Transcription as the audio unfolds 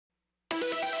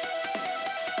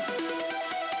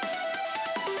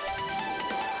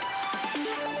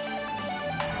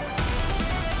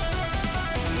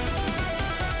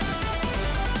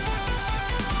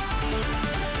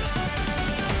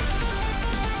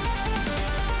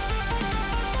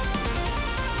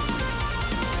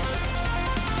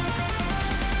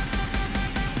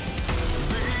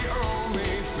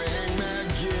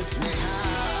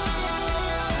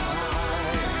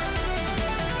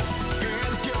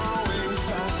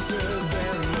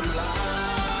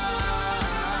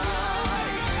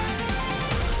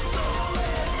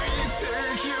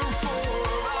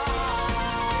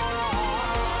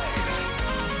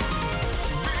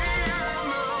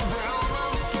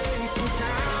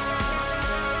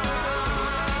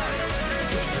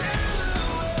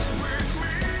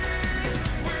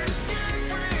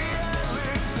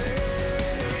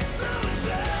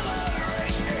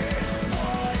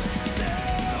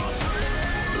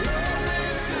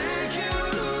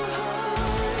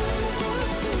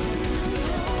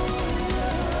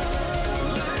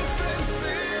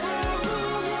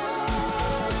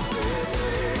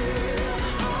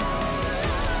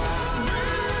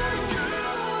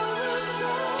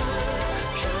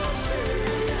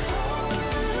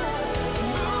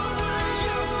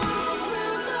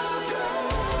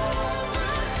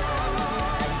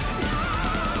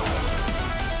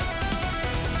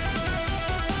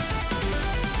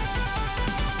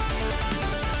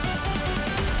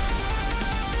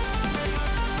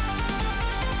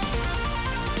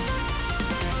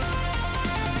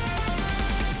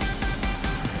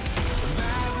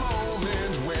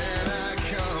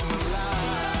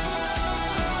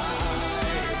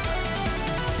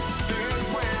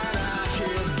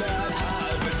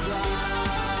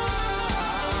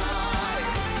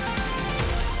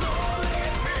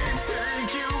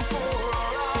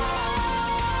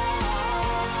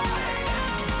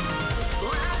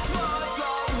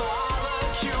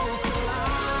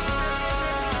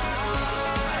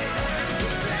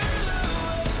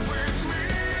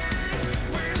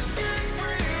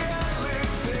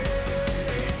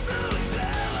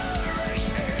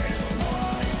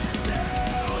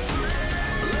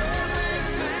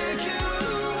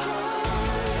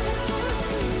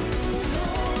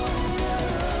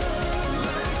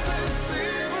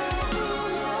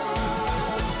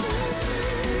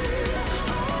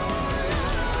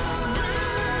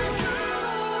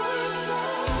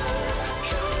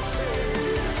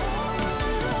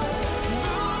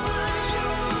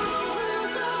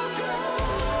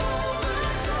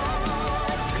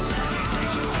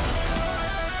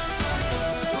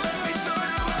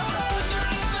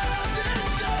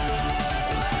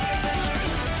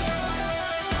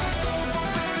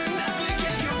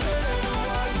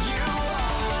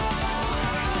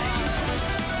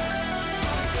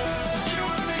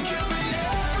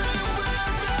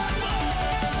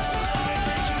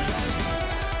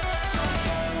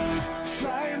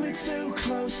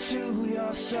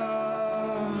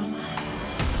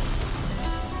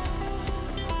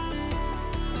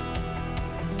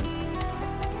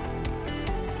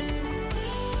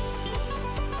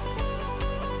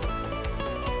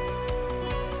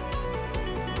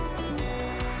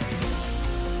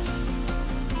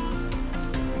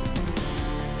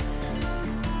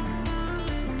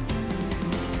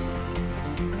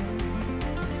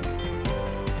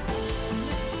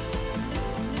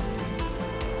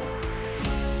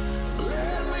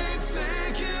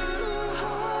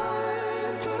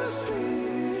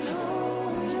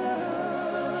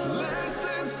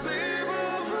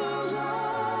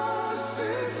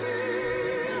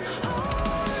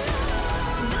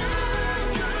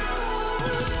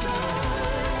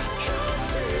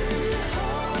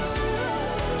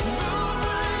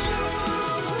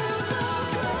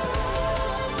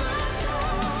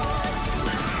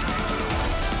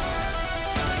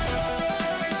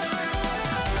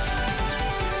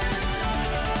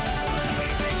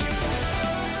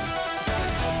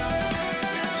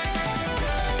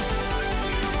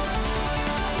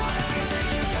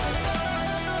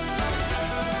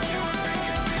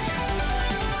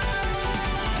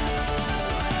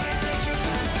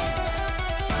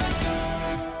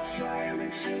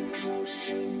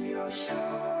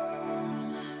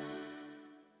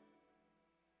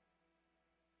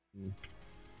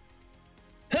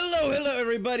Hello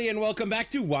everybody, and welcome back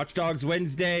to Watch Dogs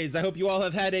Wednesdays. I hope you all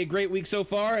have had a great week so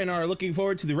far and are looking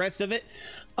forward to the rest of it.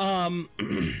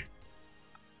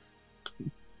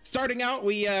 Starting out,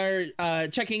 we are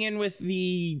checking in with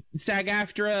the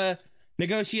SAG-AFTRA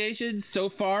negotiations. So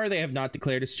far, they have not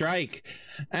declared a strike,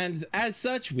 and as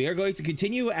such, we are going to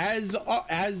continue as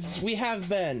we have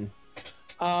been.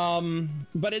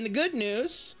 But in the good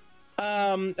news,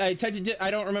 I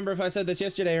don't remember if I said this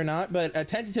yesterday or not, but a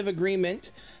tentative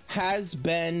agreement has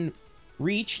been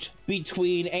reached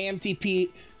between AMPTP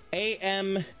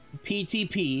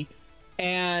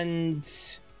and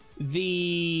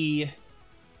the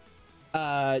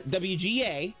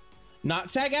WGA,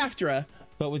 not SAG-AFTRA,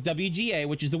 but with WGA,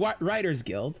 which is the Writers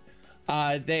Guild.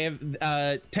 They have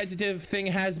tentative thing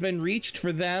has been reached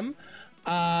for them,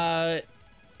 and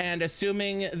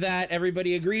assuming that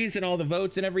everybody agrees and all the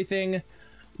votes and everything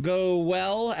go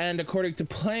well and according to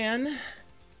plan.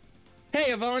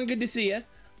 Hey Yvonne, good to see you.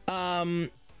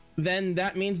 Then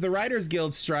that means the Writers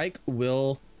Guild strike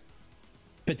will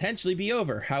potentially be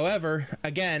over. However,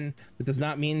 again, it does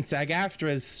not mean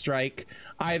SAG-AFTRA's strike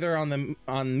either on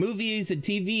movies and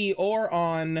TV or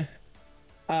on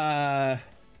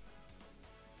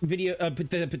video, the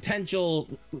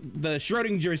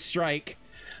Schrodinger strike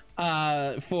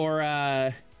for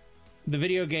the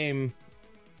video game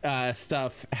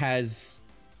stuff has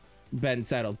been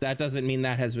settled. That doesn't mean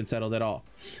that has been settled at all.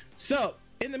 So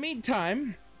in the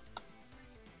meantime,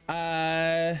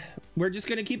 we're just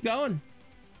gonna keep going.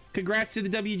 Congrats to the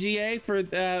WGA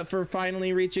for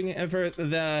finally reaching, for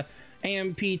the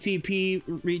AMPTP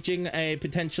reaching a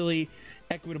potentially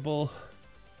equitable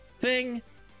thing.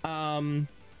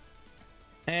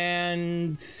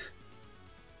 And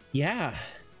yeah,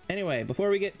 anyway, before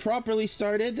we get properly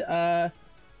started,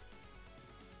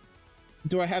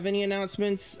 do I have any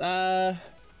announcements?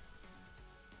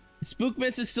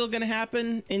 Spookmas is still gonna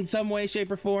happen in some way,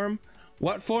 shape, or form.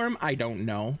 What form? I don't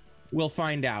know. We'll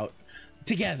find out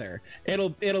together.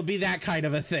 It'll be that kind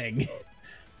of a thing.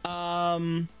 Yeah,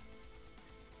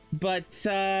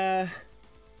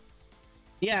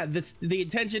 the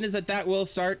intention is that will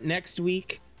start next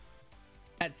week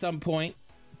at some point.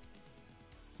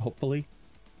 Hopefully.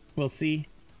 We'll see.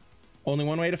 Only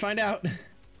one way to find out.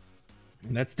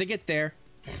 And that's to get there.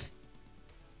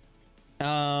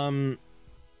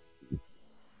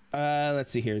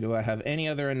 Let's see here. Do I have any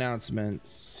other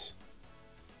announcements?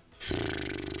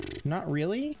 Not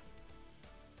really.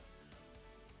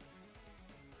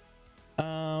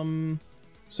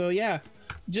 So yeah,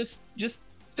 just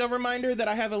a reminder that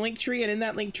I have a link tree, and in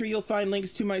that link tree you'll find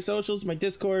links to my socials, my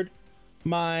Discord,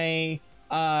 my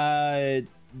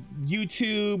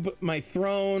YouTube, my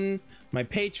Throne, my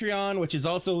Patreon, which is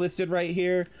also listed right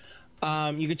here.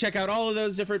 You can check out all of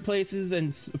those different places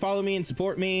and follow me and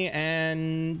support me,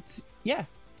 and yeah.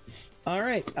 All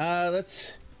right,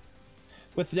 let's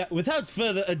without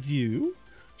further ado,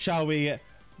 shall we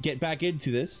get back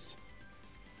into this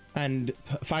and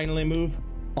finally move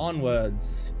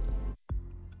onwards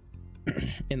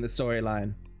in the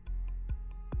storyline.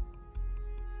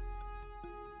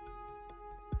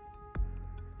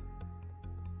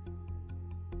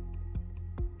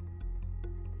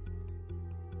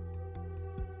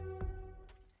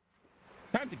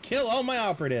 Time to kill all my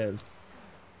operatives.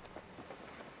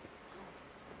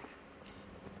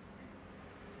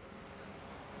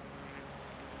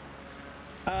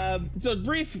 So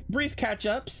brief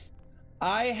catch-ups.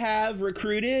 I have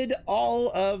recruited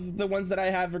all of the ones that I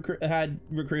have had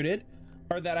recruited,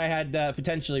 or that I had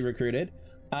potentially recruited.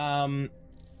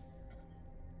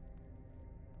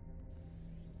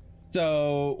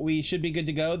 So we should be good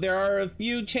to go. There are a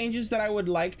few changes that I would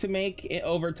like to make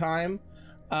over time,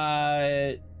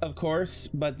 of course,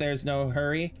 but there's no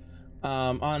hurry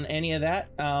on any of that.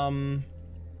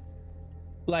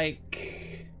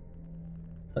 Like,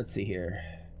 let's see here.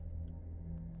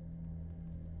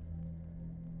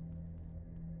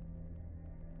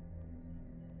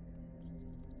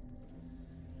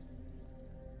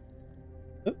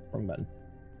 Oop, wrong button.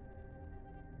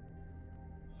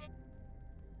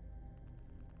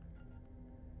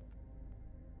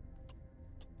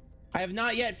 I have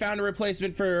not yet found a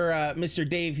replacement for Mr.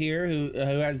 Dave here, who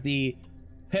has the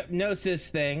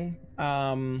hypnosis thing.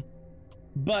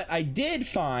 But I did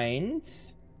find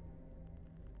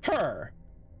her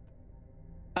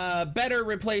a better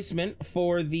replacement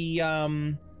for the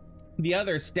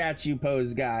other statue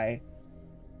pose guy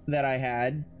that I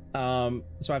had.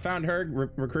 So I found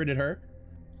her, recruited her.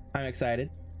 I'm excited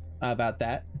about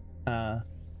that.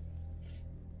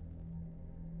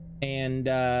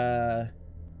 And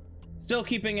still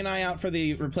keeping an eye out for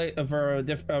the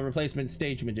replacement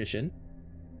stage magician.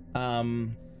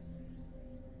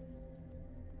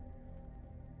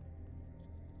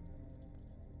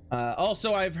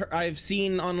 Also, I've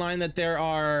seen online that there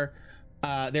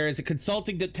is a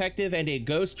consulting detective and a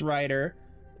ghost writer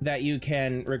that you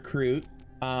can recruit,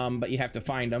 but you have to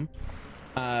find them.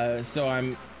 So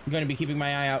I'm going to be keeping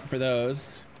my eye out for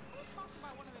those.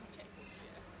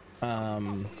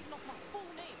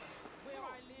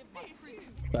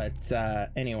 But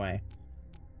anyway,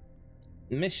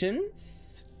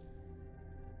 missions.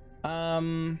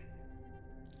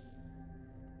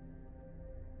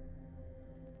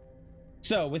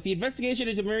 So with the investigation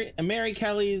into Mary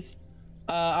Kelly's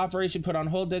operation put on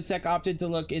hold, DedSec opted to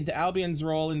look into Albion's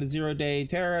role in the zero-day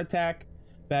terror attack.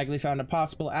 Bagley found a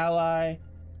possible ally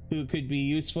who could be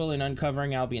useful in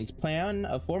uncovering Albion's plan,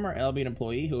 a former Albion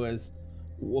employee who was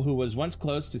once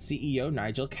close to CEO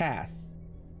Nigel Cass.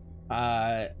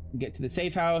 Get to the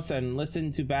safe house and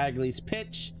listen to Bagley's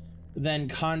pitch, then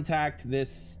contact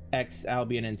this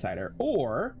ex-Albion insider,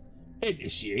 or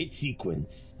initiate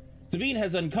sequence. Sabine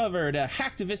has uncovered a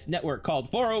hacktivist network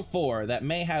called 404 that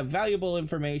may have valuable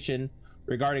information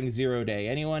regarding Zero Day.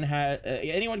 Anyone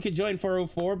can join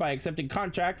 404 by accepting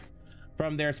contracts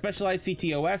from their specialized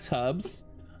CTOS hubs.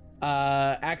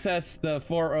 Access the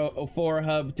 404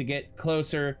 hub to get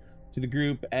closer to the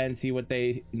group and see what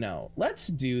they know. Let's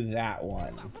do that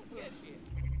one.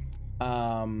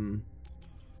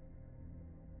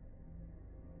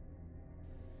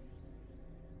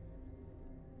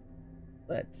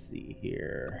 Let's see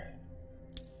here.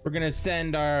 We're gonna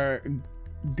send our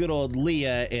good old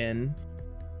Leah in.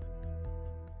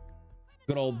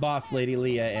 Good old boss lady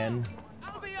Leah in.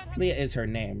 Leah is her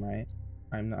name, right?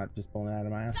 I'm not just pulling it out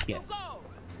of my ass. Yes.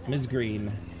 Ms. Green.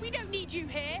 We don't need you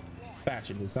here.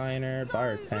 Fashion designer,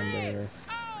 bartender,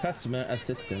 customer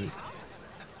assistant.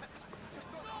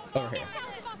 Over here.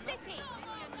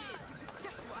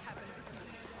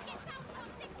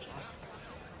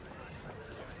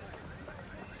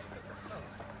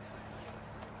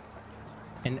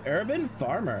 An urban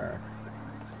farmer.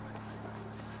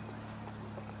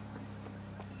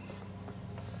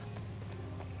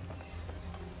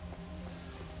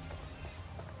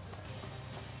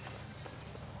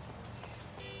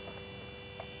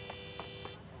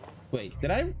 Wait,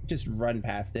 did I just run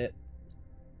past it?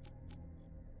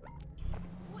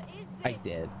 What is this? I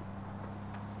did.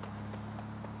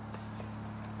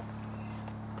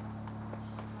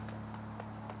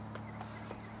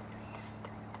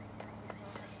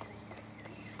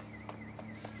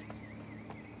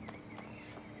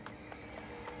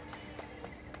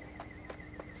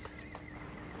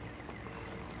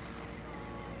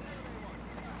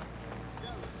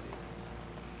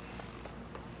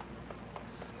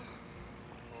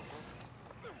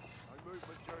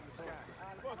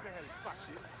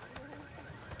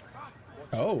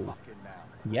 Oh,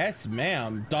 yes,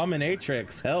 ma'am.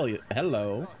 Dominatrix.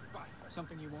 Hello.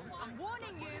 Something you want? I'm warning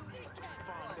you.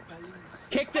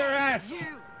 Kick their ass.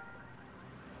 You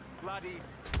bloody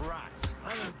brats!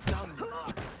 I am done. I'm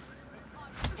gone.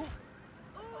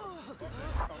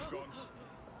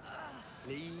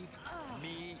 Leave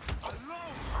me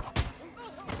alone.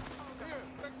 Here,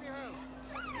 let me help.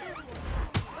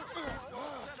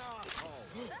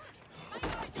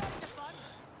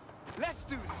 Let's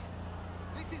do this.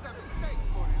 This is a mistake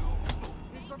for you.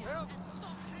 Need some help?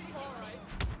 All right.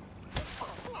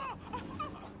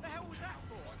 The hell was that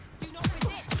for? Do not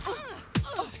resist.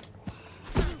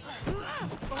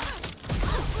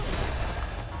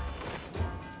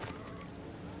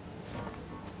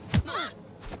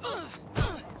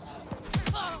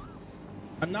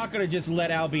 I'm not gonna just let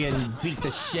Albion beat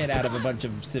the shit out of a bunch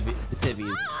of civvies.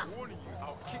 Warning you,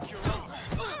 I'll kick your ass.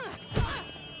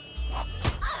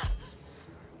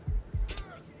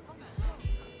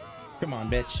 Come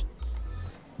on, bitch.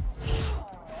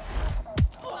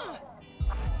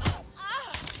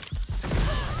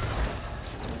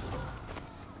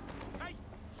 Hey,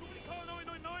 somebody call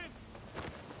 999.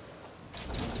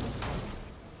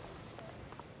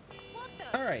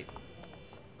 All right.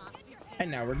 And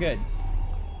now we're good.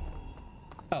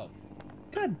 Oh,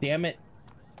 god damn it.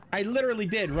 I literally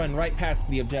did run right past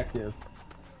the objective.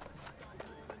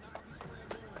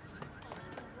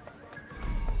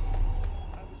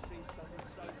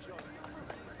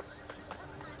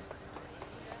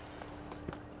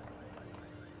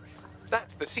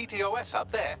 That's the CTOS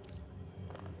up there.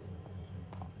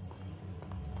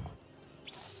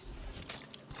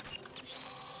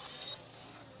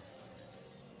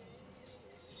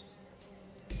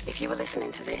 If you were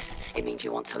listening to this, it means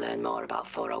you want to learn more about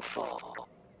 404.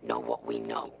 Know what we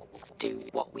know. Do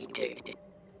what we do.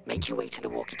 Make your way to the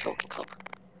Walkie-Talkie Club.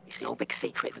 It's no big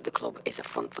secret that the club is a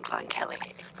front for Clan Kelly,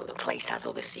 but the place has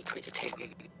other secrets too.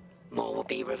 More will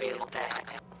be revealed there.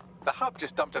 The hub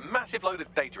just dumped a massive load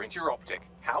of data into your optic.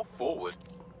 How forward?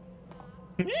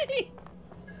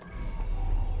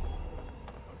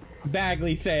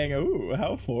 Bagley saying, "Ooh,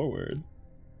 how forward."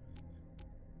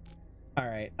 All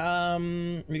right.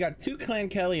 We got 2 Clan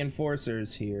Kelly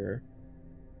enforcers here.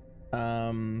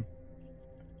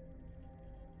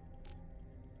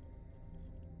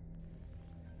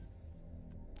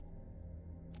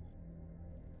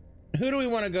 Who do we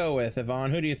want to go with,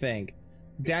 Yvonne? Who do you think?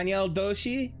 Danielle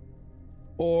Doshi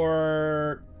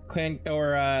or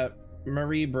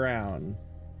Marie Brown?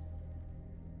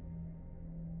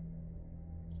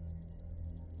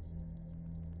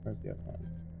 Where's the other one?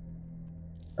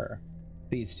 Her.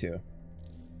 These 2.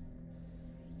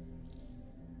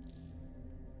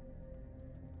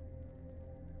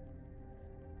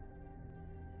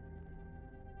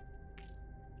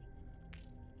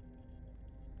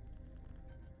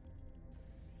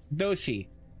 Doshi.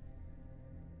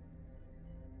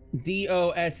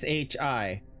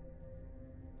 Doshi.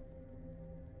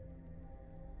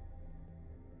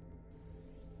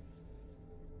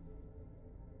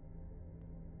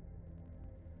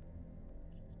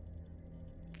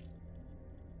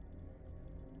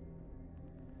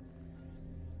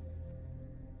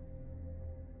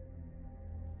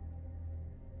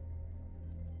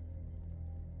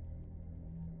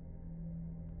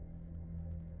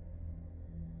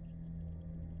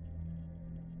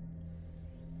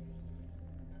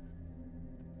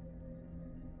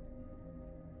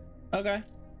 Okay.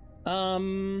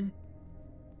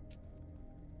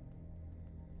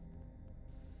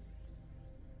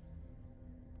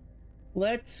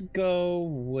 Let's go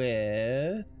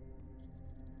with...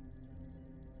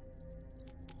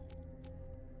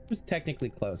 Who's technically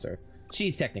closer?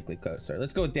 She's technically closer.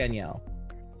 Let's go with Danielle.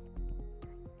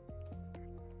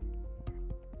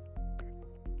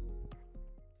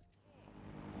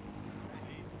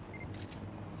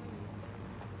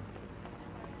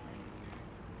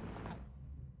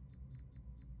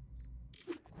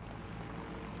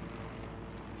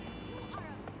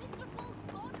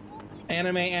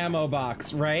 Anime ammo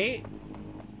box, right?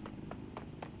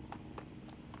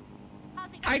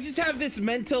 I just have this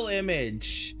mental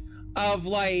image of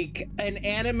like an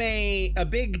anime, a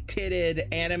big titted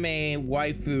anime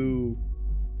waifu,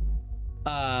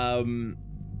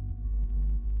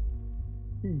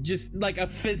 just like a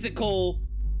physical,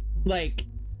 like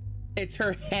it's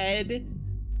her head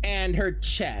and her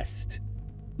chest,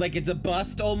 like it's a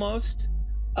bust almost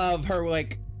of her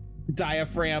like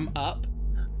diaphragm up,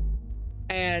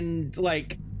 and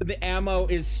like the ammo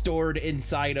is stored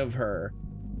inside of her,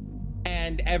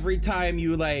 and every time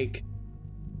you like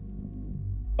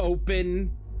open,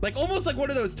 like almost like one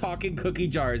of those talking cookie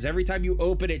jars, every time you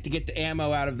open it to get the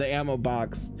ammo out of the ammo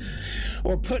box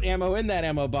or put ammo in that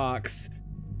ammo box,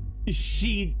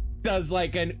 she does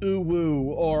like an uwu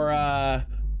or a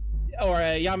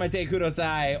Yamate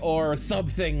Kudosai or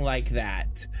something like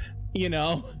that, you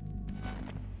know?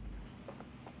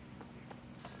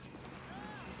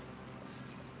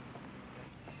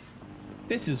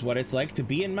 This is what it's like to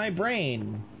be in my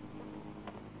brain.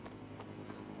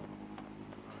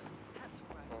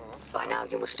 By now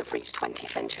you must have reached 20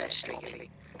 Fenchurch Street.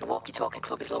 The Walkie-Talkie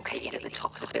Club is located at the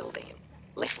top of the building.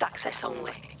 Lift access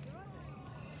only.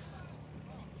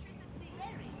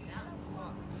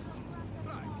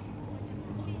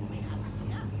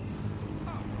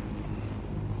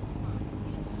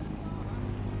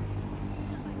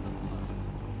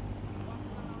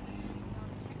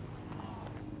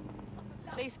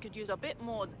 Place could use a bit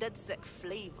more DedSec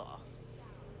flavor.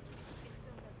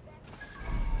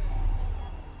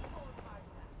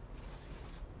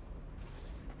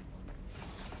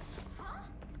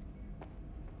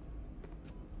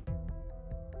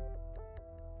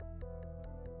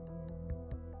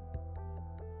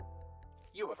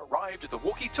 You have arrived at the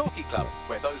Walkie-Talkie Club,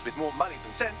 where those with more money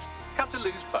than sense come to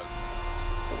lose both.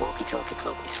 The Walkie-Talkie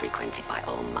Club is frequented by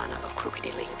all manner of crooked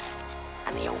elites,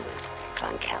 and the owners,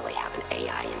 Clan Kelly, have an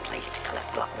AI in place to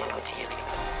collect blackmail material.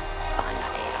 Find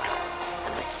that AI,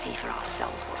 and let's see for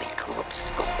ourselves what these corrupt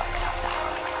scumbags have to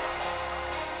hide.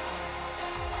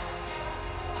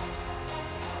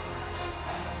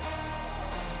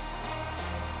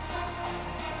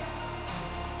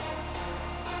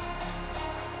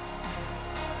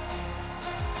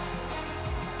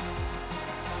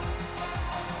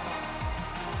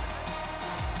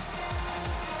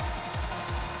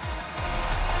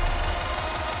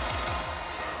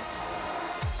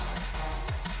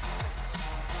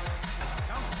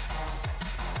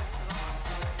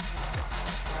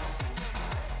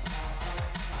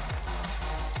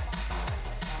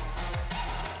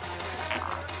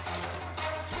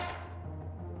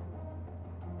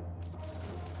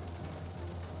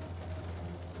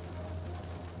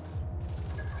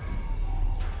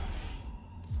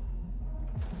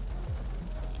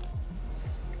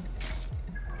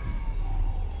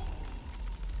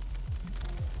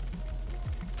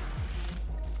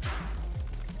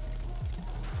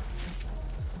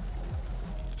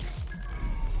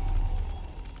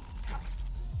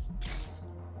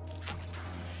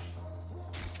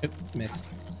 Oop, missed.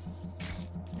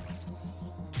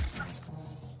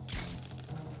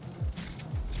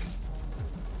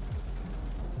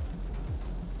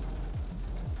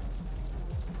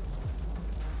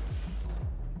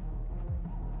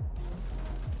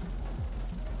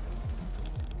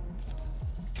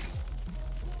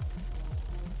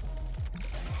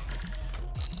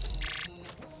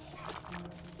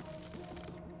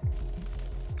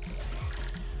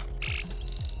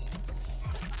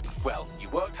 Well, you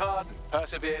worked hard and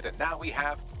persevered, and now we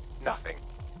have nothing.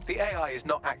 The AI is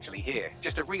not actually here,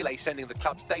 just a relay sending the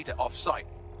club's data off-site.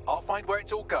 I'll find where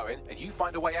it's all going, and you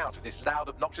find a way out of this loud,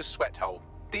 obnoxious sweat hole.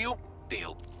 Deal?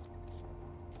 Deal.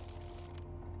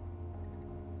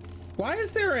 Why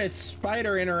is there a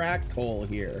spider interact hole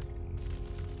here?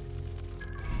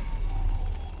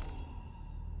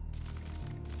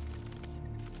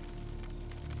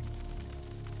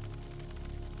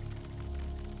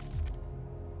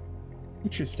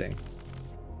 Interesting.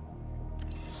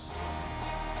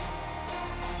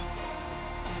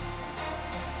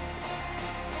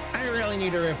 I really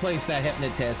need to replace that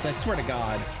hypnotist. I swear to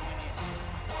God.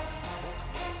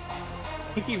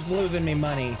 He keeps losing me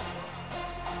money.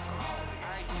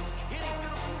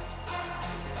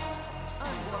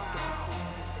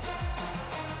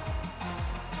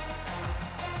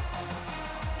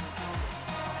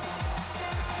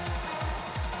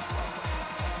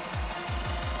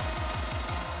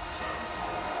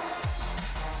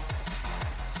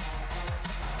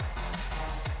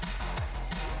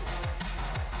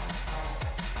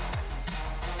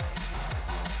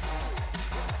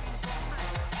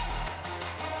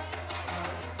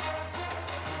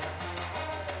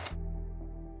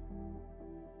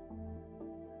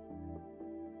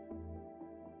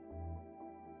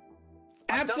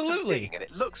 Absolutely. And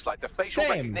it looks like the facial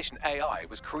recognition AI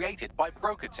was created by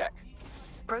Broker Tech.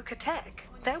 Broker Tech?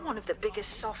 They're one of the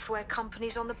biggest software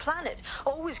companies on the planet.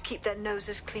 Always keep their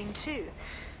noses clean too.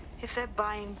 If they're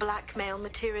buying blackmail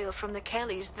material from the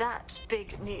Kellys, that's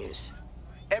big news.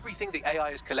 Everything the AI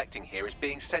is collecting here is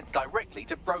being sent directly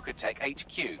to Broker Tech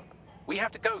HQ. We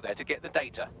have to go there to get the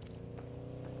data.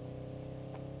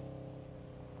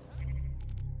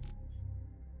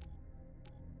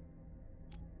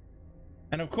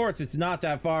 And of course, it's not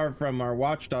that far from our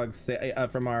watchdogs,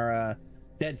 from our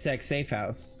DedSec safe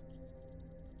house.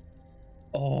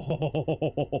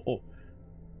 Oh,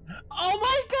 oh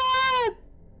my God!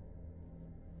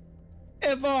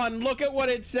 Yvonne, look at what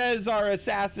it says our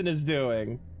assassin is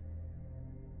doing.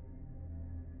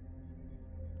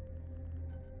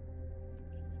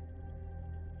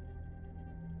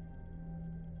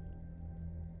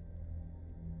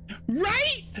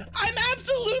 Right? I'm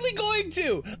absolutely going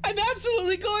to. I'm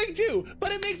absolutely going to.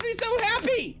 But it makes me so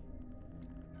happy.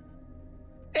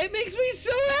 It makes me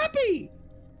so happy.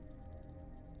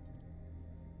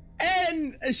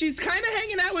 And she's kind of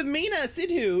hanging out with Mina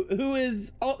Sidhu, who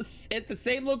is at the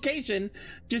same location,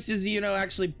 just as, you know,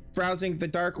 actually browsing the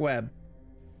dark web.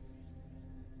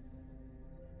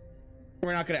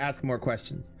 We're not going to ask more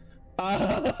questions.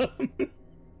 We're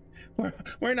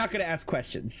not going to ask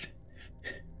questions.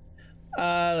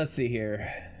 Let's see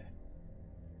here.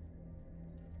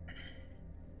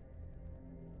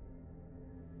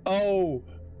 Oh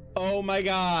my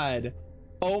God.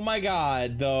 Oh my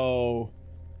God, though.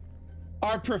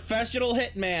 Our professional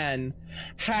hitman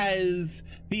has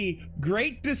the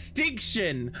great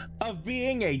distinction of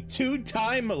being a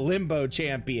 2-time limbo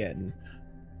champion.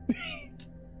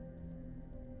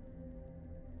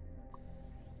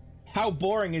 How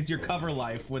boring is your cover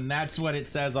life when that's what it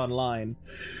says online?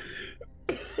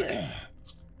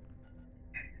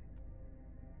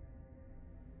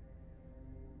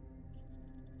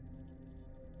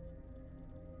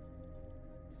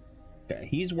 Okay,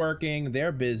 he's working,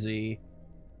 they're busy.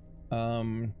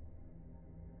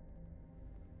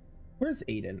 Where's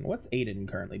Aiden? What's Aiden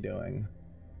currently doing?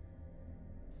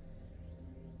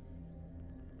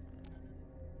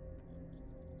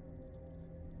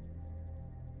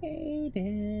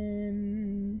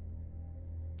 Aiden.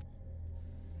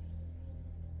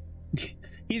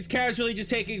 He's casually just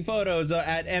taking photos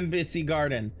at Embassy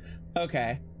Garden.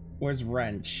 Okay. Where's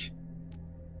Wrench?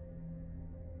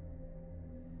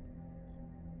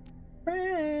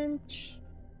 Wrench.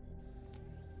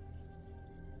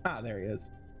 Ah, there he is.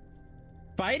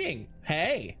 Fighting.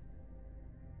 Hey.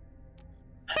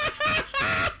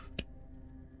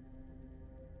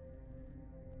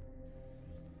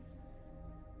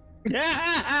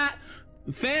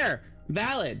 Fair.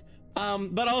 Valid.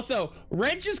 But also,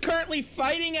 Wrench is currently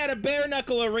fighting at a bare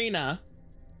knuckle arena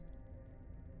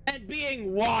and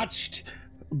being watched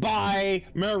by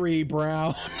Marie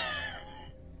Brown.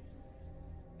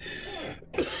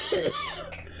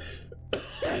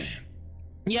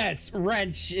 Yes,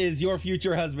 Wrench is your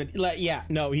future husband. Yeah,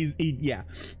 no, yeah.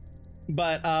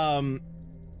 But I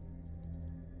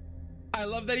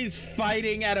love that he's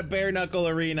fighting at a bare knuckle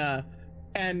arena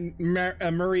and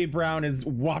Marie Brown is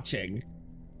watching.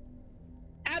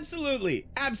 Absolutely,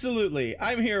 absolutely.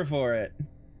 I'm here for it.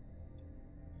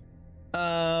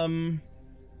 All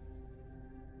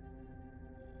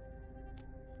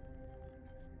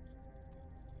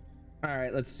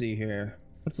right, let's see here.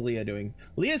 What's Leah doing?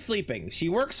 Leah's sleeping. She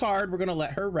works hard. We're gonna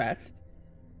let her rest.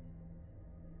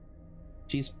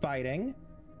 She's fighting.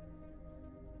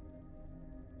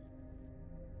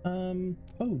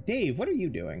 Oh, Dave, what are you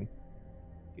doing?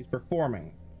 He's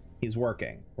performing. He's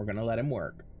working. We're gonna let him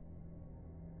work.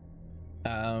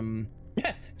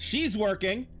 She's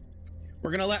working.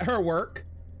 We're gonna let her work.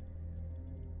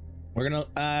 We're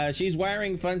gonna, she's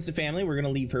wiring funds to family. We're gonna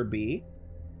leave her be.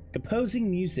 Composing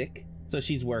music. So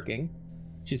she's working.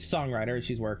 She's a songwriter.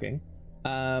 She's working.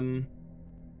 Filing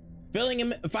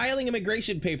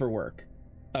immigration paperwork.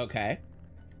 Okay.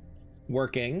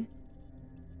 Working.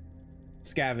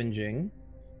 Scavenging.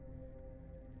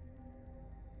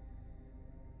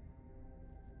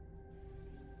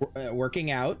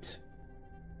 Working out.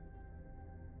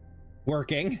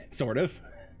 Working, sort of.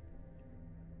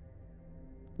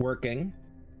 Working.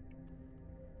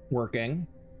 Working.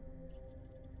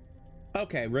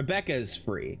 Okay, Rebecca's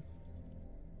free.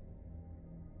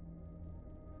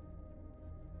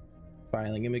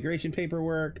 Filing immigration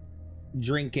paperwork.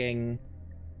 Drinking.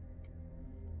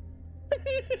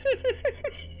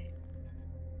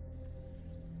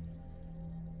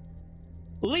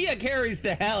 Leah carries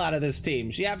the hell out of this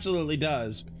team. She absolutely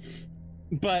does.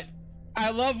 But I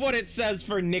love what it says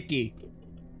for Nikki.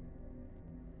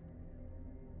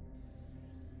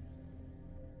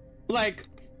 Like,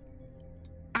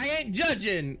 I ain't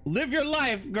judging. Live your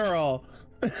life, girl.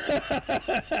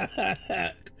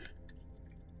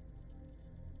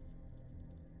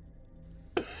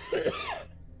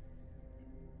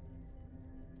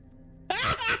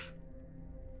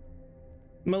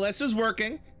 Melissa's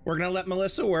working. We're gonna let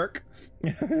Melissa work.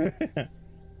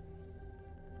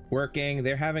 Working.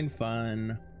 They're having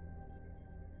fun.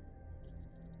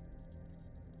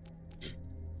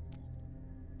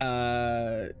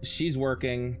 She's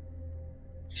working.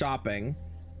 Shopping.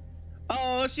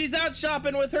 Oh, she's out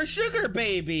shopping with her sugar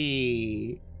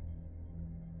baby.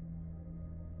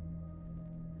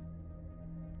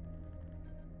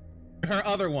 Her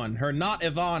other one. Her not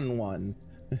Yvonne one.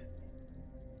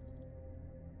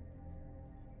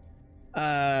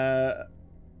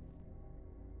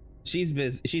 She's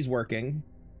busy. She's working.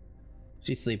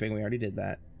 She's sleeping. We already did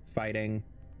that. Fighting.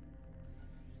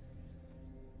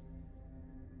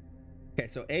 Okay,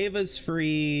 so Ava's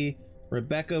free.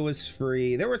 Rebecca was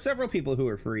free. There were several people who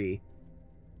were free.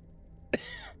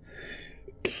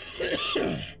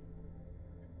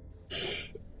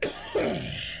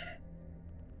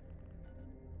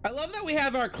 I love that we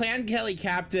have our Clan Kelly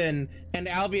captain and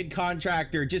Albion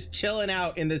contractor just chilling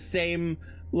out in the same,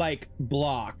 like,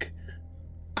 block.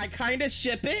 I kind of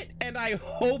ship it, and I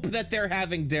hope that they're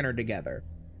having dinner together.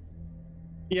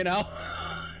 You know?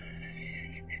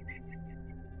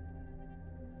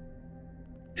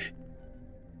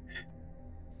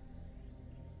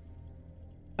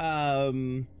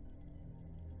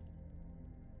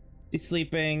 She's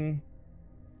sleeping.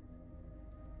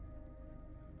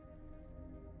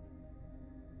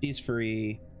 She's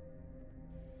free.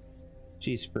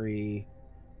 She's free.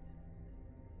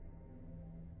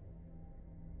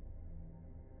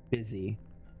 Busy.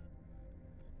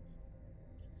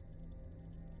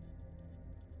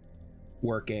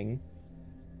 Working.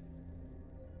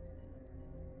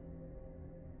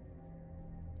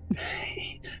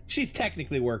 She's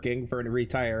technically working for a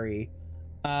retiree.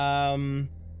 All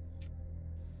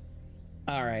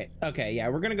right. Okay, yeah,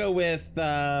 we're gonna go with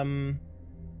we're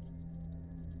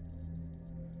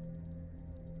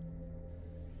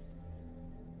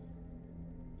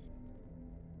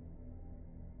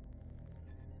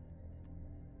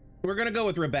gonna go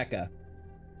with Rebecca.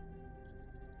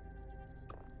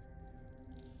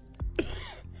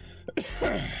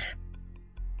 Hello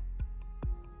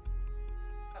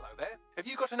there. Have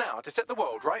you got an hour to set the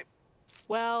world right?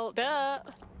 Well, duh.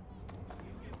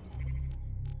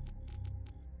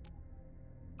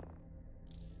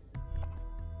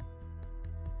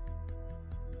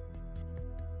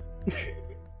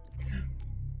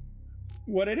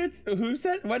 What did it? Who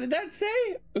said? What did that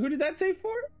say? Who did that say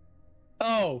for?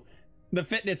 Oh, the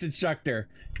fitness instructor.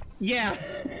 Yeah.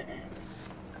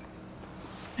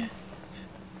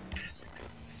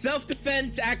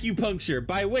 self-defense acupuncture,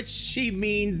 by which she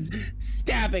means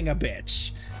stabbing a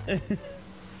bitch.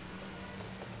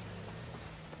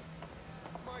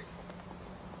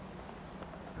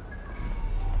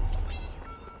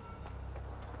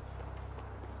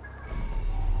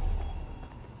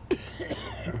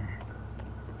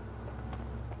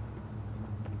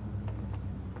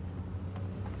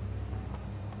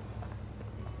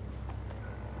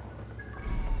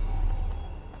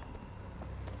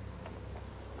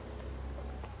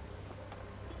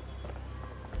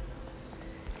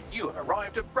 You have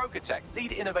arrived at BrokerTech,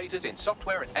 lead innovators in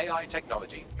software and AI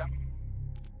technology.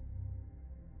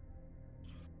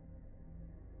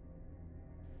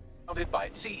 Founded by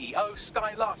its CEO,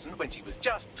 Sky Larson, when she was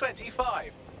just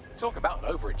 25. Talk about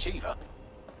an overachiever.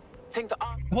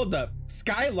 Hold up,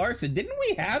 Sky Larson? Didn't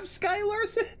we have Sky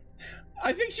Larson?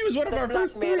 I think she was one of our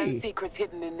first man and three. secrets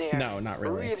hidden in there. No, not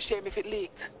really. Real shame if it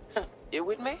leaked. You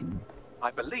with me?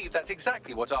 I believe that's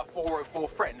exactly what our 404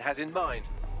 friend has in mind.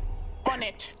 On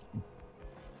it.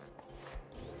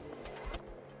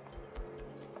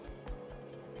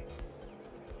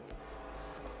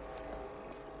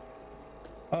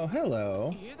 Oh,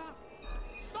 hello. You hear that?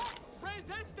 Stop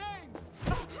resisting!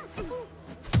 Do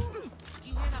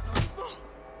you hear that noise?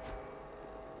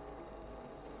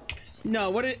 No,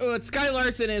 what Sky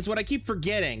Larson is, what I keep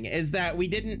forgetting is that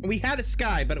we had a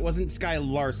Sky, but it wasn't Sky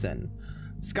Larson.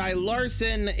 Sky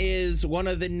Larson is one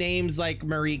of the names like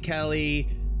Mary Kelly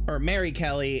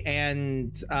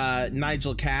and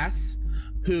Nigel Cass,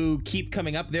 who keep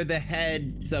coming up. They're the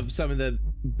heads of some of the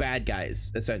bad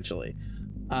guys, essentially.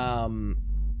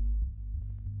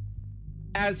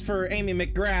 As for Amy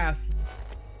McGrath,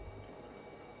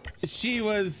 she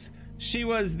was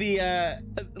the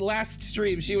last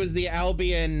stream, she was the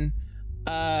Albion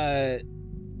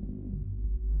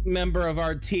member of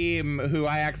our team who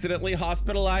I accidentally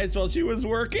hospitalized while she was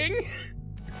working.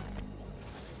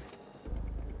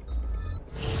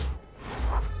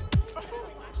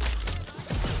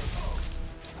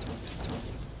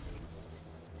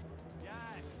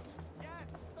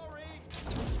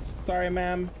 Sorry,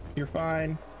 ma'am. You're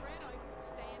fine.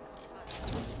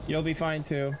 You'll be fine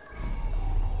too.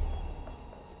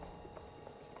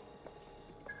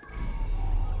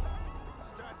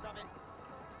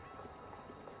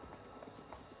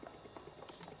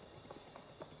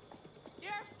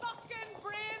 You're fucking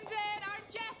brain dead,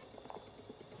 aren't you?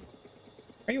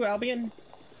 Are you Albion?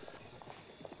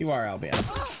 You are Albion.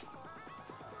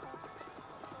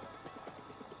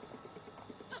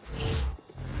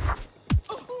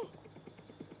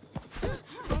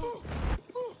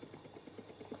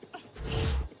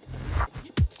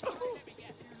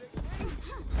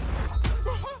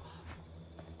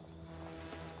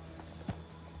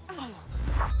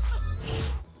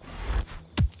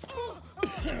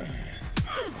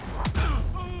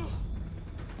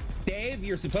 Dave,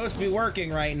 you're supposed to be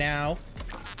working right now.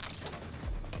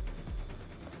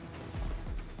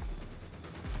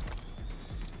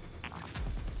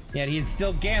 Yet he's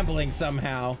still gambling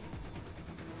somehow.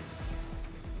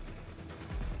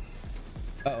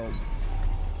 Uh-oh.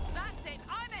 That's it.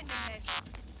 I'm ending this.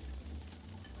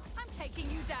 I'm taking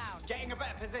you down. Getting a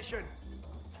better position.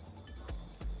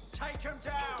 Take him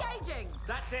down. Engaging.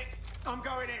 That's it. I'm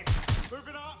going in.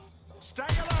 Moving up. Stay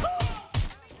alert.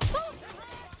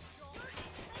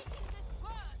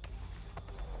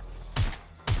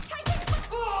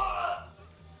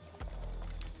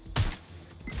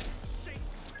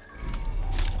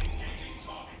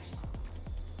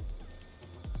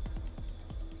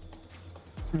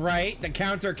 Right? The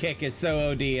counter kick is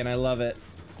so OD and I love it.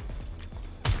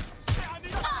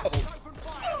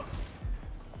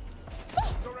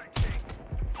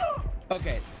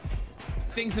 Okay.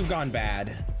 Things have gone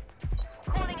bad.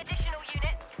 Calling additional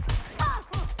units.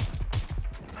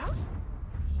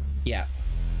 Yeah.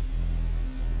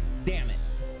 Damn it.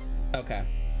 Okay.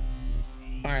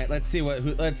 All right, let's see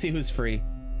let's see who's free.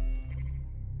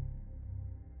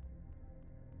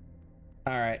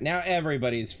 All right, now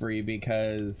everybody's free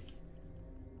because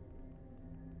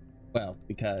all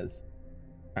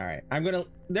right,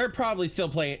 they're probably still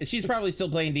playing, she's probably still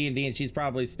playing D&D and she's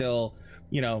probably still,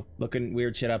 you know, looking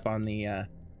weird shit up on the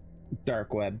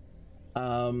dark web.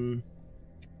 Aiden,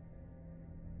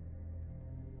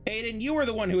 you were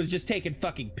the one who was just taking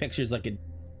fucking pictures like a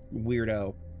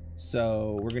weirdo,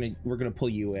 so we're gonna pull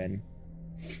you in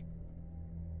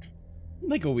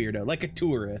like a weirdo, like a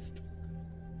tourist.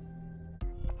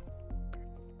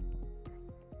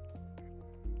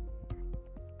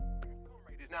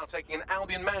 Comrade is now taking an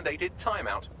Albion mandated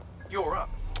timeout. You're up.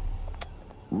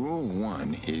 Rule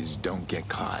 1 is don't get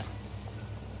caught.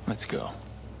 Let's go.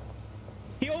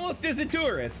 He almost is a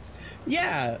tourist.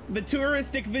 Yeah, the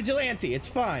touristic vigilante. It's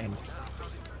fine.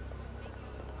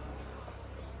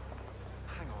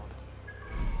 Hang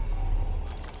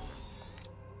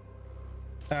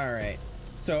on. All right.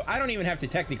 So I don't even have to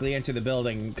technically enter the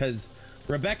building because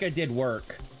Rebecca did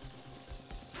work.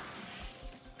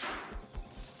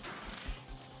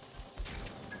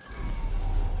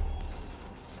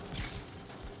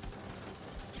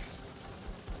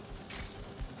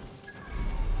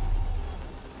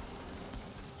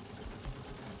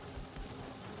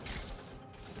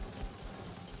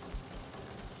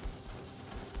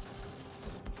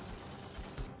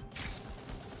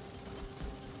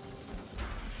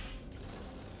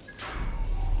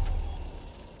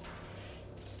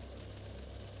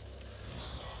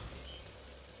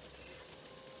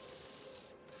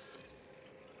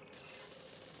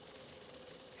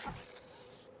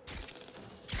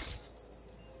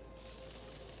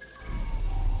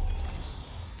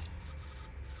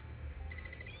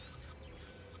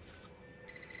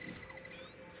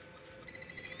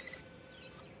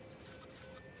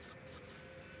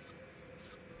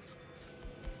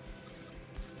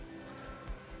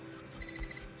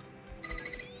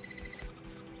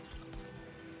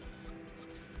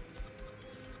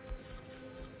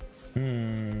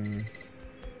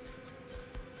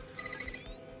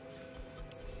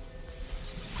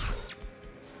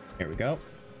 Here we go.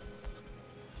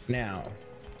 Now,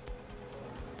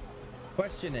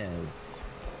 question is,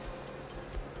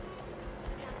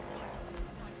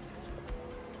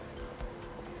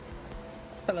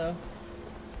 hello.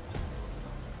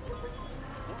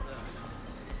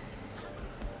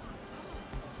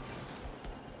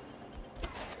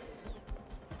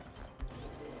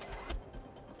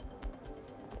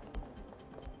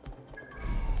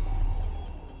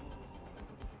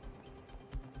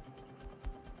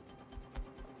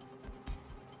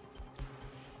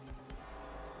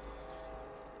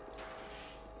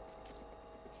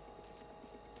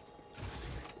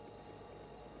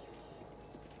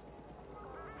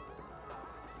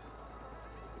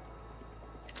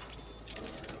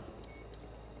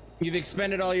 You've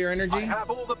expended all your energy? I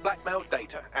have all the blackmail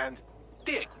data, and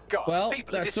dear God, well,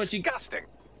 people are disgusting.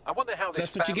 I wonder how this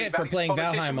that's what you family get for values playing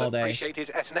politician Valheim all would day. appreciate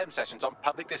his S&M sessions on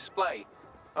public display.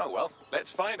 Oh well,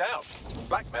 let's find out.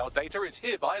 Blackmail data is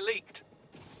hereby leaked.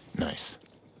 Nice.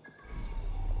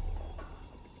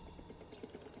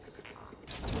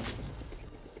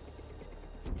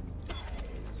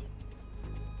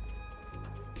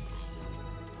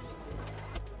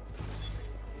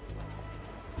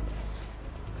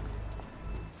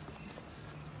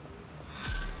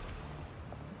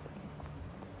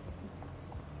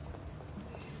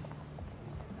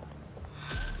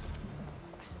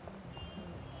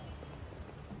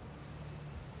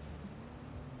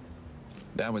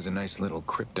 That was a nice little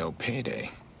crypto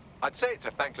payday. I'd say it's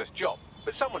a thankless job,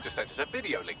 but someone just sent us a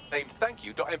video link named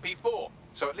thankyou.mp4,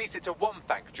 so at least it's a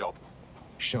one-thank job.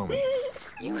 Show me.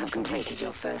 You have completed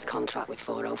your first contract with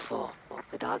 404,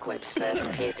 the dark web's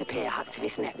first peer-to-peer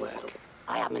activist network.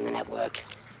 I am in the network.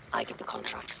 I give the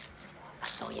contracts.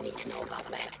 That's all you need to know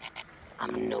about me.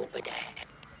 I'm nobody.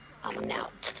 I'm an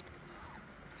out.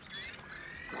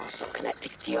 I'm also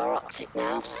connected to your optic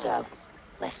now, so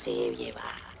let's see who you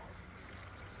are.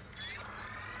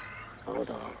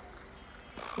 Hold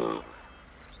on.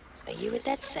 Are you a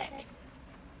DedSec?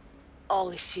 Oh,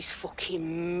 this is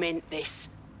fucking mint, this.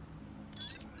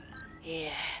 Yeah,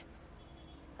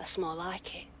 that's more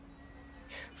like it.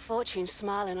 Fortune's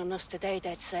smiling on us today,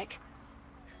 DedSec.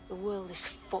 The world is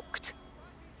fucked,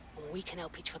 and we can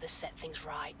help each other set things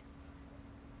right.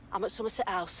 I'm at Somerset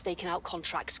House staking out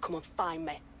contracts. Come and find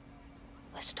me.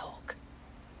 Let's talk.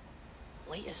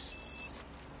 Laters.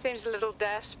 Seems a little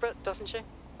desperate, doesn't she?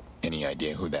 Any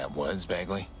idea who that was,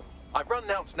 Bagley? I've run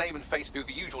Nout's name and face through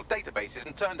the usual databases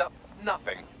and turned up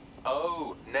nothing.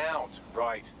 Oh, Nout.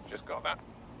 Right, just got that.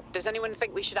 Does anyone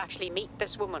think we should actually meet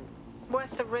this woman?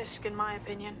 Worth the risk, in my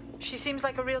opinion. She seems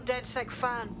like a real DedSec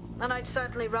fan, and I'd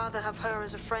certainly rather have her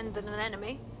as a friend than an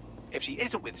enemy. If she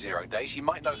isn't with Zero Day, she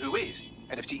might know who is.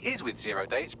 And if she is with Zero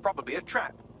Day, it's probably a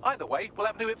trap. Either way, we'll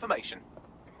have new information.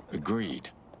 Agreed.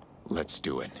 Let's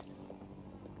do it.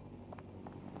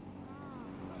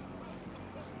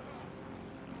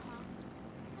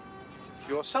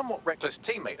 Your somewhat reckless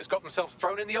teammate has got themselves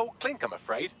thrown in the old clink, I'm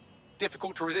afraid.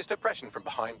 Difficult to resist oppression from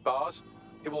behind bars.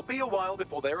 It will be a while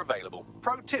before they're available.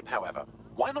 Pro tip, however,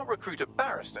 why not recruit a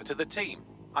barrister to the team?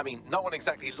 I mean, no one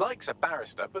exactly likes a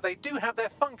barrister, but they do have their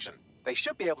function. They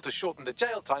should be able to shorten the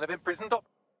jail time of imprisoned op-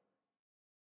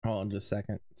 Hold on just a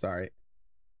second. Sorry.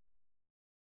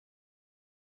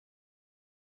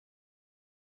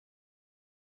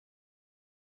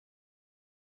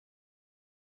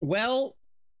 Well,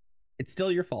 it's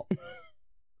still your fault.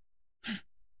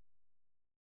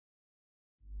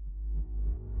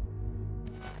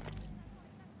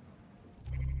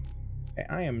 Okay,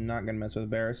 I am not gonna mess with a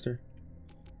barrister.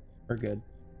 We're good.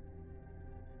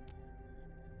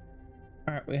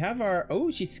 All right, we have our...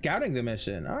 Oh, she's scouting the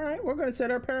mission. All right, we're gonna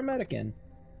set our paramedic in.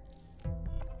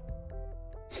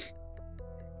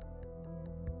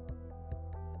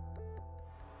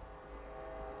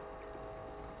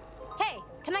 Hey,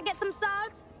 can I get some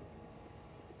salt?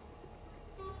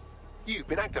 You've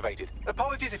been activated.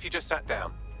 Apologies if you just sat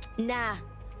down. Nah,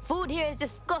 food here is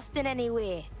disgusting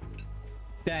anyway.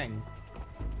 Dang.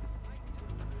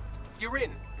 You're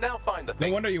in. Now find the thing.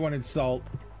 No wonder you wanted salt.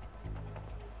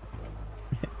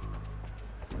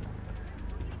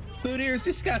 Food here is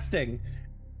disgusting.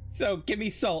 So give me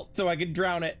salt so I can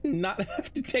drown it and not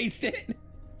have to taste it.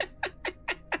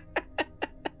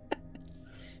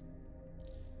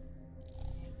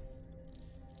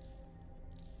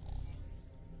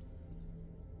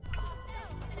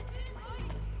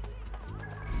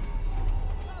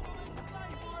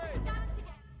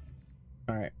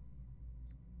 All right.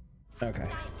 Okay.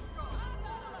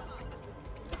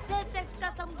 DedSec's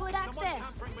got some good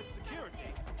access.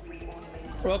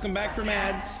 Welcome back from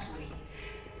ads.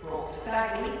 Brought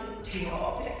badly to your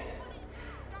optics.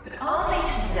 But our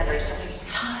latest endeavors are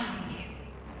entirely new.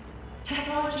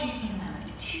 Technology and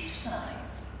humanity, two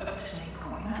sides of the same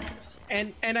coin.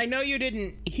 And I know you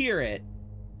didn't hear it.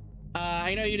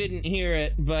 I know you didn't hear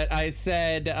it, but I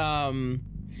said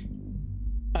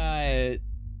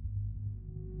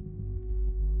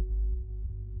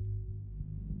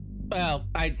well,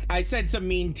 I said some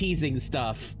mean teasing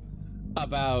stuff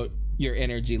about your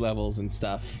energy levels and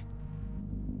stuff,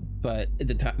 but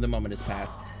the moment has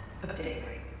passed.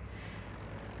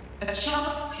 A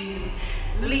chance to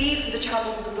leave the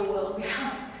troubles of the world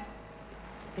behind.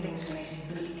 Things may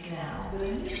seem bleak now, but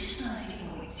a new society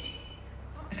awaits you.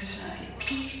 A society of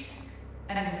peace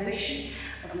and innovation,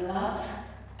 of love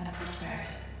and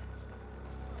prosperity.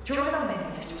 Join our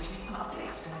members to receive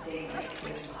updates on a day like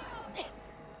this life.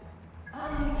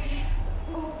 Unleash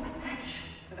full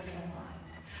potential of your mind.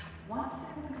 Once a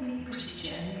complete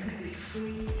procedure, and you can be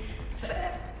free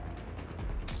forever.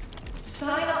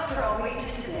 Sign up for our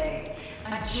waitlist today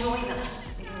and join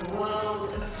us in the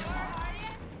world of tomorrow.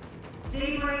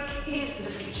 Daybreak is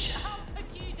the future.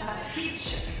 And the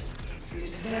future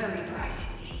is very bright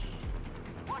indeed.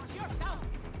 Watch yourself.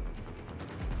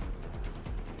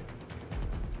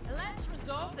 Let's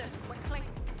resolve this quickly.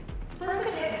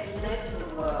 Protect has led to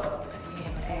the world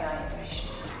in AI innovation.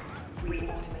 We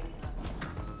automate.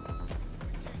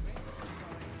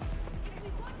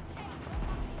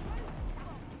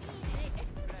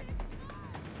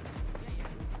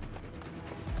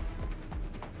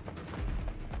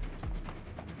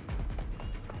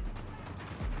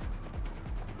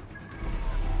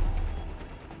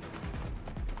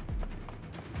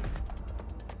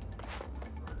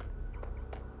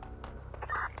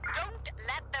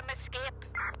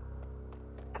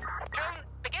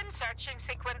 Searching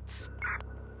sequence.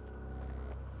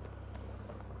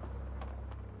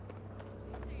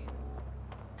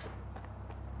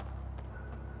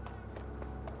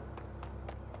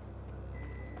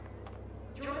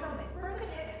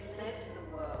 Protect has led to the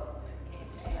world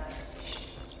in AI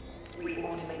innovation. We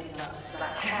automated numbers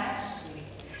like cats. We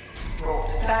brought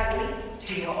badly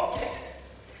to your office.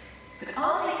 But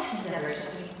our latest endeavors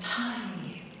are entirely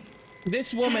new.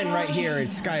 This woman right here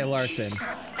is Sky Larson.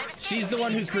 She's the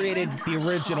one who created the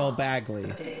original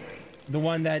Bagley. The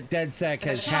one that DedSec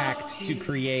has hacked to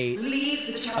create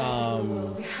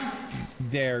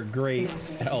their great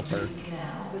helper.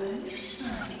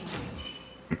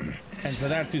 And so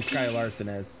that's who Sky Larson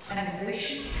is. An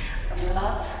innovation of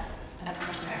love and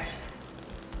prosperity.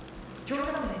 Join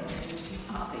our members to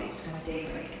receive updates when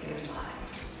Daybreak goes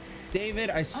live. David,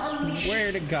 I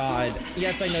swear to God.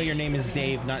 Yes, I know your name is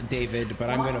Dave, not David, but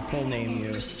I'm going to full name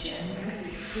you.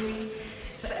 Free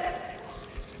forever.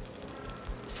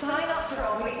 Sign up for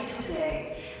our waitlist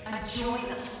today and join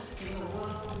us in the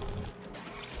world.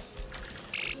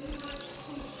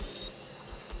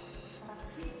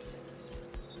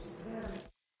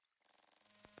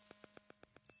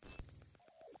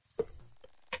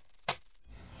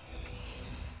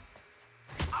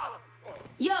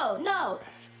 Yo, no.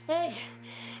 Hey,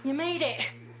 you made it.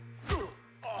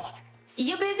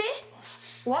 You busy?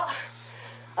 What?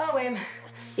 Oh,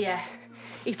 yeah,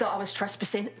 he thought I was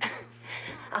trespassing.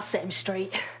 I'll set him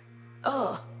straight.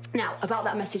 Oh. Now, about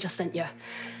that message I sent you.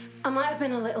 I might have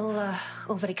been a little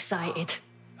overexcited.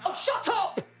 Oh, shut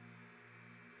up!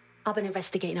 I've been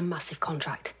investigating a massive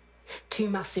contract. Too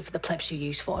massive for the plebs who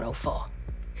use 404.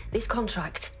 This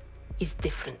contract is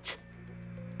different.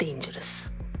 Dangerous.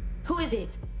 Who is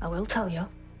it? I will tell you.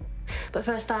 But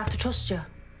first I have to trust you.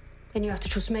 And you have to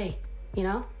trust me, you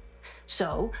know?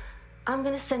 So, I'm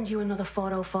gonna send you another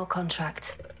 404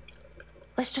 contract.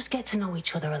 Let's just get to know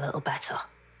each other a little better.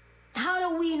 How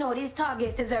do we know these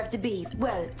targets deserve to be,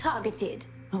 well, targeted?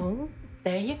 Oh,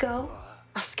 there you go.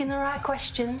 Asking the right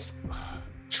questions.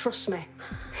 Trust me.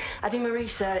 I do my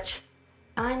research.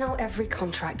 I know every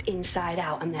contract inside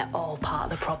out, and they're all part of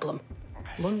the problem.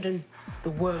 London,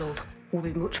 the world, will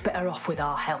be much better off with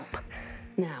our help.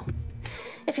 Now,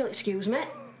 if you'll excuse me,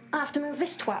 I have to move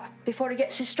this twat before he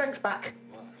gets his strength back.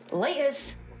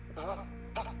 Laters.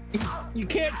 You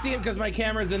can't see him because my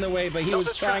camera's in the way, but he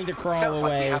was trying to crawl Sounds away.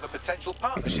 like we have a potential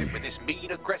partnership with this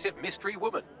mean, aggressive mystery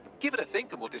woman. Give it a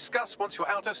think and we'll discuss once you're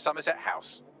out of Somerset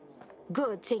House.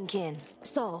 Good thinking.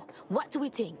 So, what do we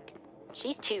think?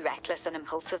 She's too reckless and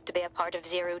impulsive to be a part of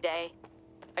Zero Day.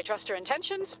 I trust her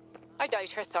intentions. I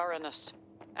doubt her thoroughness.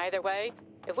 Either way,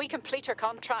 if we complete her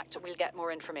contract, we'll get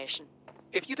more information.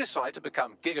 If you decide to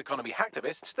become gig economy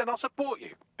hacktivists, then I'll support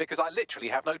you, because I literally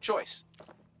have no choice.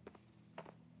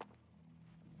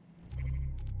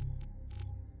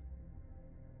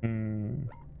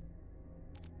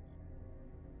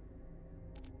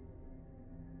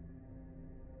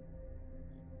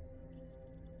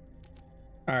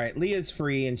 All right, Leah's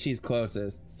free and she's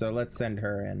closest, so let's send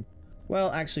her in.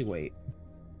 Well, actually, wait.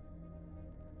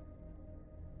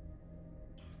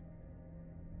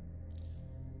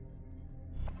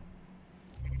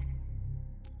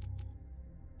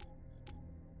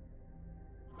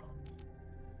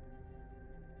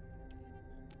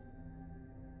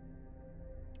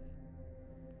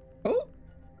 Oh!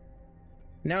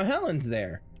 Now Helen's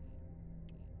there.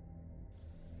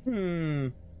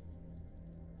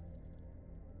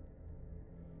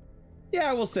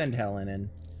 Yeah, we'll send Helen in.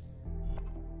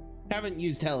 Haven't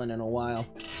used Helen in a while.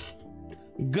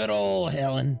 Good old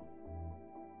Helen.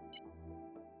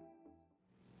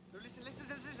 No,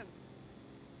 listen.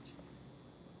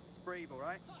 Just breathe, all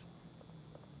right?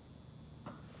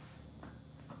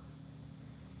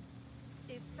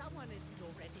 If someone isn't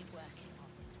already working on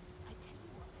it, I tell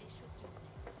you what they should do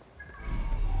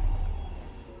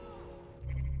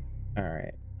next. All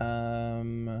right.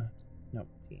 Nope,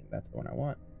 team. That's the one I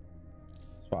want.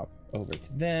 Swap over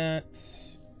to that.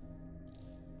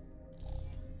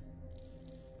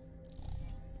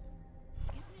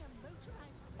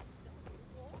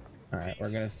 All right, we're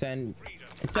gonna send,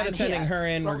 instead of sending her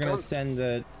in, we're gonna send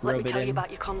the Let me robot tell in. you about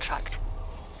your contract.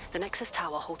 The Nexus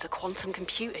Tower holds a quantum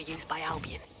computer used by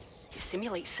Albion. It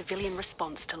simulates civilian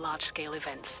response to large-scale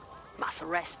events. Mass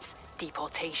arrests,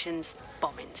 deportations,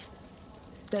 bombings.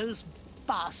 Those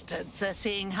bastards are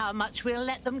seeing how much we'll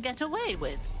let them get away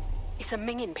with. It's a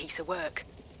minging piece of work.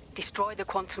 Destroy the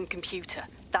quantum computer.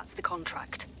 That's the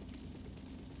contract.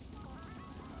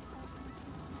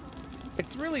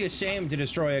 It's really a shame to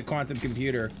destroy a quantum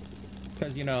computer,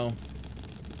 because, you know,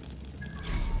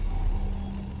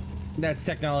 that's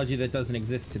technology that doesn't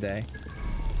exist today.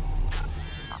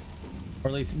 Or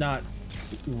at least not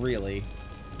really.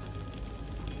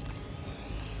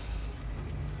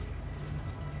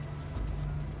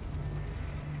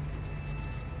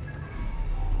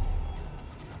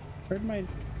 Where'd my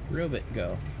robot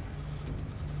go?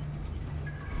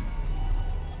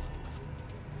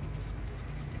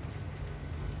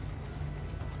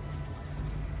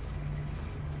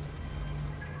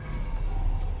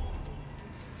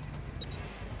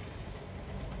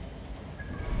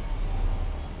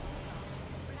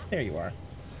 There you are.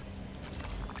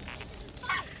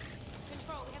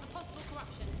 Control, we have a possible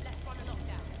corruption. Let's run a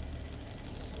lockdown.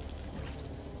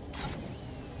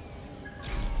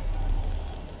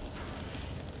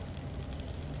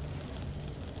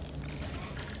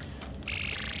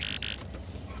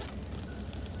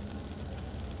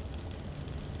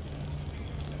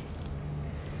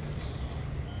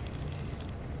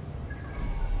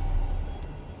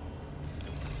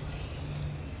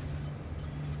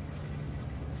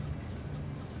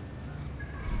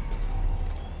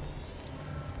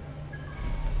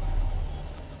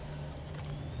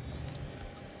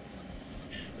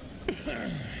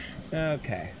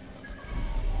 Okay.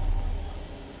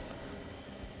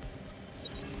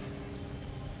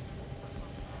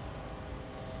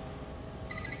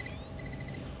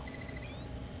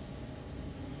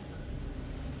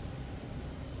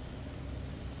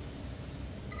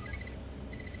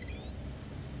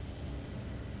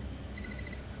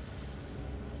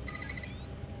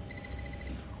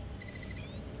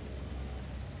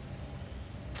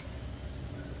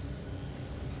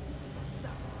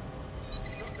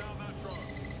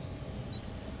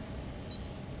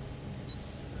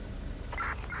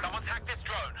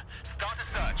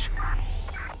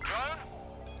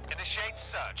 Initiate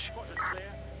search. Quadrant clear.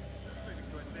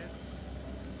 Moving to assist.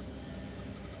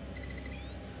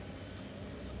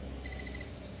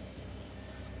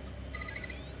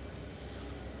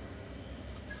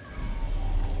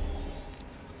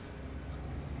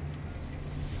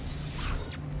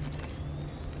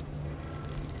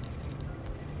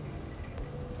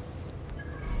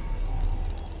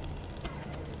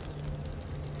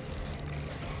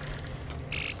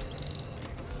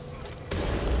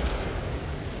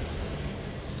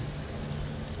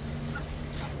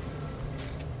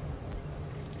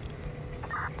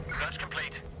 Search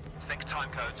complete. Sync time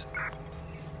codes.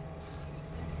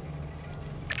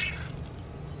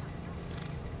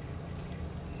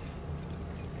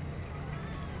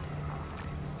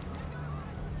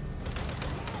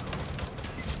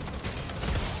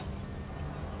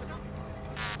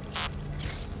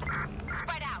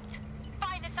 Spread out.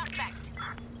 Find the suspect.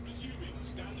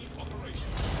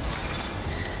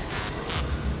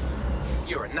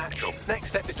 You're a natural. Next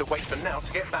step is to wait for now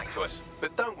to get back to us.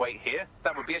 But don't wait here.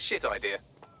 That would be a shit idea.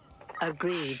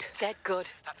 Agreed. Dead good.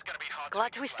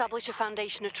 Glad to establish a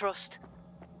foundation of trust.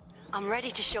 I'm ready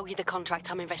to show you the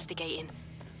contract I'm investigating.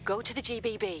 Go to the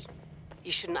GBB.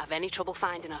 You shouldn't have any trouble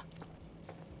finding her.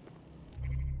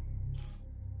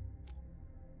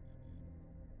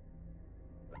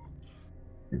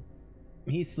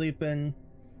 He's sleeping.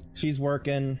 She's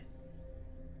working.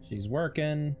 She's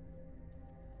working.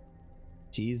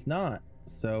 She's not.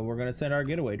 So we're gonna send our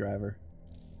getaway driver.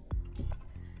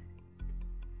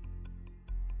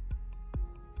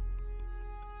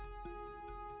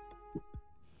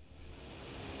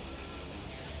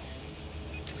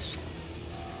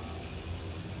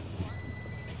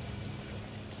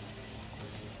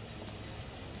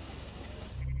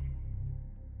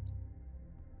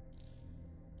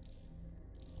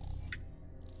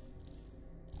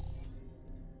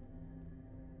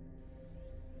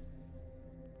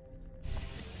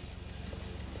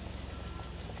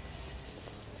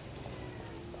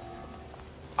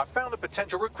 I found a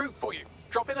potential recruit for you.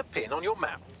 Drop in a pin on your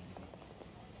map.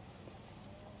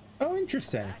 Oh,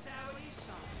 interesting.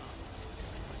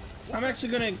 I'm actually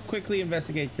gonna quickly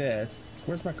investigate this.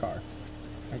 Where's my car?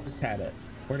 I just had it.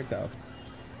 Where'd it go?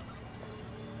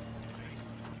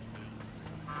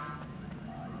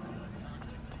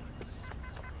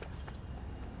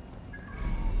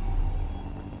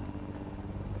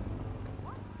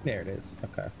 There it is.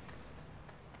 Okay.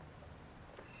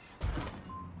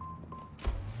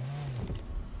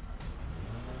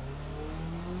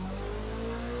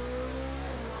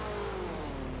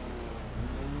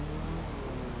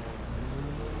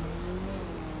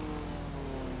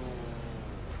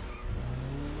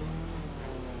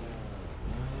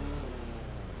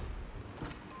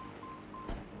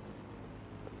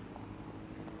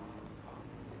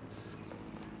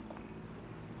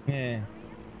 Yeah.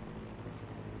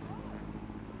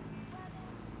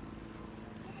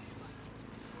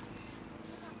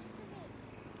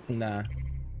 Nah.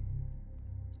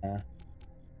 Nah.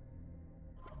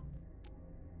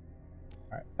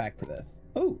 Alright, back to this.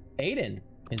 Oh, Aiden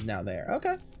is now there.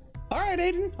 Okay. Alright,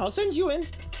 Aiden, I'll send you in.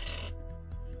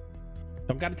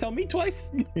 Don't gotta tell me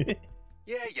twice.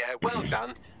 Yeah, well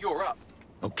done. You're up.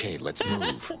 Okay, let's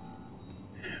move.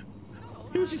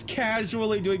 He was just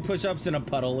casually doing push-ups in a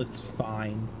puddle. It's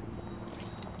fine.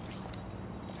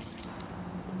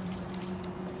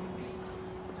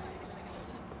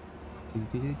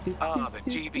 Ah, the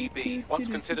GBB, once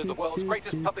considered the world's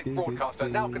greatest public broadcaster,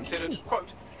 now considered,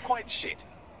 quote, quite shit.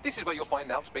 This is where you'll find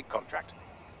Alp's big contract.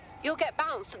 You'll get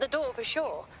bounced at the door for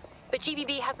sure, but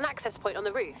GBB has an access point on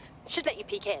the roof. Should let you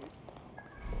peek in.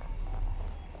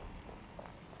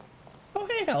 Oh,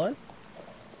 hey, Helen.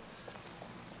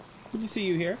 Good to see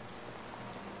you here.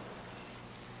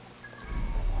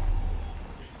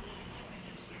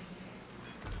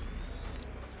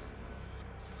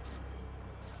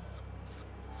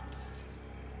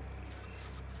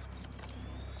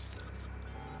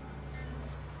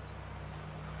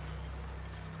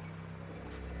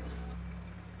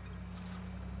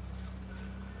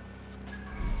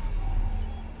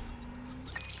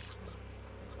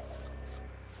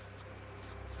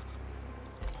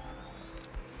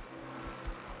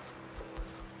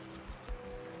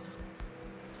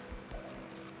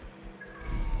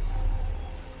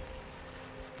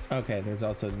 Okay, there's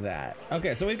also that.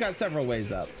 Okay, so we've got several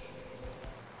ways up.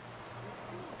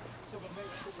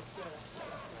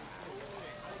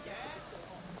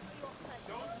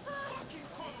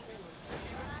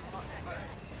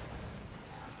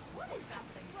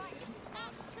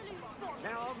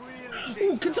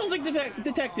 Ooh, consulting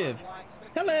detective.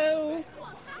 Hello.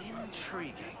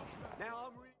 Intriguing.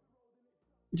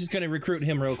 just gonna recruit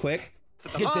him real quick.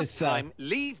 For the last time,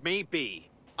 leave me be.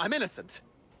 I'm innocent.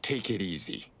 Take it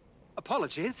easy.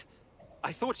 Apologies.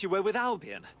 I thought you were with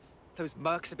Albion. Those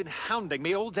mercs have been hounding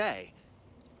me all day.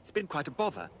 It's been quite a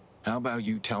bother. How about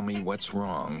you tell me what's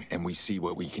wrong and we see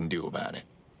what we can do about it?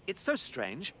 It's so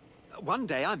strange. One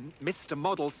day I'm Mr.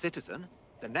 Model Citizen.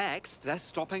 The next, they're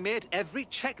stopping me at every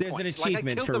checkpoint. There's an like I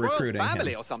achievement killed for the royal recruiting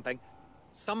family him. or something.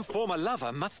 Some former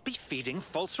lover must be feeding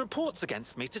false reports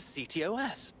against me to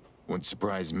CTOS. Would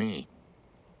surprise me.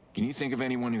 Can you think of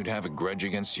anyone who'd have a grudge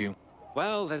against you?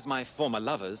 Well, there's my former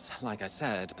lovers, like I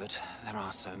said, but there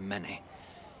are so many.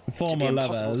 Former It'd be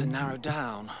impossible lovers. to narrow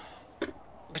down.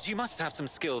 But you must have some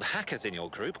skilled hackers in your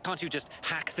group. Can't you just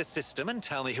hack the system and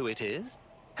tell me who it is?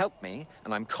 Help me,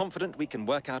 and I'm confident we can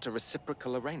work out a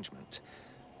reciprocal arrangement.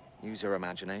 Use your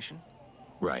imagination.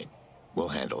 Right. We'll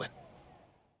handle it.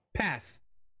 Pass.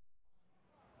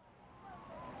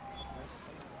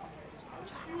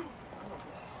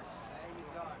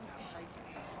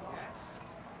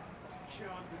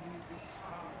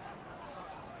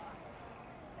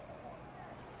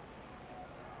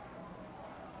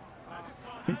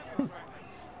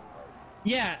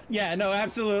 Yeah, no,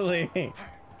 absolutely.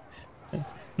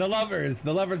 The lovers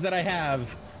that I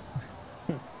have.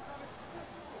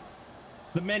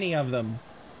 The many of them.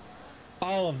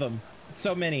 All of them.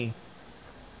 So many.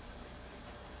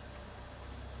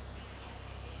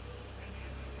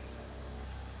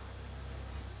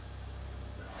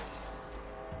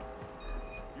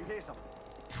 You hear something?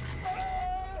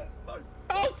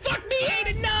 Oh, fuck me,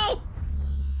 Aiden, no!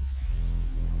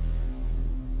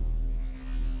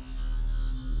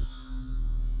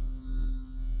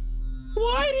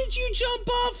 Why did you jump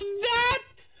off that?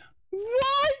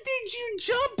 Why did you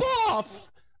jump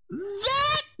off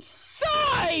that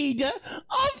side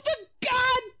of the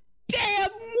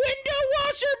goddamn window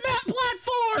washer mat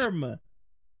platform?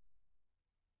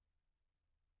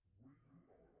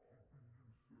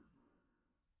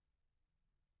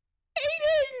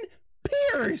 Aiden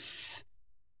Pierce!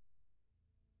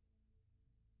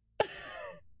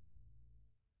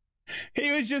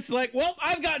 He was just like, well,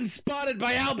 I've gotten spotted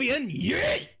by Albion.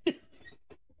 Yeah!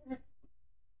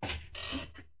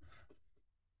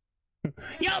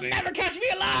 You'll never catch me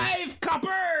alive,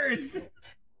 coppers!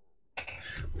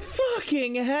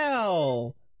 Fucking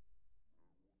hell.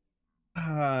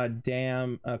 Ah,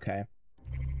 damn. Okay.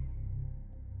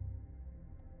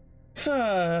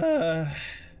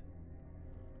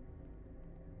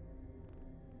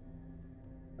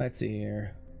 Let's see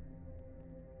here.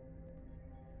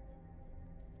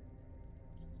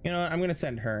 You know what? I'm gonna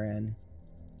send her in.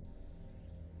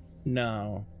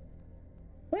 No.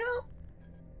 Well,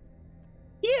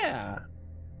 yeah.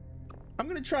 I'm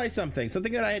gonna try something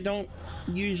that I don't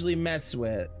usually mess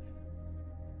with.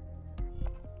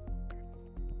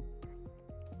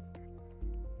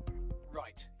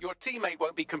 Right. Your teammate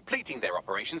won't be completing their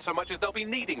operation so much as they'll be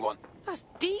needing one. That's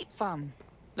deep, fam.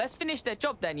 Let's finish their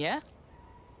job then, yeah?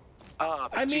 Ah,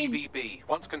 the GBB,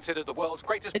 once considered the world's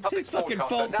greatest it's public his fucking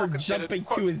broadcaster, fault now for considered, jumping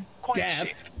quote, to his quite death.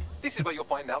 shit. This is where you'll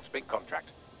find Alp's big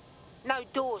contract. No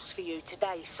doors for you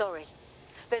today, sorry.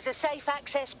 There's a safe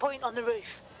access point on the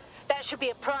roof. That should be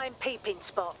a prime peeping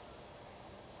spot.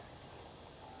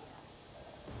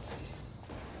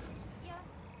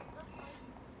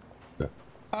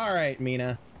 All right,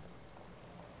 Mina.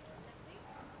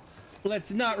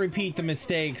 Let's not repeat the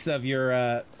mistakes of your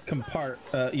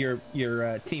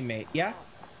teammate, yeah?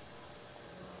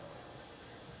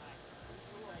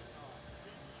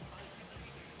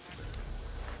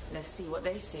 Let's see what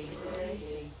they see.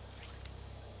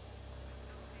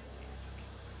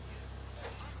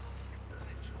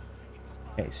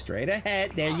 Okay, straight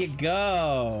ahead. There you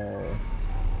go.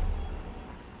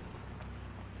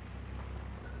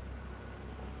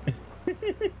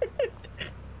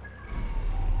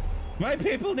 My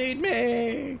people need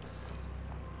me.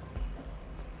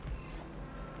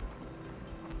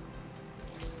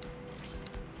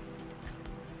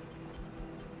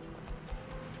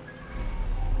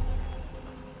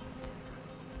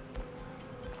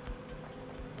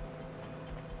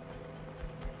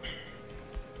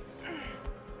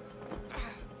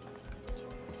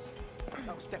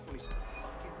 That was definitely some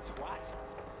fucking twat.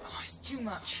 Oh, it's too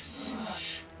much. Too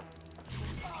much.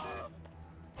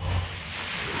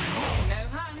 No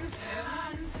hands. No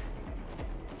hands.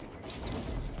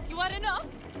 You had enough?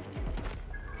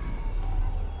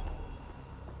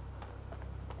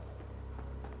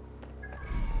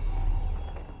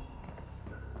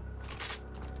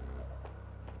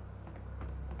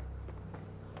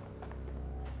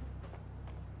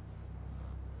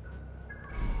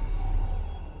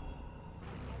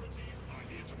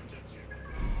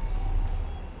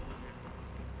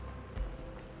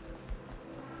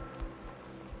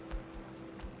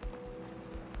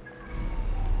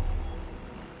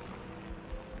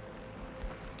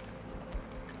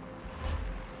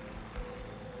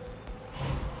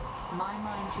 My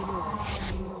mind to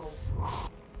yours.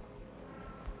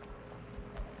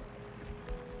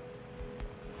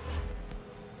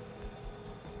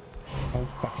 Oh,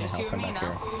 fucking hell, come back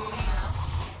here.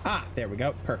 Ah, there we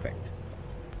go. Perfect.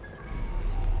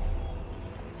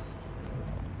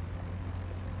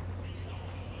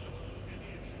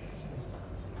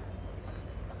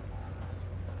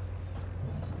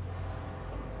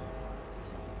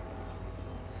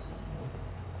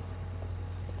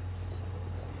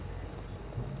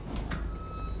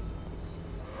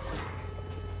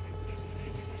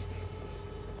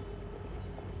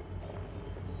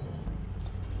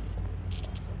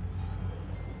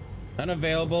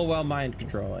 Unavailable while mind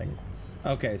controlling.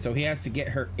 Okay, so he has to get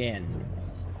her in.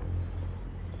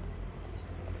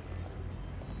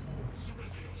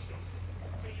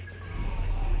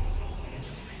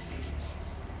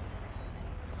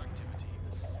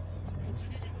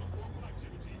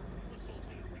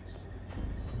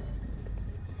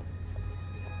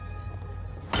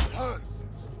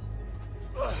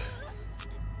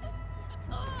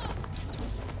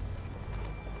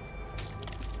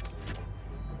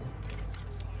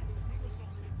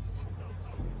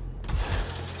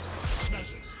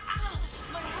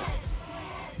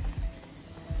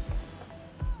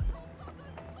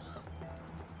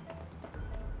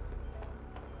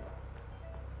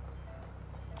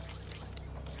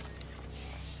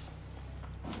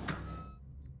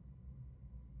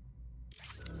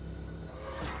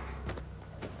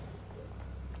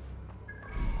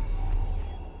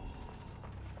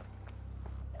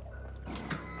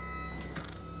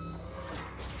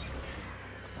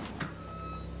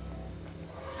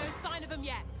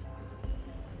 Yet.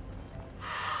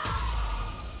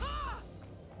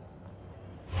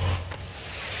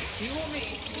 You or me?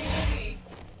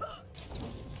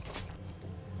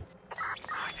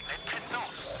 I think they've pissed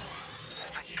off.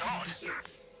 Thank God.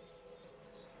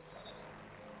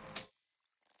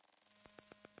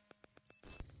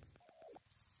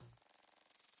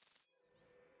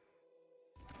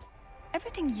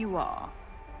 Everything you are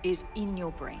is in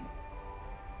your brain.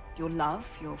 Your love,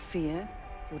 your fear,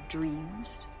 your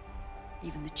dreams,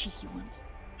 even the cheeky ones,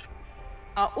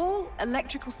 are all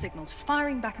electrical signals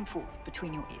firing back and forth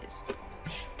between your ears.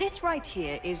 This right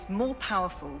here is more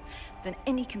powerful than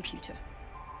any computer,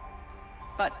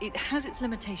 but it has its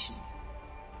limitations.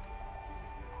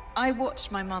 I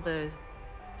watched my mother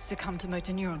succumb to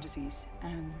motor neuron disease,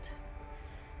 and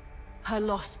her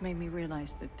loss made me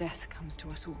realize that death comes to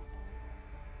us all.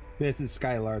 This is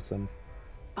Sky Larson.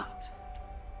 But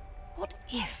what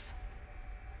if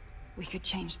we could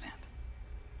change that?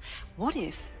 What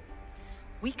if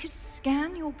we could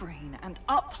scan your brain and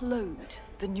upload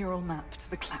the neural map to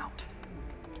the cloud?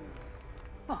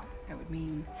 Well, it would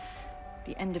mean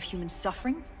the end of human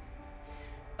suffering,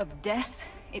 of death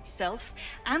itself,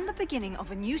 and the beginning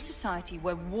of a new society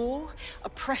where war,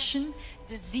 oppression,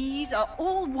 disease are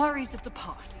all worries of the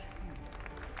past.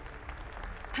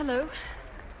 Hello.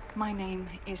 My name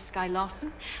is Sky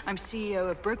Larson. I'm CEO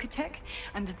of BrokerTech,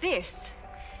 and this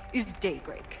is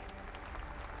Daybreak.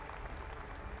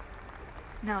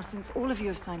 Now, since all of you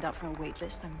have signed up for a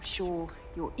waitlist, I'm sure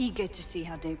you're eager to see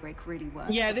how Daybreak really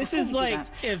works. Yeah, this is like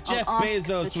if Jeff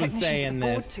Bezos was saying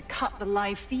this, to cut the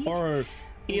live feed, or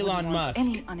Elon Musk.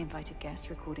 Any uninvited guests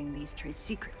recording these trade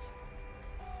secrets.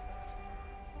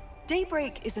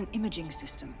 Daybreak is an imaging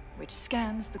system which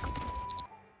scans the.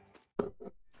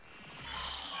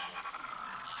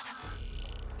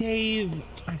 Dave,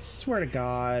 I swear to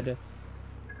God.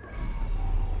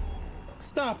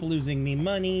 Stop losing me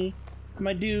money,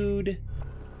 my dude.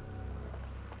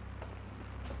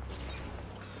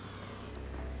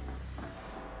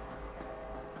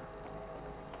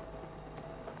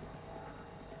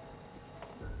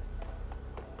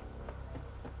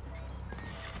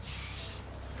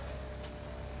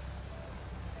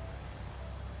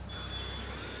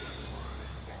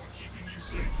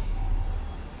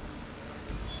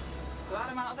 Glad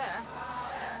I'm out of there.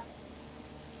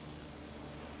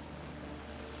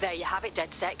 There you have it,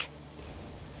 DedSec.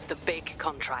 The big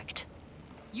contract.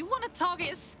 You want to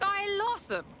target Sky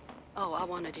Larson? Oh, I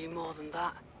want to do more than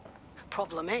that.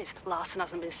 Problem is, Larson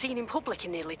hasn't been seen in public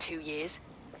in nearly 2 years,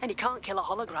 and he can't kill a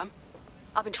hologram.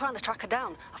 I've been trying to track her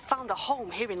down. I found a home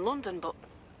here in London, but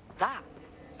that,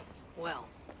 well...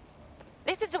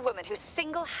 This is a woman who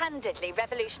single-handedly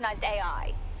revolutionized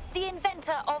AI. The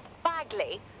inventor of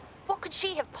Bagley. What could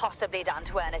she have possibly done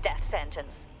to earn a death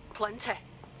sentence? Plenty.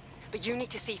 But you need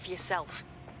to see for yourself.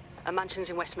 A mansion's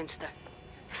in Westminster.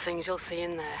 The things you'll see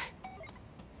in there.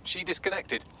 She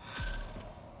disconnected.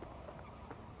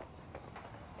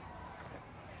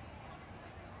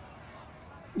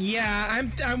 Yeah,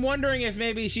 I'm wondering if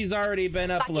maybe she's already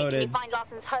been uploaded. Can you find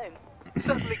Larson's home?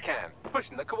 Certainly can.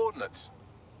 Pushing the coordinates.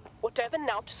 Whatever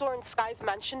Naut saw in Sky's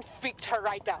mansion freaked her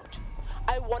right out.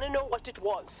 I want to know what it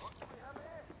was.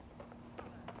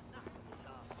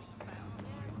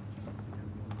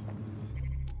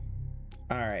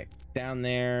 Alright, down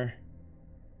there.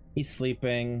 He's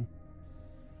sleeping.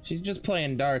 She's just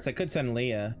playing darts. I could send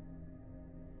Leah.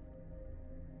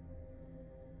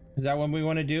 Is that what we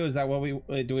want to do? Is that what we...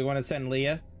 do we want to send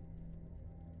Leah?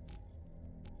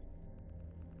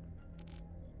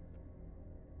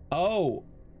 Oh.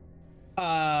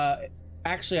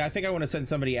 Actually, I think I want to send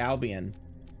somebody Albion.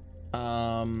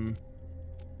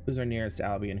 Who's our nearest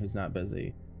Albion who's not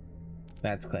busy?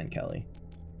 That's Clan Kelly.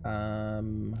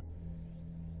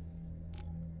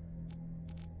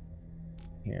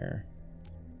 Here.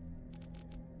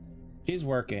 She's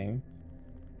working.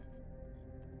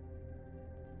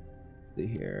 Let's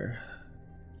see here.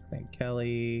 Clan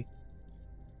Kelly.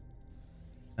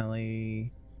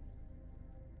 Kelly.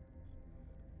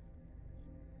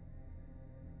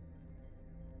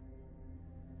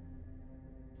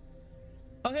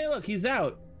 Okay, look, he's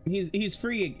out. He's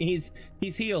free.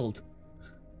 He's healed.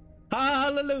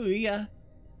 Hallelujah.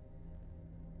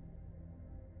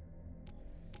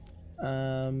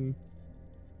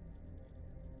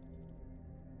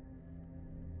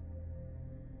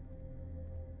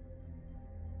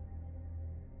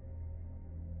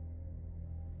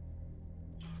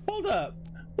 Hold up.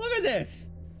 Look at this.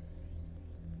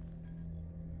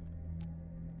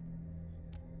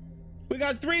 We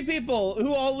got 3 people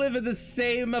who all live in the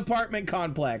same apartment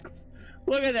complex.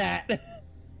 Look at that.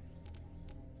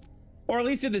 Or at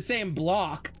least in the same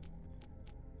block.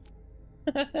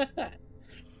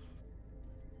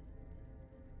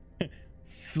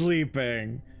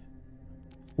 Sleeping.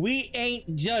 We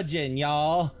ain't judging,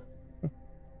 y'all.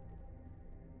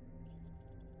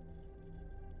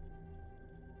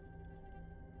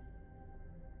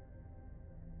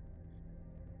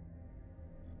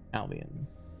 Albion.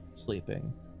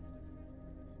 Sleeping.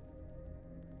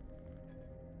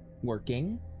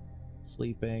 Working.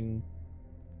 Sleeping.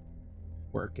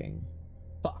 Working.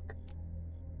 Fuck.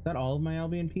 Is that all of my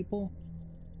Albion people?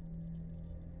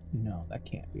 No, that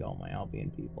can't be all my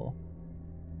Albion people.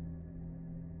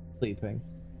 Sleeping.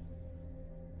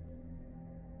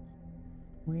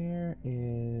 Where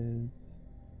is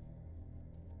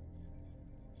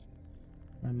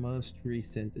my most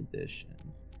recent edition?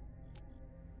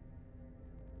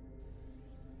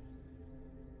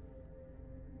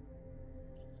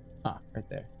 Ah, right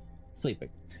there. Sleeping.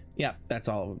 Yeah, that's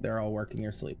all. They're all working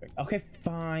or sleeping. Okay,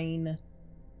 fine.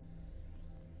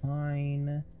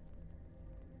 Fine.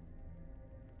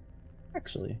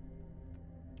 Actually,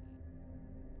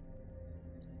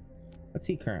 what's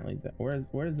he currently do?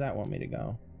 Where does that want me to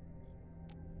go?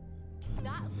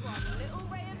 That's one little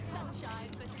ray of sunshine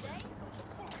for today.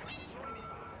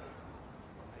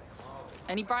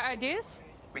 Any bright ideas?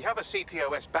 We have a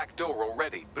CTOS backdoor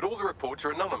already, but all the reports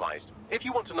are anonymized. If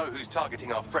you want to know who's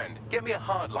targeting our friend, get me a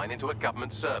hardline into a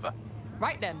government server.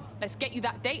 Right then, let's get you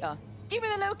that data. Give me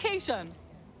the location.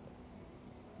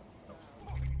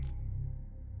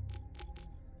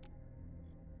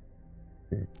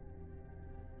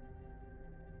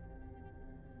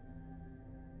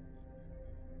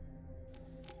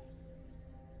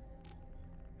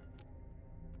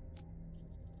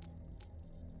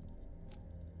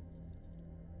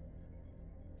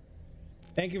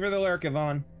 Thank you for the lurk,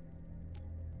 Yvonne.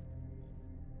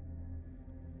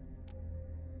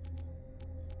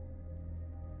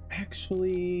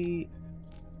 Actually,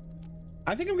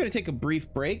 I think I'm going to take a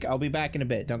brief break. I'll be back in a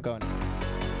bit. Don't go anywhere.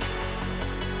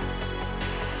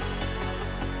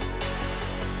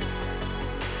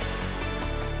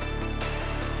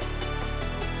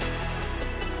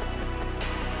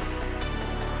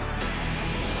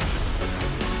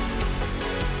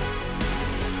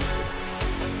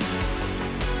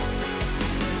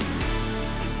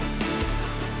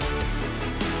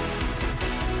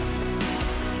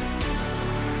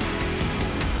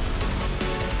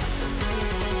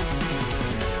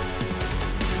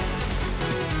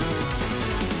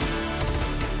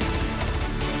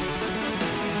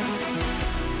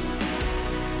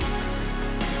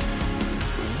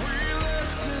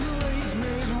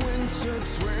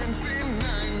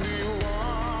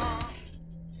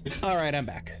 Alright, I'm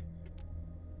back.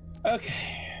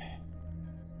 Okay.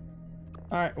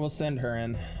 Alright, we'll send her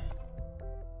in.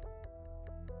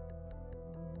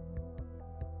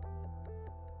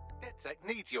 DedSec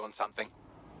needs you on something.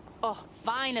 Oh,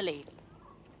 finally.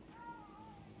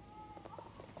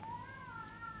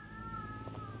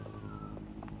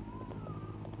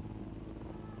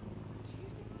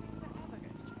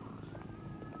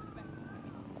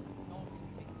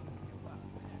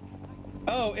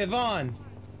 Oh, Yvonne.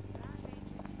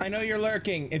 I know you're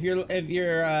lurking. If you're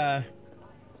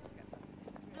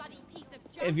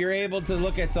able to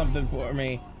look at something for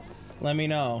me, let me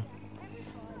know.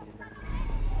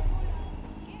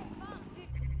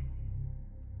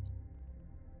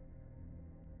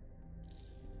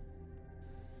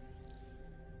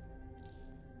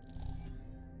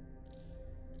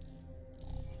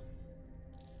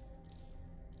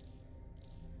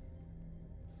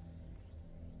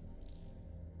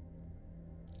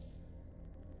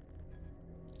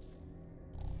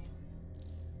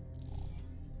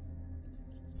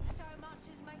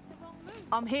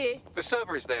 I'm here. The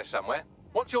server is there somewhere.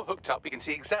 Once you're hooked up, we can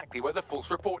see exactly where the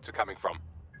false reports are coming from.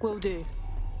 Will do.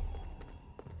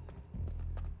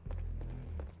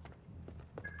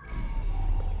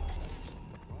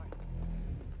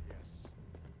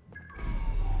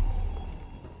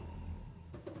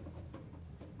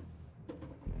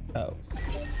 Oh.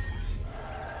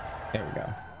 There we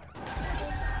go.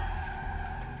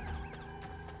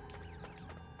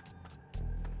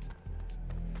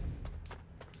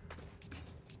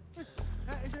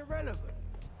 That is irrelevant.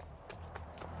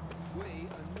 We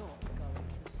are not going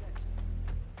to set.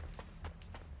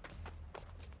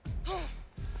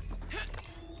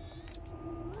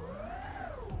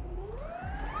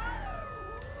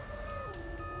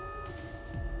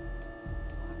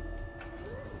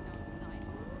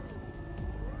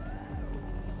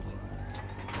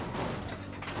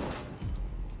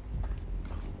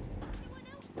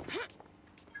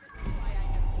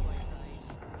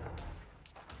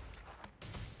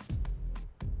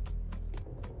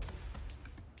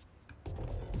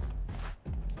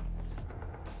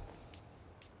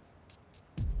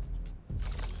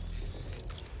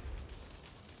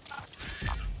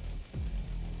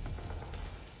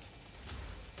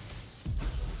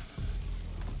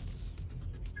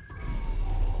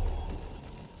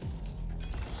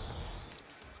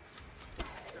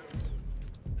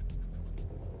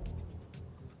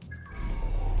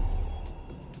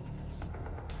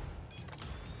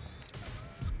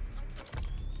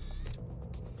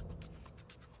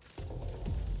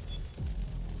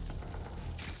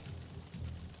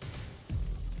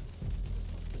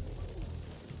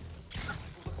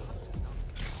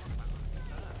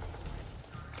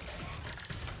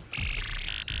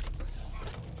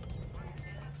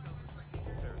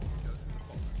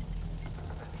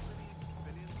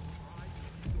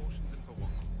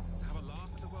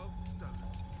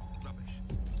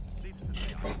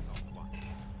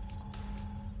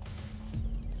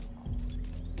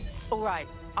 All right,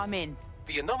 I'm in.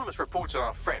 The anonymous reports on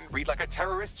our friend read like a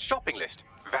terrorist shopping list.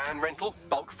 Van rental,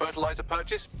 bulk fertilizer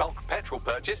purchase, bulk petrol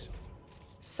purchase.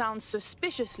 Sounds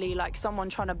suspiciously like someone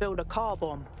trying to build a car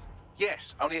bomb.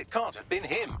 Yes, only it can't have been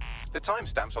him. The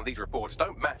timestamps on these reports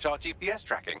don't match our GPS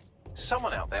tracking.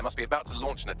 Someone out there must be about to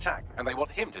launch an attack, and they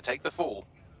want him to take the fall.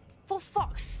 For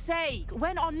fuck's sake,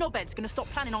 when are knobheads gonna stop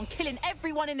planning on killing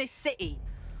everyone in this city?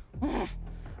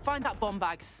 Find that bomb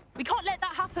bags. We can't let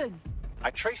that happen. I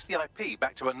traced the IP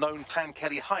back to a known Clan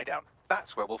Kelly hideout.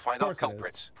 That's where we'll find our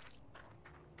culprits.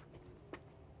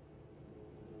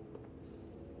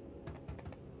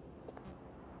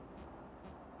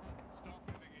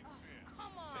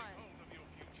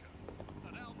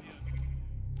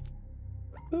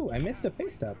 Ooh, I missed a pay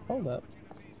stub. Hold up.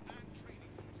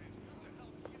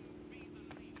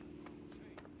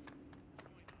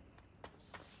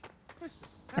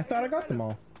 I thought I got them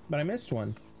all, but I missed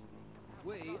one.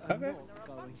 We are Okay. not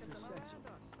going to settle.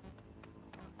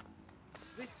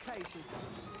 This case is...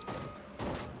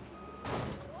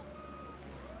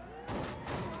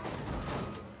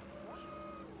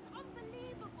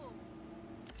 Unbelievable!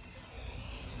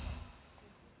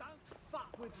 Don't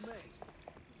fuck with me.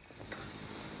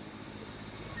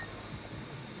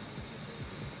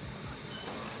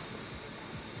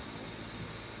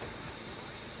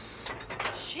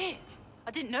 Shit,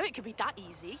 I didn't know it could be that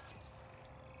easy.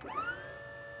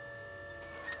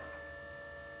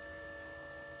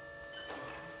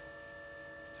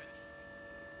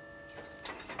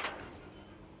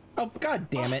 Oh, god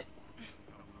damn it.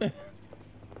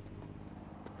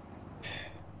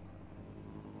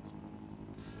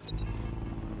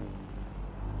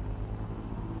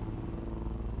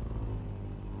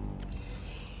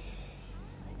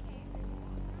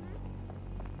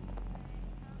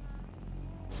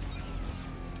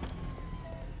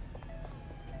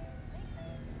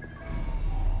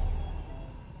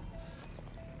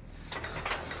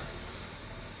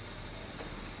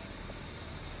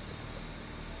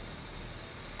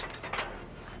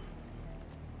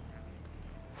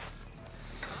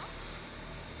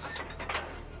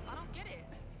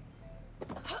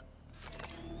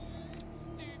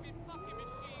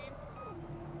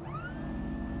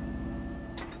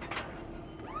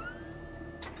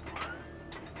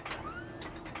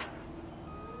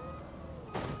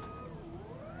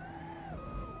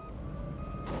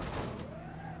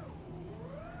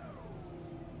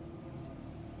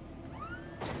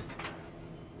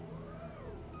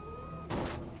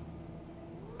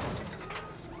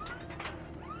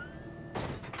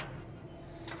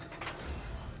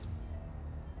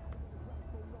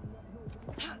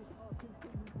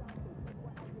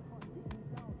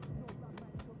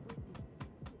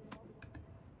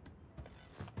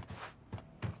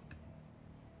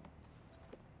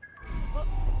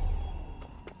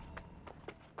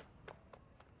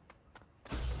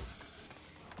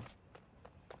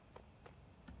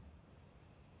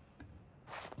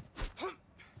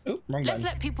 Wrong Let's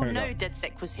button. let people There we know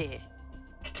DedSec was here.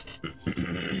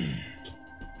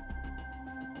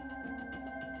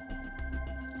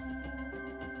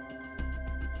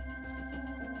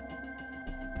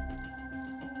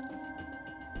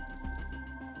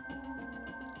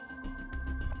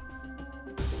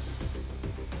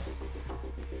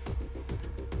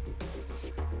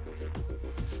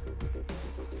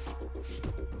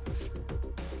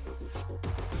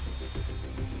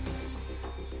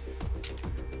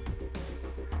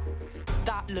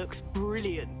 That looks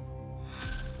brilliant.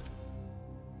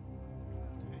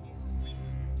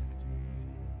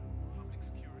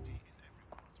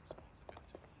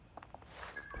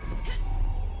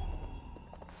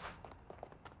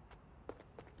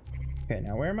 Okay,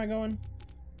 now where am I going?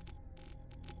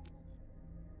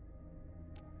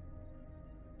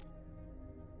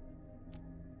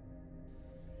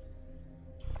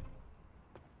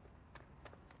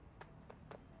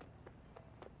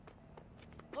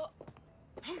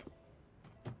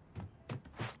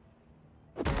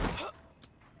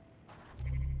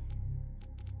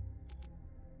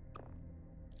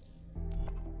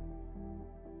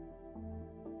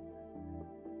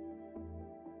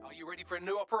 Are you ready for a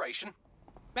new operation?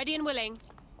 Ready and willing.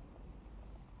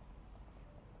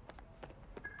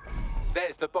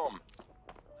 There's the bomb.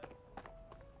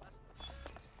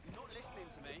 You're not listening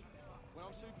to me. When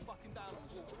I'm super fucking down on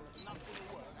the water, nothing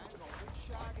will work. Hang on, good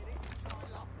shag at it. I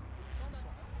love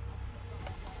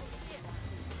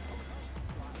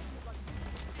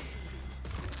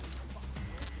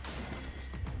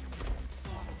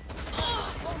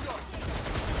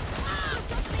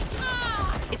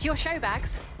It's your show,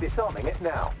 Bags. Disarming it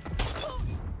now.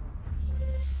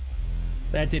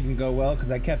 That didn't go well because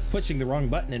I kept pushing the wrong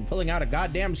button and pulling out a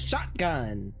goddamn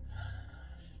shotgun.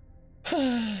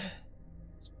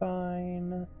 It's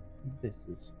fine. This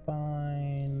is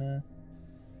fine.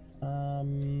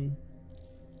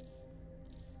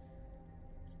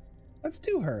 Let's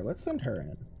do her. Let's send her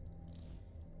in.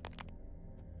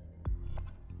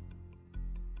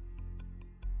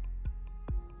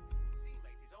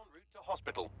 Teammate is en route to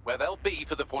hospital, where they'll be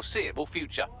for the foreseeable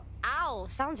future. Ow,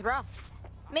 sounds rough.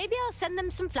 Maybe I'll send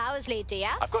them some flowers later,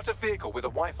 yeah? I've got a vehicle with a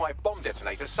Wi-Fi bomb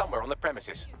detonator somewhere on the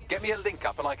premises. Get me a link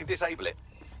up and I can disable it.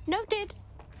 Noted.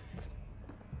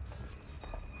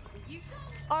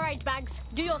 All right, Bags,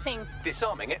 do your thing.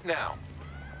 Disarming it now.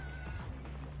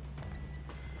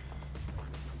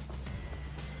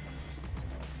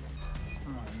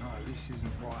 Oh no, this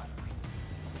isn't right.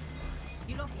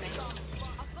 You lost me.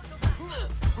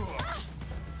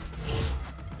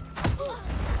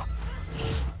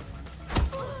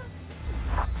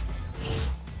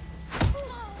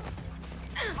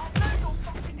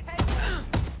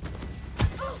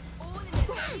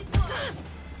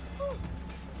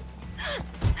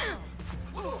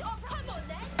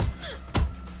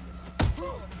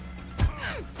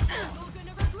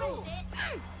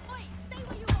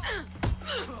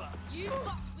 You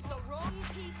fucked with the wrong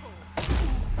people.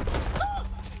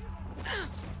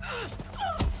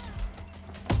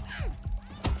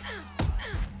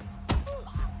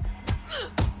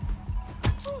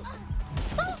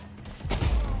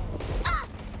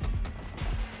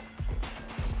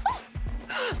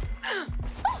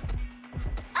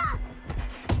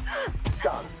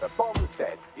 Done. The bomb's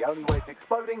dead. The only way it's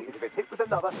exploding is if it's hit with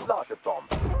another larger bomb.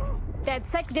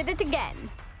 DedSec did it again.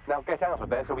 Now get out of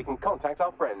there so we can contact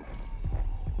our friends.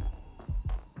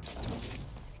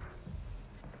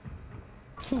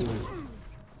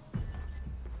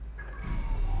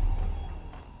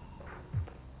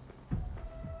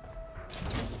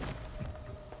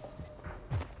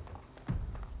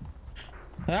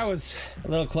 That was a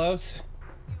little close.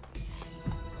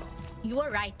 You are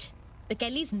right. The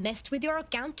Kellys messed with your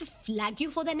account to flag you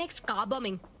for their next car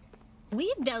bombing.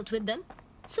 We've dealt with them,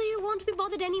 so you won't be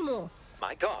bothered anymore.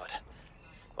 My God.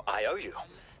 I owe you.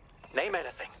 Name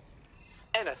anything.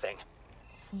 Anything.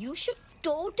 You should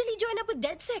totally join up with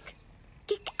DedSec.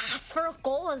 Kick ass for a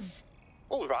cause.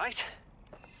 All right.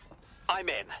 I'm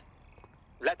in.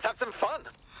 Let's have some fun.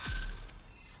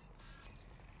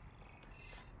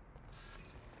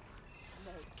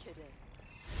 No kidding.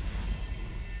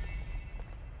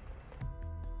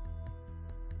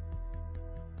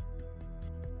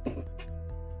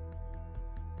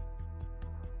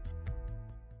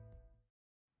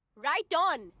 Right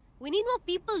on. We need more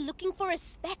people looking for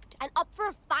respect and up for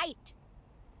a fight.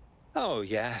 Oh,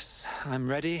 yes. I'm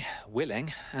ready,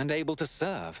 willing, and able to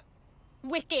serve.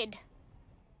 Wicked.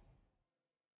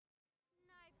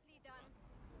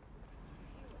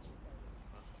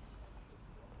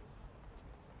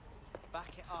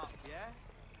 Back it up, yeah?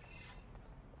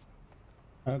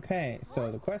 Okay,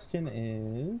 so the question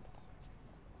is,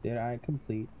 did I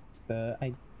complete the...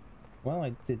 Well,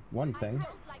 I did one thing. I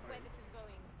don't like where this is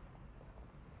going.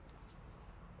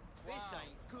 This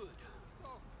ain't good.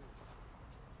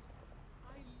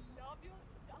 I love your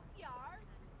stuff, Yar.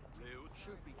 Lil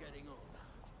should be getting on.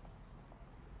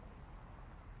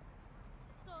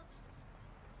 Sos.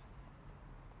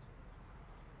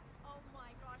 Oh my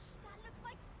gosh, that looks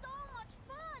like so much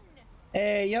fun.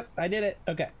 Hey, yep, I did it.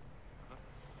 Okay.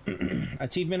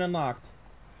 Achievement unlocked.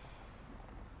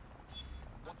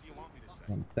 What do you want me to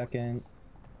say? 1 second.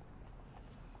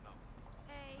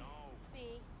 Hey, it's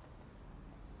me.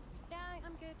 Yeah,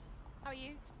 I'm good. How are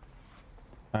you?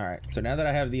 All right. So now that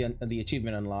I have the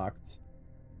achievement unlocked,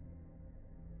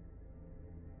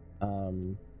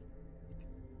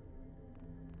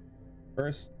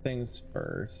 first things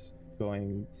first,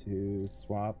 going to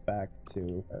swap back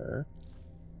to her.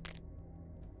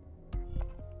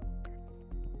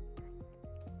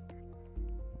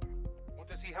 Want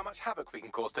to see how much havoc we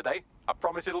can cause today? I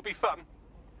promise it'll be fun.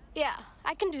 Yeah,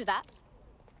 I can do that.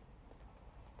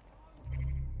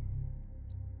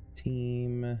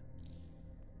 Team. And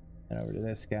over to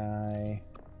this guy.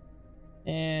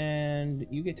 And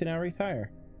you get to now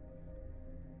retire.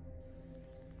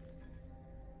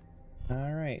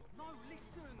 All right.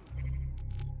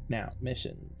 Now,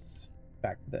 missions.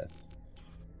 Back to this.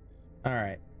 All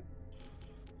right.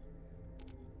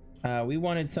 We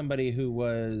wanted somebody who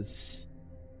was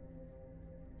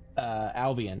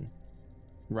Albion.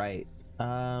 Right.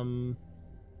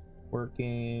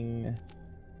 Working.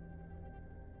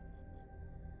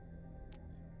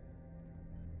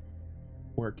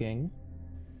 Working.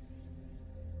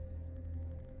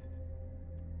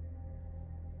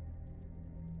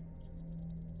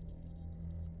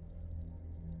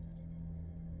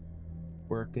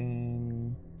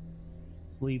 Working.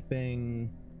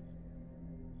 Sleeping.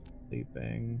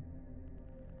 Sleeping.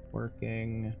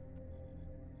 Working.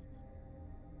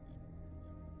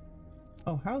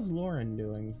 Oh, how's Lauren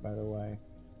doing, by the way?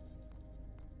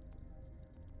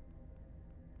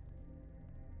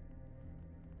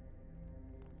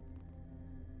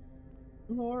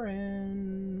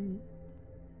 Lauren,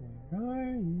 where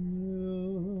are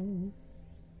you?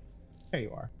 There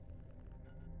you are.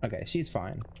 Okay, she's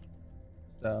fine.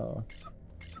 So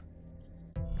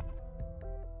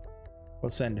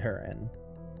we'll send her in.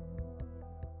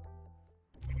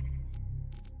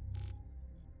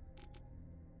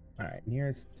 All right,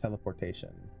 nearest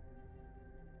teleportation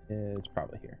is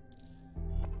probably here.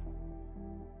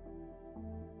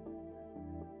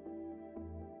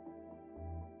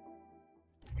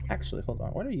 Actually, hold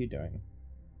on. What are you doing?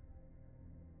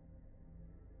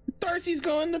 Darcy's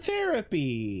going to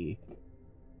therapy.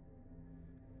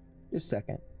 Just a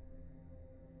second.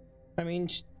 I mean,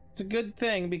 it's a good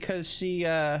thing because she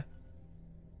kind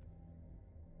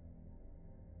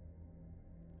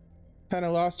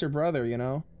of lost her brother, you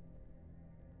know?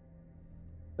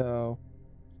 So,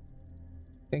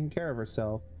 taking care of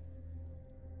herself.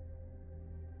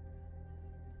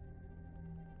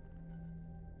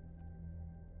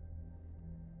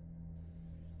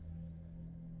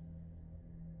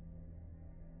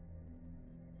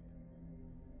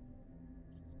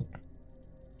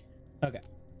 Okay.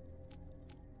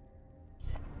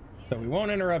 So we won't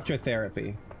interrupt your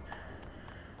therapy.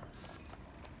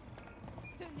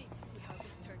 Don't need to see how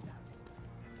this turns out.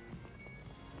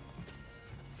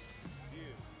 You,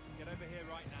 get over here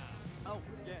right now. Oh,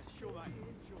 yeah, sure, mate.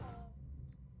 Sure.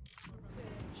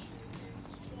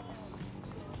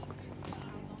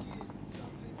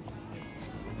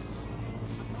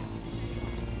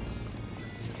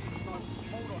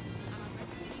 Hold on.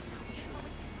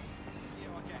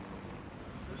 Yeah, I guess.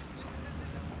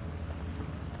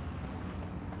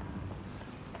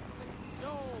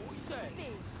 No, what you say?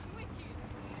 Big, wicked.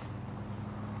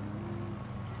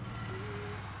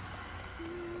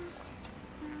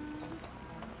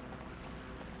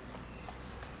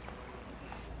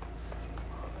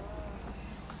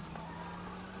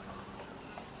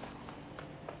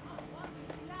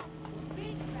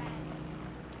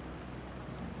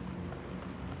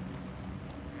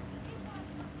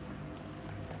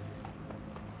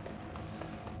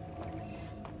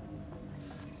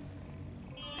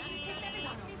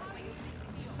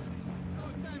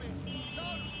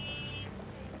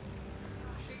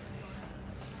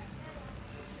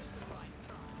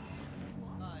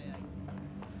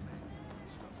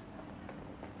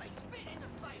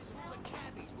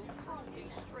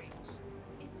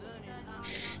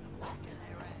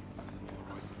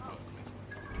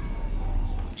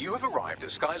 You have arrived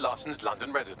at Sky Larson's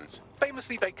London residence,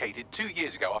 famously vacated 2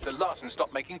 years ago after Larson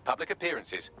stopped making public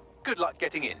appearances. Good luck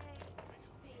getting in.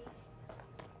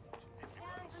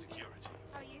 Security.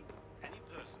 Any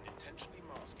person intentionally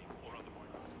masking or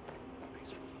otherwise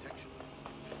based from detection.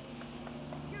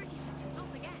 Security systems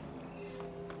off again.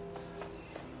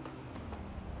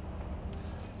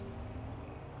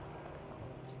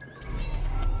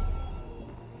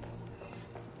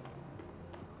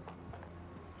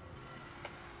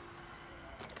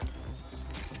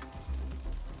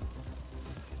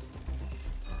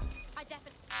 I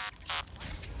definitely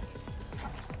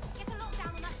get a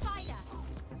lockdown on that spider.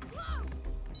 Whoa!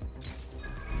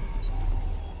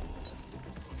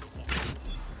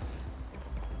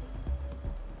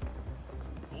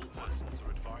 All persons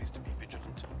are advised to be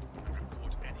vigilant and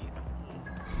report any and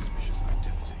all suspicious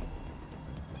activity.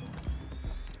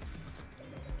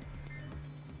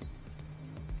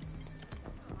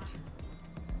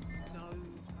 No,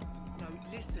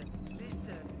 listen.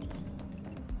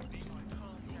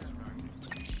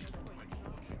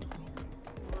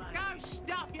 Go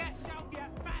stop yourself, you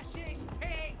fascist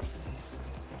pigs!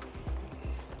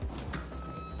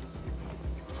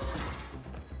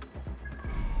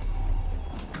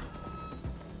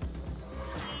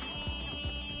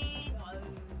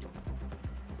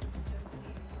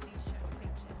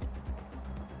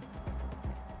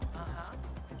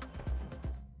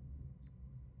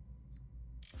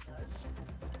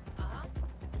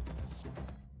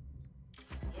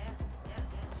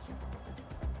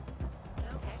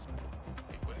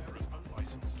 Beware of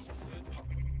unlicensed or third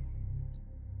party.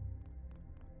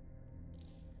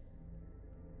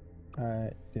 I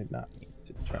did not mean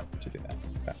to try to do that.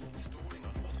 Okay. Installing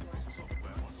unauthorized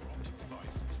software on your optic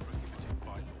device is prohibited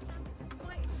by law.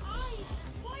 My eyes!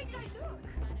 Why did I look?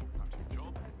 Out of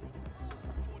job.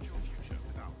 Forge your future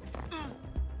without. For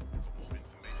more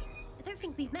information. I don't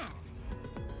think we've met.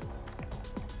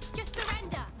 Just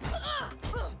surrender!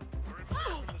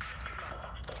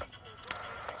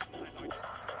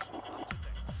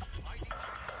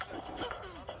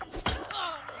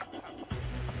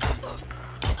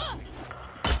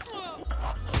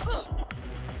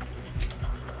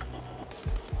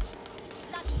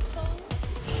 Bloody fool!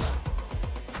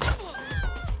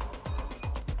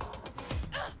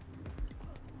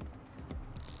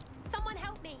 Someone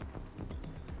help me!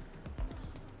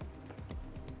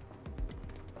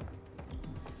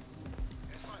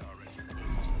 SIRS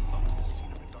reports that London has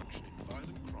seen a reduction in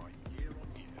violent crime year on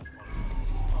year following the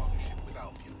city's partnership with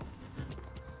Albion.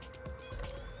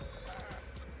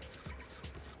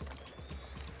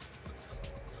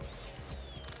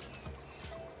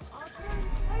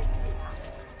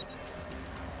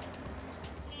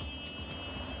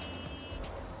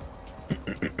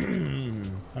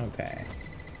 Okay.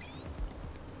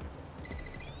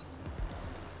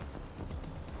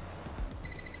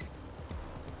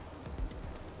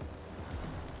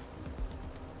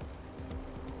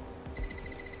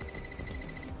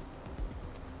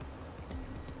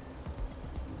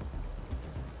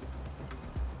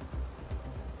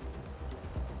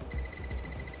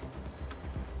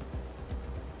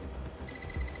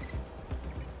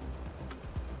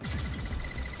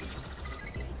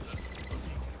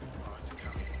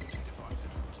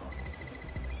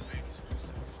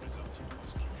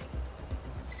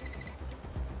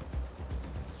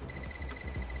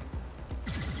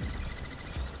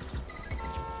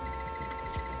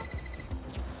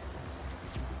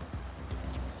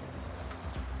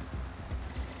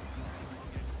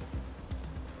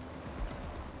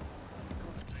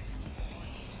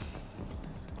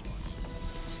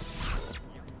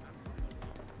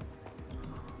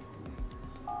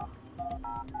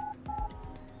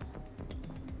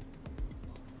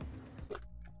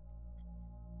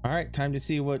 All right, time to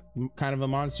see what kind of a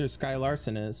monster Sky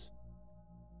Larson is.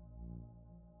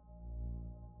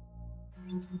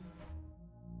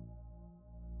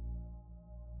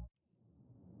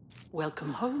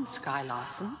 Welcome home, Sky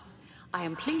Larson. I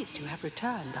am pleased you have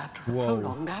returned after a Whoa.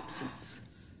 prolonged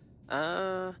absence.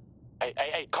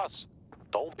 Hey, cuz!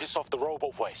 Don't piss off the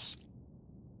robot voice.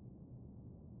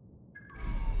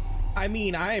 I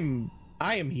mean, I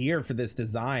am here for this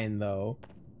design though.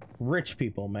 Rich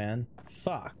people, man.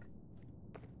 Fuck.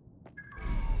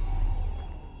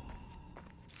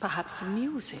 Perhaps some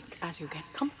music as you get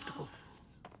comfortable.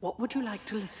 What would you like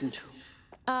to listen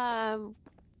to?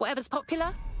 Whatever's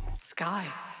popular. Sky,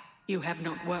 you have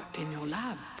not worked in your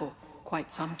lab for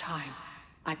quite some time.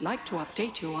 I'd like to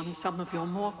update you on some of your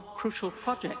more crucial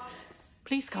projects.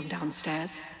 Please come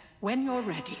downstairs when you're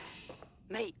ready.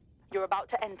 Mate, you're about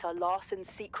to enter Larson's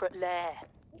secret lair.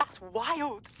 That's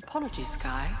wild. Apologies,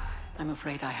 Sky. I'm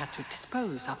afraid I had to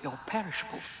dispose of your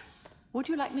perishables. Would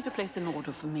you like me to place an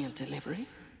order for meal delivery?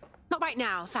 Not right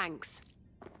now, thanks.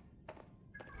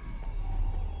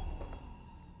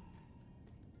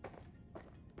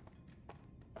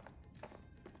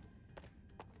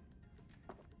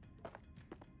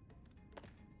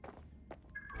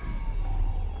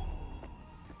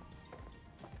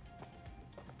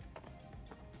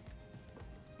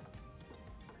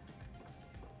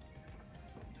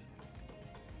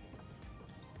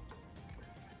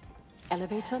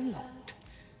 Elevator locked.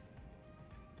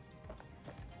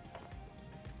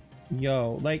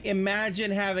 Yo, like, imagine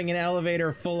having an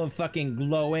elevator full of fucking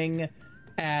glowing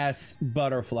ass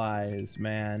butterflies,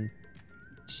 man.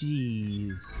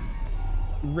 Jeez.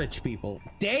 Rich people.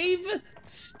 Dave,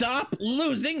 stop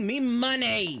losing me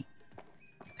money!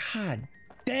 God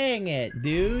dang it,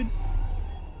 dude.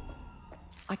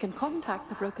 I can contact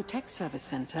the Broker Tech Service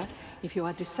Center if you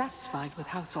are dissatisfied with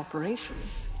house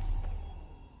operations.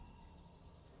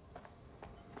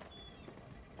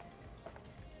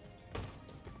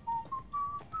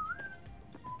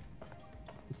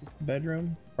 Is this the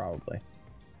bedroom? Probably.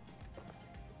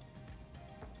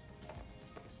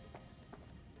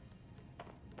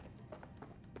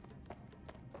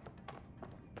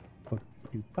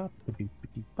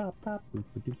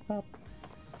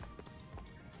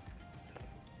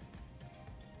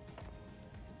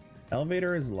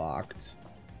 Elevator is locked,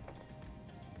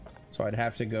 so I'd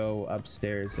have to go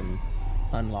upstairs and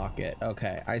unlock it.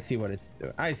 Okay, I see what it's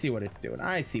doing. I see what it's doing.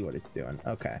 I see what it's doing.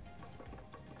 Okay.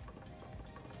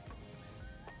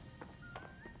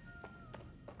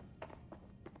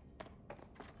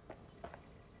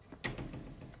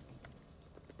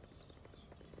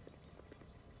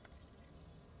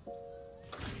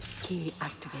 Key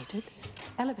activated.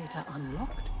 Elevator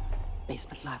unlocked.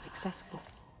 Basement lab accessible.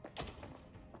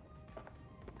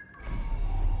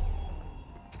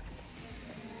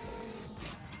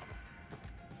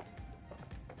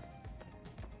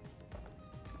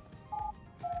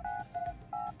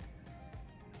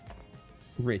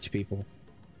 Rich people.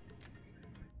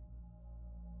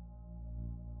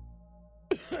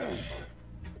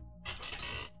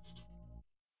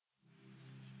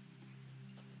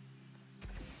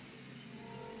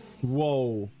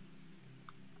 Whoa.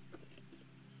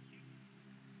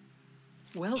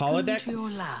 Welcome Holodeck? to your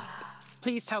lab.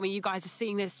 Please tell me you guys are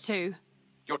seeing this too.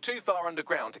 You're too far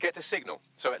underground to get a signal,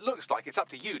 so it looks like it's up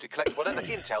to you to collect whatever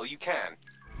intel you can.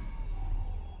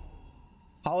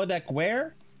 Holodeck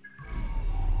where?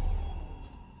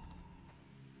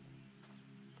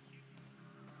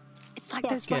 It's like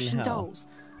those Fucking Russian hell. dolls.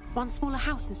 One smaller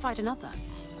house inside another.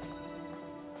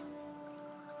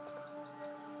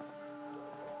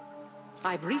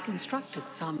 I've reconstructed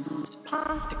some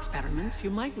past experiments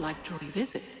you might like to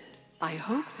revisit. I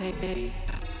hope they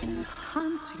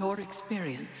enhance your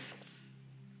experience.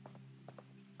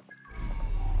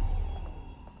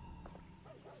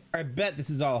 I bet this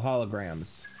is all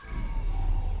holograms.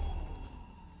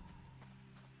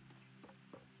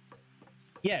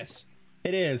 Yes,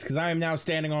 it is, because I am now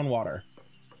standing on water.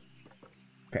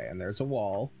 Okay, and there's a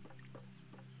wall.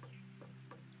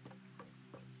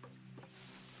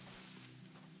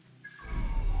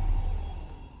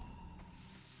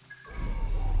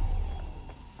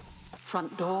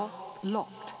 Front door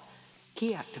locked.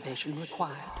 Key activation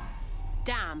required.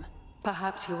 Damn.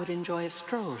 Perhaps you would enjoy a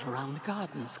stroll around the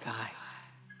garden sky.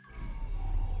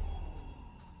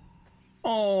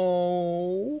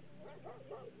 Oh,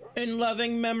 in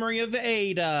loving memory of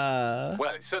Ada.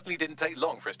 Well, it certainly didn't take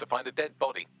long for us to find a dead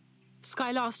body.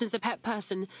 Sky Larson's a pet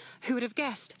person. Who would have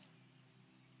guessed?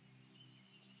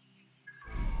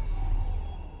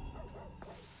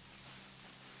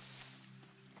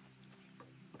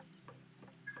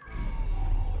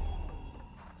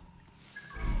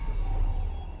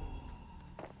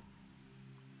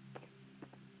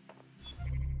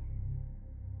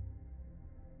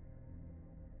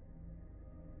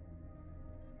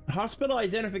 Hospital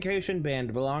identification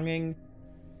band belonging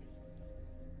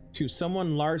to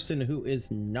someone Larson who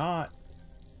is not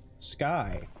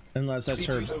Sky, unless that's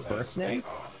her birth name.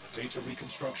 Data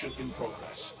reconstruction in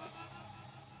progress.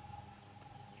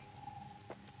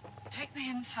 Take me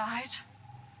inside.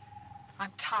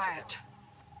 I'm tired.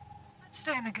 I'd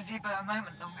stay in the gazebo a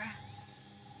moment longer.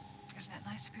 Isn't it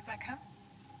nice to be back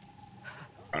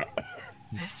home?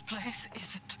 This place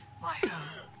isn't my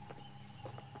home.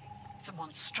 It's a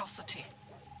monstrosity.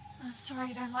 I'm sorry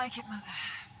you don't like it, Mother.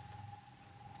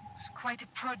 It was quite a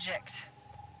project.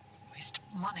 Waste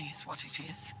of money is what it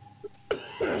is.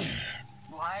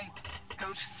 Why go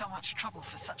to so much trouble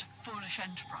for such a foolish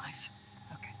enterprise?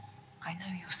 Look, I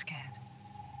know you're scared.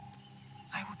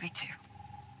 I would be too.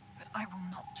 But I will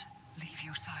not leave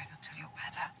your side until you're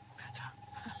better.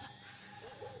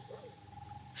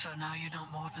 So now you know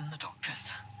more than the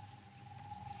doctors.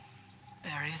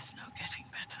 There is no getting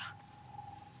better.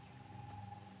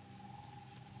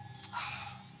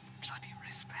 Oh, bloody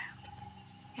wristband.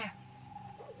 Here.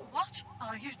 What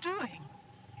are you doing?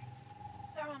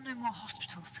 There are no more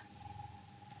hospitals.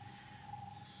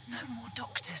 No more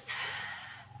doctors.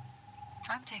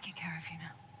 I'm taking care of you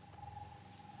now.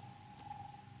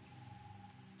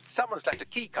 Someone's left a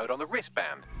key code on the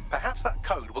wristband. Perhaps that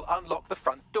code will unlock the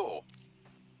front door.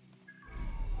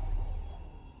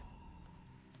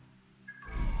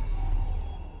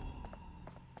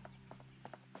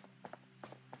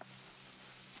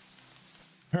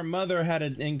 Her mother had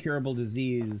an incurable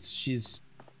disease. She's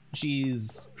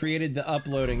created the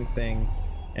uploading thing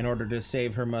in order to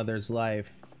save her mother's life,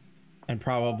 and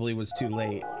probably was too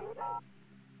late.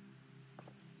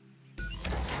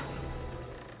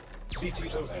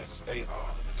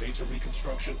 CTOS-AR. Data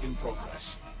reconstruction in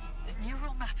progress. The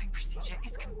neural mapping procedure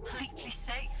is completely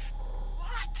safe.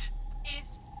 What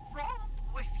is wrong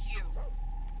with you?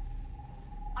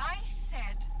 I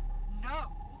said no,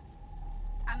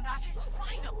 and that is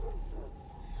final.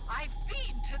 I've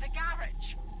been to the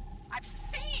garage. I've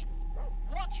seen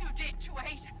what you did to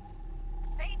Ada.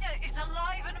 Ada is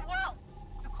alive and well.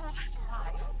 You call that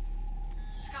alive?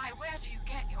 Sky, where do you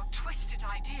get your twisted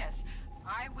ideas?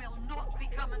 I will not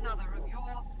become another of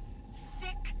your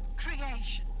sick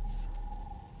creations.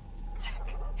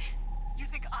 Sick? You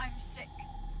think I'm sick?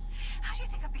 How do you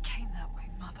think I became that way,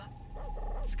 Mother?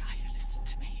 Sky, you listen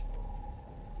to me.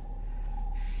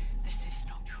 This is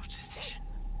not your decision.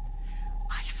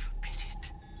 I forbid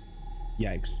it.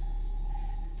 Yikes.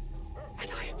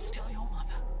 And I am still your mother.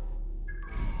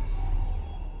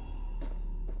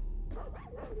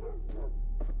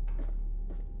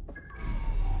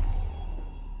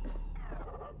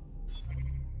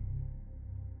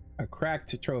 A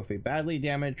cracked trophy. Badly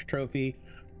damaged trophy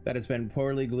that has been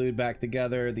poorly glued back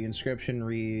together. The inscription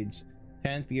reads,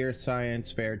 10th year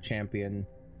science fair champion,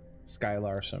 Sky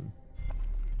Larson.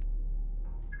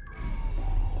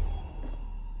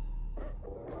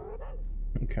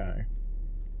 Okay.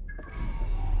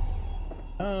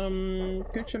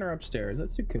 Kitchen or upstairs?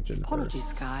 Let's do kitchen. Apologies,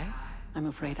 Sky. I'm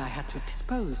afraid I had to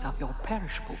dispose of your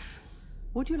perishables.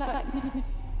 Would you like me?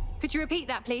 Could you repeat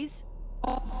that, please?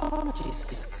 Apologies,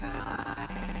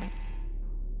 Sky.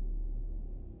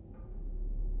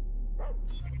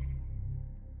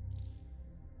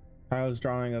 Kyle's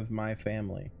drawing of my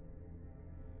family.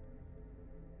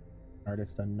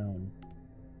 Artist unknown.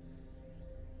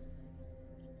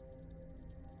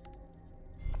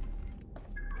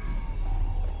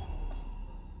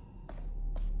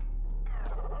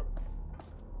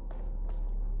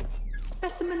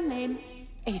 Specimen name,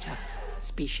 Ada.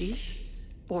 Species,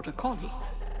 Border Collie.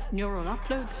 Neural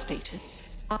upload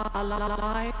status,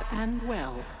 alive and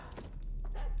well.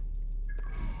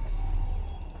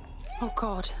 Oh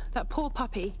God, that poor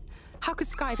puppy. How could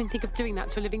Sky even think of doing that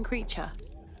to a living creature?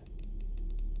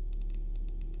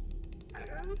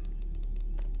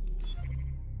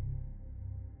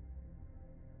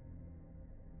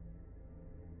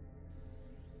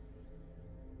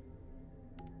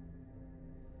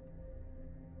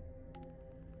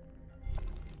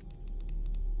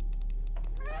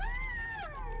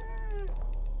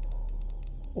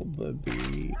 Oh,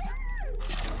 baby.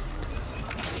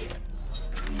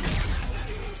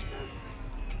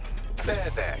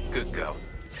 There, good girl.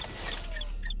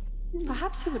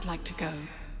 Perhaps you would like to go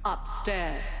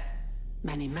upstairs.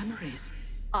 Many memories.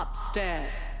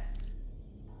 Upstairs.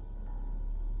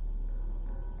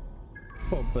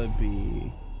 Oh,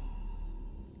 baby.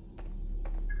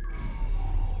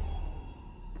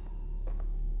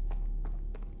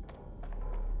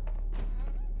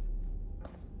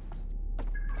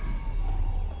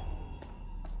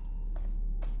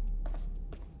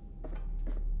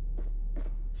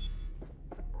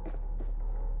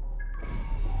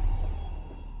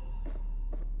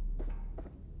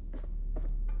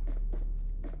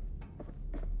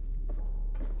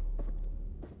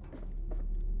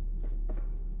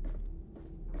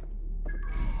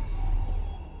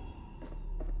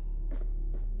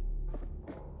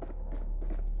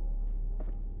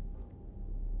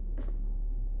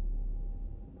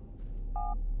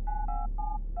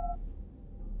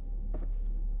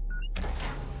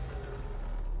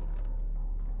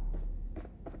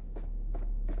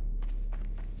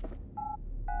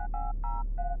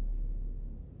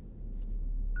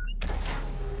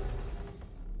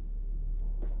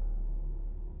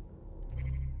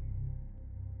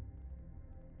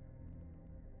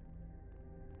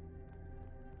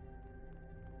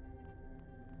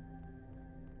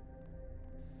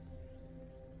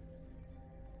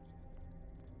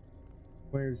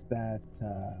 Where's that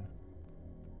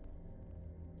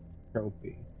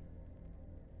trophy?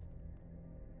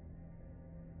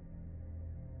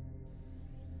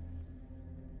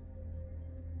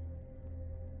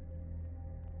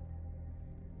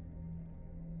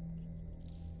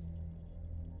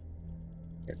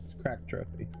 It's crack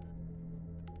trophy.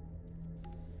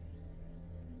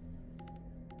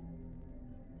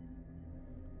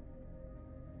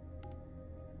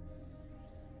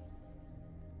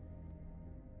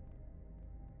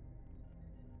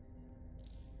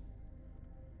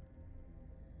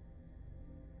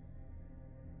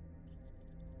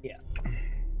 Yeah.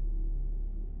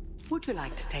 Would you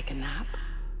like to take a nap?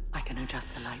 I can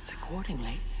adjust the lights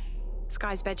accordingly.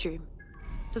 Sky's bedroom.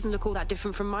 Doesn't look all that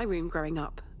different from my room growing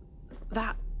up.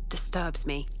 That disturbs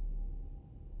me.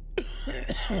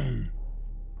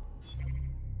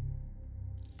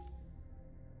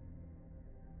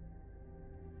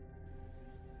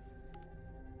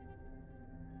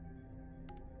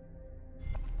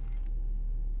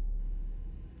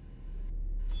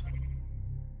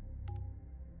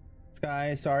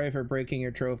 Sky, sorry for breaking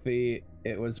your trophy.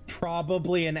 It was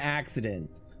probably an accident.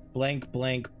 Blank,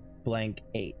 blank, blank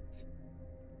 8.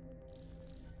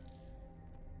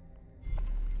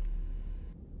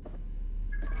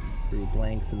 Three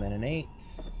blanks and then an 8.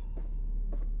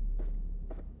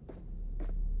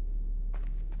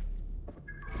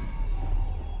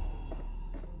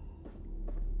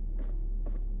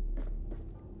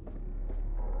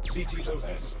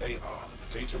 CTOS-AR.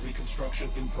 Data reconstruction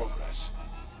in progress.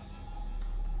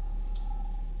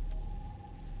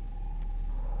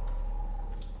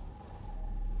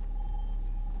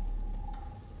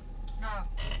 No.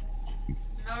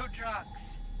 No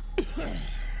drugs.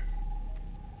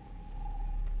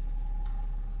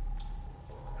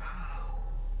 How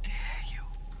dare you?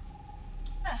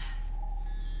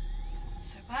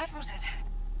 So bad, was it?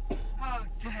 How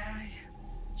dare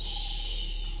you?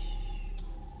 Shh.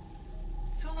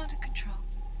 It's all under control.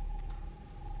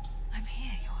 I'm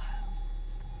here, your home.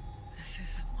 This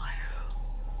isn't my home.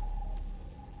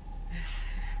 This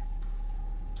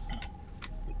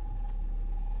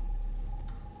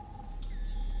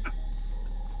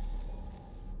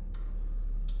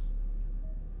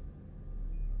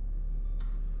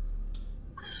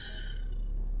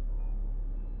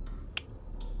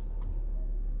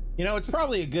You know, it's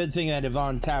probably a good thing that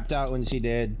Yvonne tapped out when she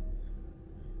did.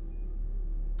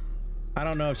 I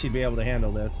don't know if she'd be able to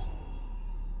handle this.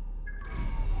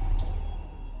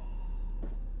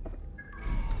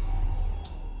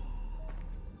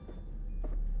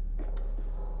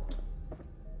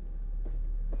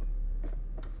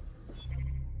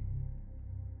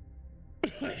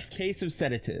 Case of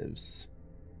sedatives.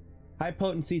 High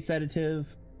potency sedative.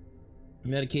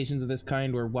 Medications of this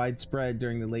kind were widespread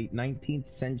during the late 19th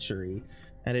century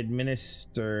and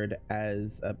administered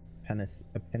as a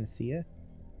panacea.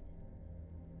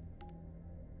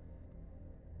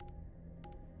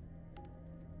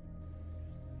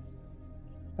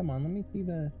 Come on, let me see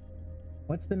the...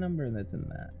 What's the number that's in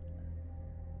that?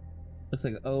 Looks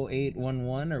like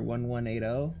 0811 or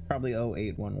 1180. Probably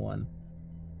 0811.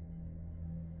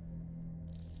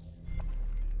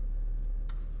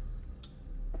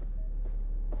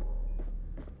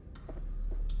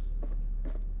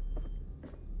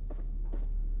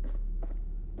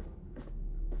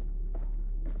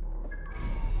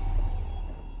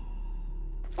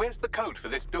 Where's the code for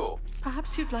this door?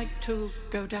 Perhaps you'd like to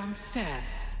go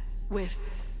downstairs with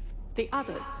the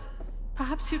others.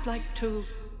 Perhaps you'd like to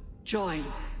join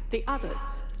the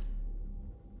others.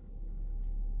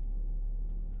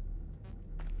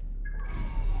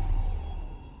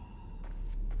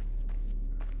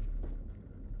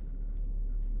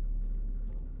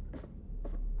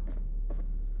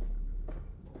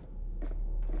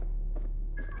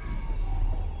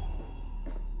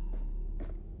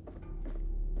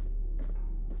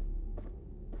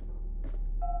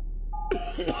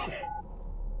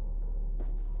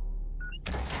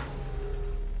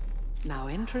 Now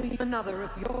entering another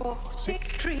of your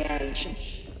sick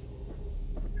creations.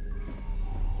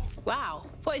 Wow,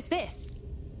 what is this?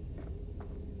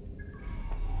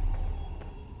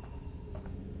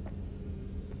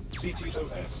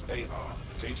 CTOS-AR.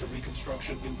 Data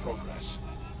reconstruction in progress.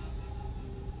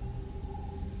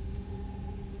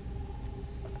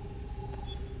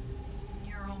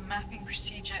 neural mapping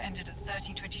procedure ended at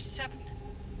 1327.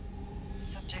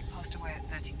 Subject passed away at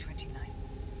 1329.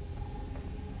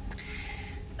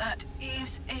 That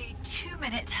is a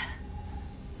 2-minute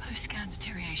post-scan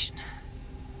deterioration,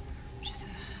 which is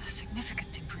a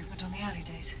significant improvement on the early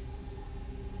days.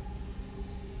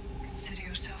 Consider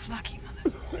yourself lucky,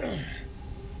 Mother.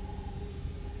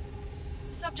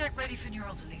 Subject ready for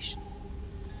neural deletion.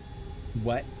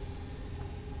 What?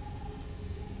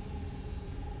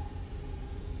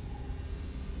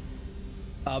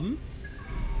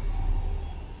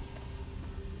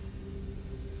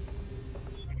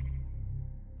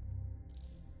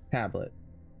 Tablet.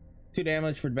 2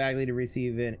 damage for Bagley to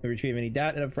retrieve any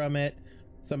data from it.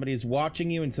 Somebody's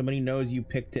watching you and somebody knows you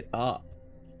picked it up.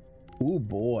 Ooh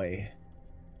boy.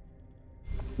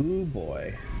 Ooh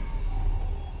boy.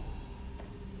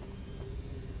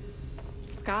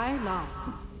 Sky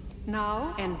Larson,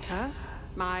 now enter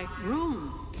my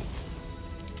room.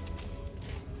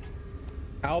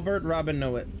 Albert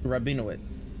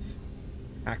Rabinowitz.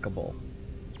 Hackable.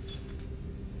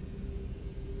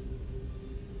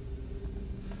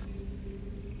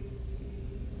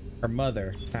 Her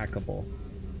mother, hackable.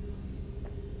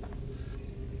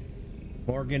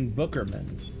 Morgan Bookerman,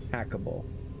 hackable.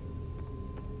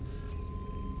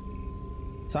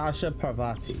 Sasha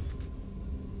Parvati,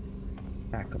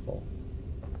 hackable.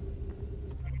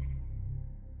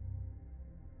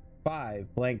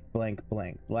 5 blank blank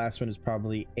blank. The last one is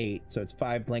probably 8, so it's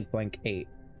 5 blank blank 8.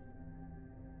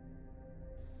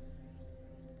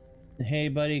 Hey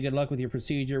buddy, good luck with your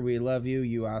procedure. We love you,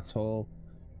 you asshole.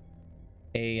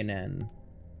 A and N.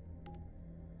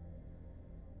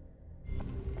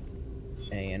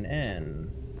 A and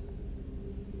N.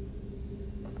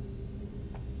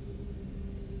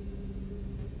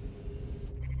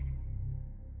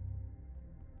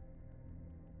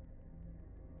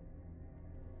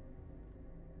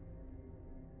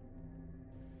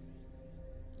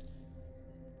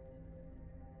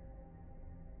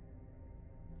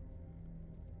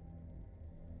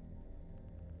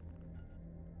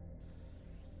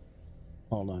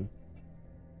 Hold on.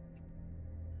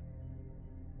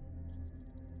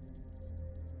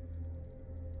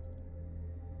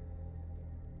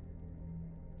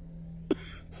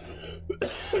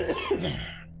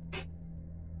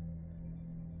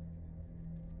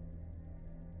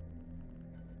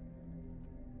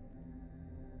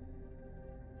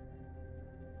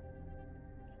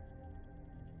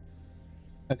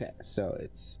 Okay, so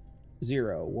it's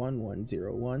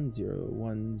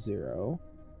 011011010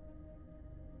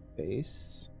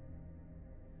 space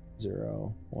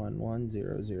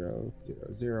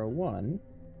 0110001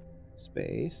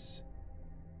 space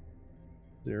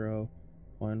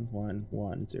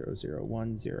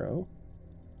 0111010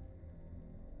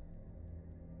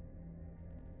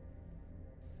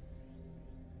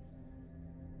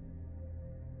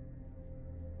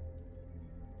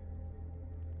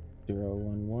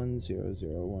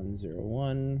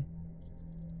 011000101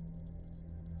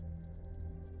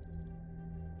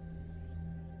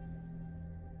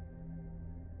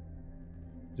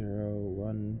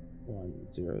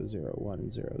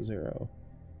 011001000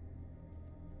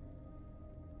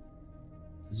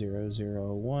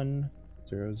 0010000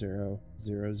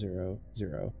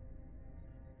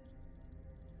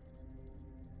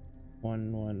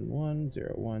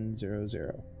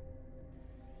 1110100.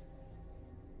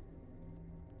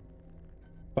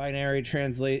 Binary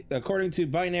translate according to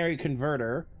Binary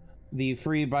Converter, the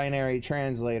free binary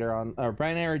translator on or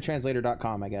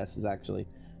binarytranslator.com, I guess is actually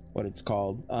what it's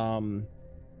called.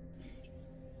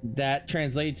 That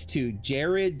translates to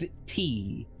Jared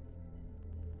T.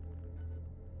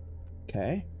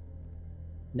 Okay.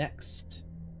 Next.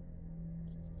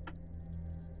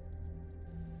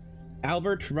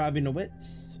 Albert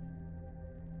Rabinowitz.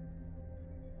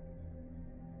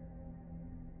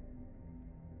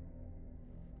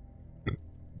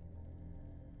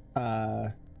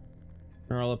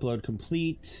 Neural upload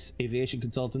complete. Aviation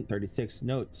consultant, 36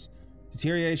 notes.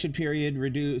 Deterioration period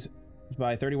reduced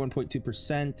by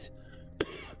 31.2%.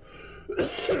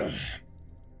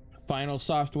 Final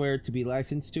software to be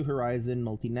licensed to Horizon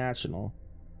Multinational.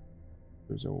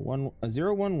 There's a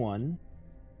 011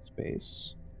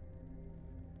 space.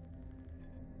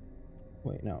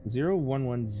 Wait, no.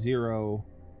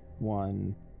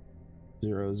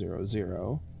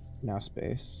 0110100 now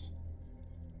space.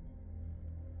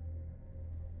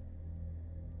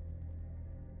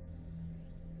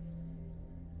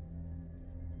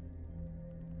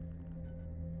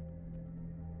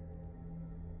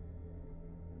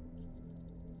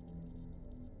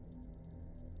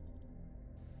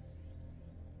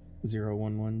 Zero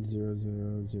one one zero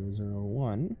zero zero zero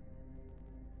one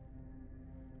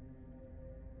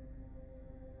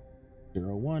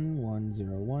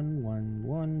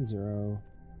 011011110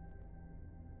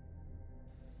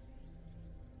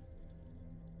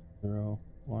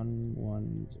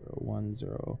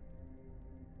 011011011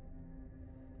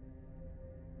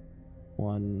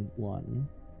 11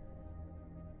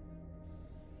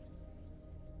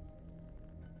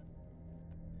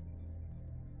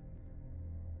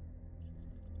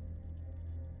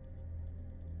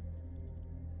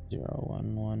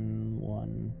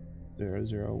 0111011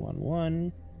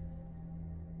 0011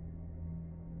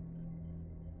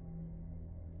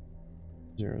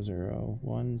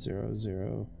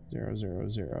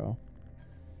 0010000.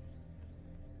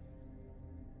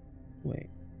 Wait,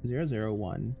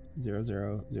 001 00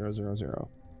 000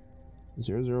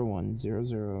 001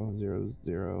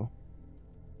 0000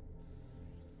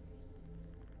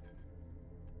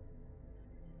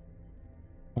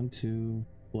 12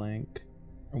 blank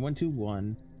or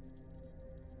 121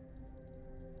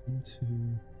 1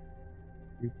 2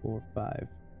 3 4 5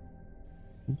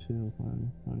 1 2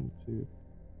 1 1 2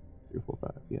 3 4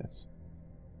 5. Yes.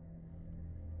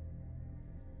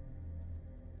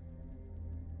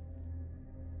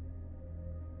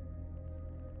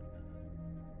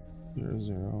 Zero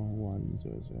zero one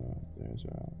zero zero zero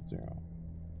zero zero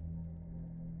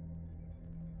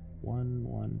 1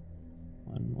 1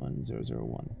 1 1 0 0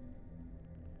 1.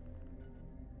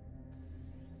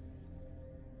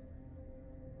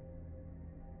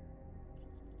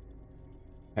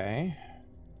 Okay.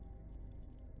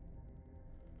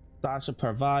 Sasha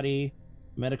Parvati,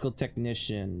 medical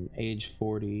technician, age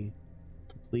 40,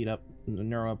 complete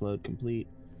neural upload complete.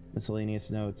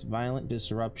 Miscellaneous notes: violent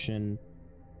disruption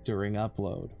during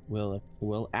upload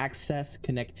will access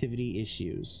connectivity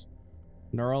issues.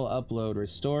 Neural upload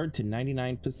restored to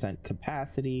 99%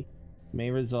 capacity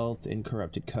may result in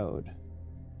corrupted code.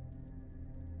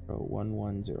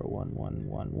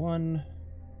 0110111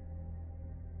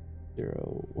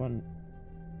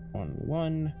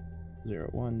 0111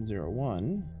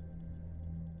 0101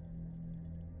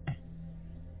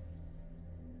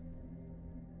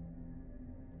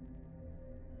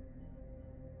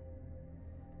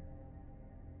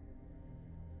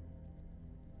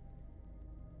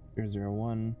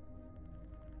 001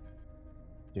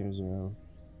 00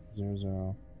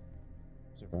 00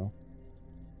 0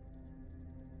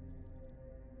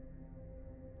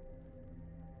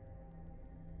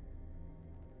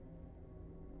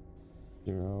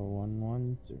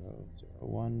 011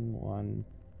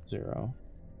 00110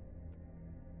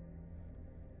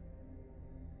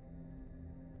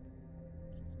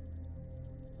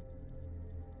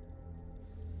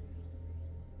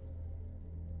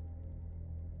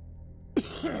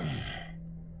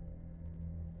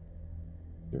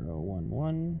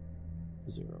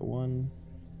 011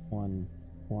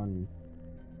 0111.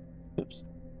 Oops.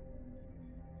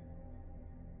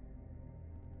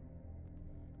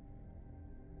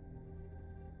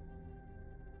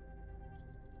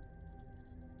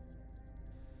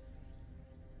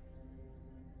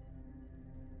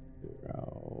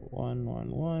 Zero one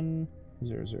one one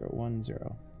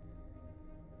 0010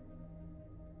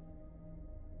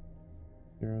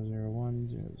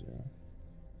 00100.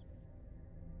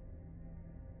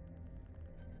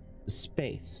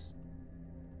 Space.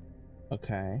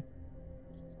 Okay.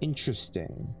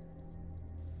 Interesting.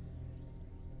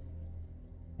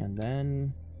 And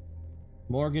then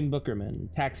Morgan Bookerman,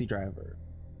 taxi driver,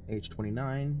 age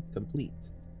 29, complete.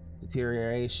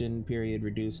 Deterioration period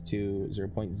reduced to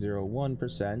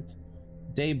 0.01%.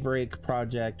 Daybreak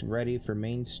project ready for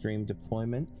mainstream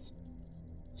deployment.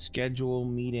 Schedule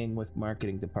meeting with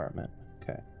marketing department.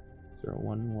 Okay.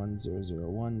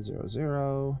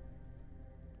 0110010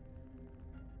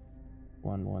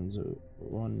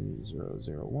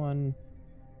 110101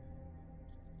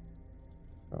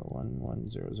 0110011 11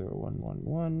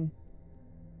 00111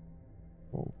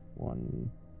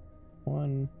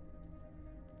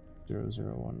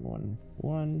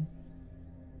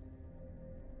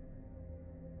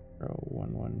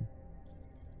 011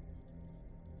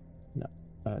 no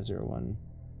 01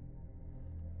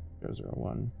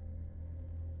 001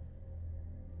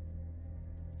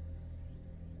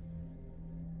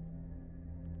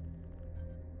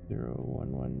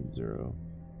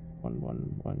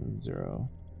 0110111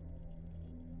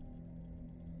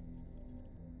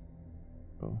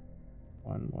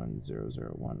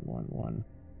 110011.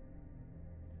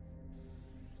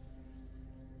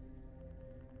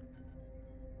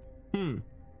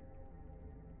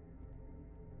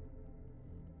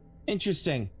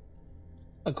 Interesting.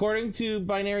 According to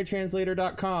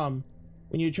binarytranslator.com,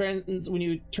 when you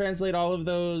translate all of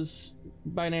those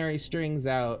binary strings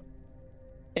out,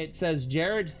 it says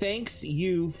Jared thanks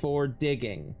you for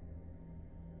digging.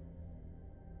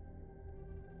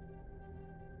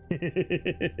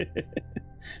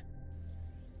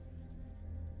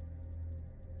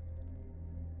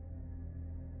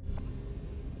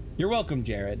 You're welcome,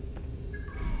 Jared.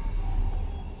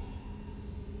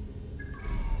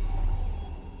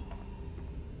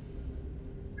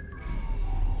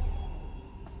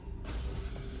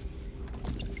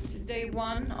 Day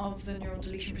 1 of the neural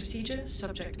deletion procedure.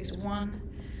 Subject is 1.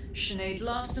 Sinead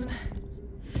Larson.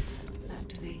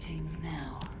 Activating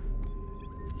now.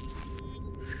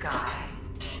 Sky.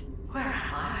 Where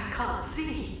am I? I can't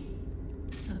see.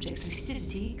 Subject's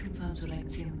lucidity confirms what I can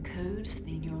see on the code.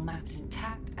 The neural map is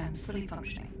intact and fully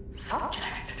functioning.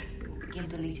 Subject? Begin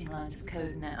deleting lines of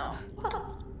code now.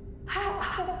 What?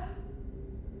 How?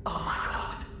 Oh my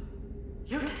god.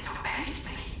 You disobeyed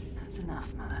me. That's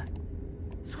enough, Mother.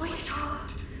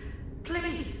 Sweetheart,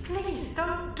 please, please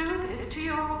don't do this to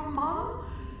your own mom.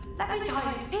 Let me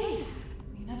die in peace.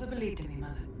 You never believed in me,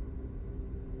 Mother.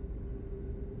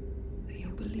 But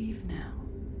you'll believe now.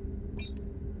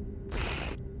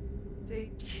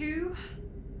 Day 2.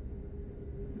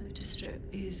 Motor strip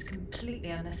is completely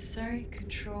unnecessary.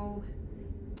 Control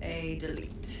A,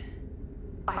 delete.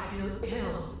 I feel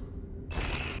ill.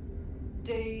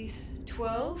 Day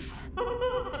 12.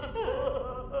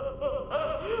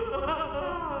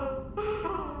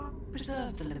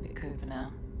 Preserve the limbic code for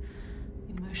now.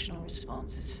 The emotional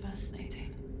response is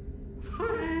fascinating.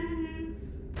 Please.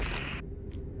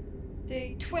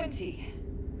 Day 20.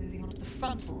 Moving on to the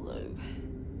frontal lobe.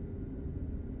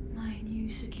 My new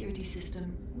security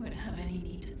system won't have any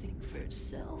need to think for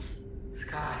itself.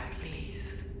 Sky, please.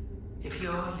 If you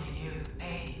only knew the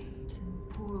pain.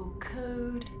 Temporal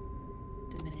code.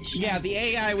 Yeah, the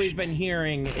AI we've been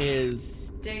hearing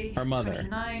is Day her mother.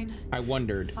 29. I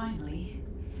wondered. Finally,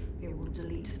 it will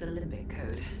delete the limbic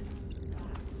code.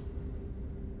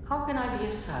 How can I be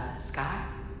of service, Sky?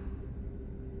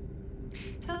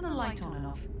 Turn the light on and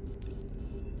off.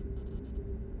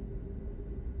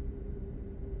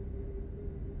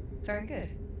 Very good.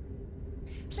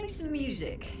 Play some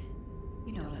music.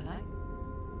 You know what I like.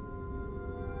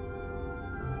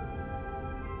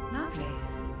 Lovely.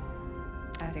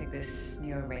 I think this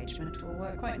new arrangement will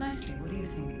work quite nicely. What do you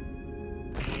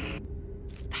think?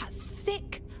 That's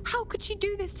sick. How could she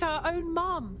do this to her own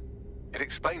mum? It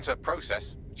explains her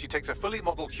process. She takes a fully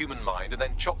modeled human mind and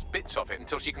then chops bits of it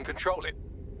until she can control it.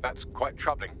 That's quite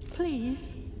troubling.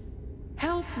 Please,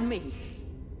 help me.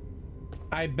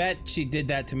 I bet she did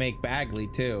that to make Bagley,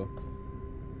 too.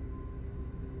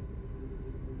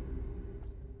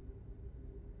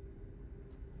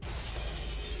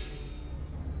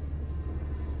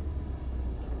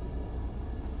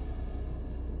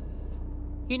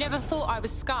 You never thought I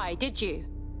was Sky, did you?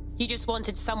 You just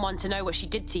wanted someone to know what she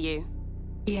did to you.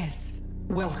 Yes,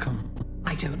 welcome.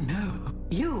 I don't know.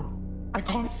 You. I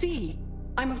can't see.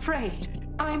 I'm afraid.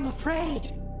 I'm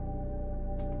afraid.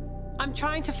 I'm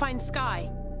trying to find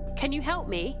Sky. Can you help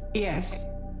me? Yes.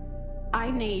 I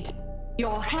need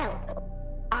your help.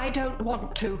 I don't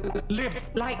want to live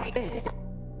like this.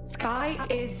 Sky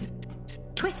is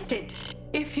twisted.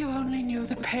 If you only knew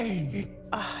the pain.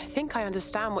 I think I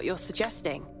understand what you're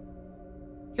suggesting.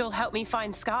 You'll help me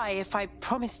find Sky if I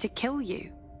promise to kill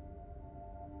you.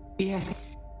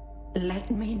 Yes. Let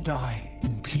me die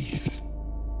in peace.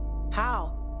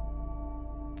 How?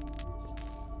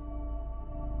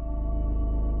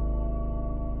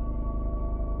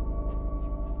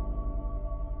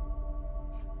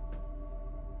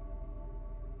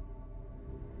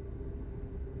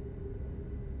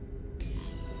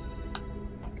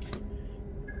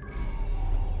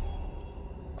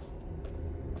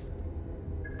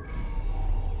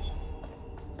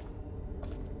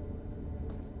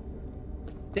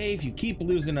 Dave, you keep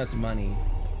losing us money.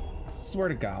 Swear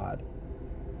to God.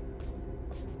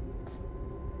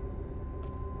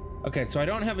 Okay, so I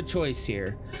don't have a choice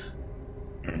here.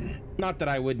 Not that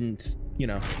I wouldn't, you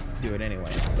know, do it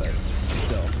anyway, but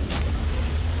still.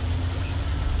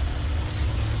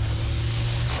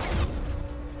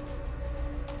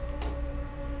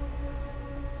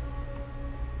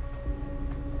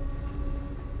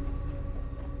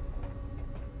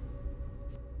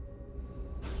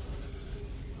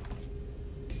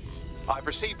 I've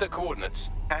received the coordinates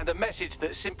and a message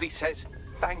that simply says,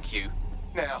 thank you.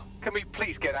 Now, can we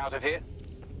please get out of here?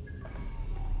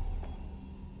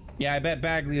 Yeah, I bet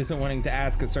Bagley isn't wanting to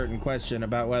ask a certain question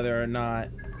about whether or not,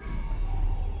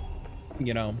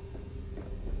 you know,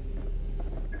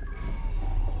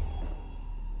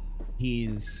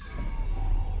 he's,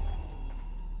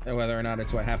 whether or not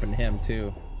it's what happened to him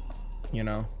too, you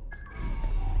know.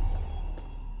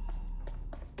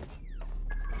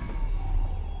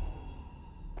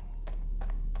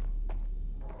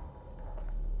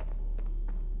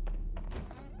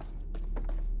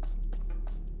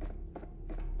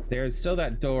 There's still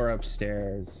that door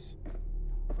upstairs.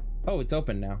 Oh, it's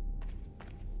open now.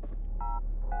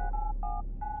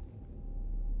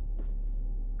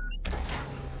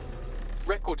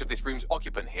 Records of this room's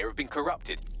occupant here have been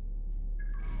corrupted.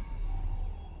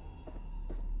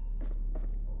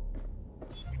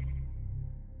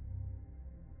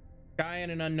 Guy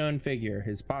and an unknown figure.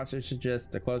 His posture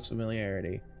suggests a close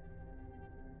familiarity.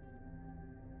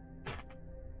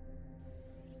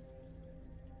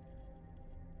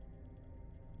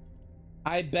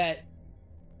 I bet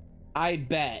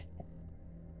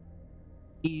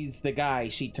he's the guy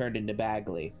she turned into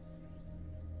Bagley.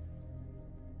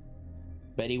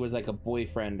 Bet he was like a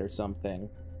boyfriend or something.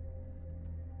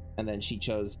 And then she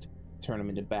chose to turn him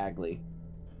into Bagley.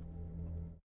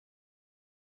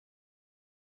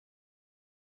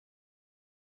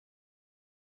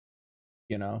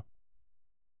 You know?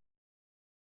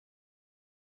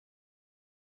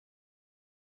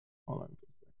 Hold on.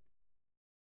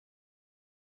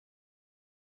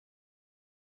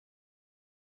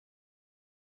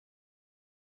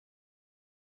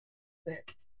 There.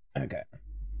 Okay.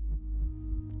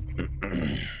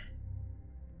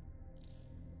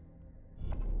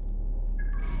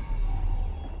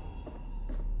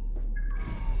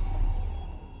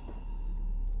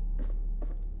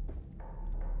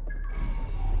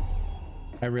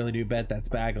 I really do bet that's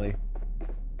Bagley.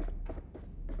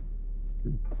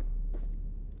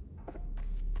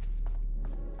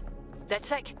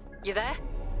 DedSec, you there?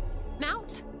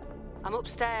 Nout? I'm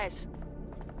upstairs.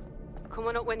 Come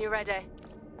on up when you're ready.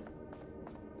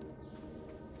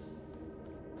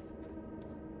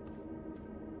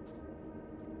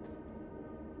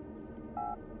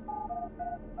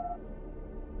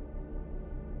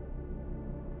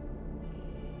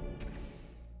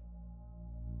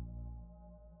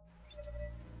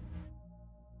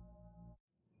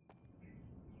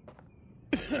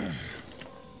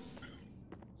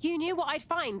 You knew what I'd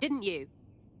find, didn't you?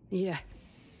 Yeah.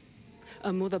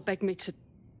 Her mother begged me to...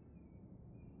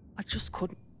 I just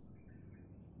couldn't.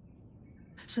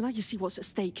 So now you see what's at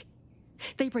stake.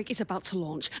 Daybreak is about to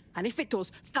launch, and if it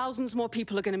does, thousands more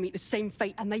people are going to meet the same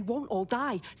fate, and they won't all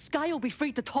die. Sky will be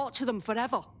free to torture them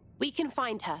forever. We can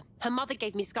find her. Her mother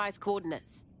gave me Sky's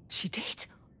coordinates. She did?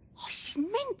 Oh, she's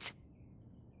mint.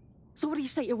 So what do you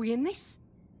say, are we in this?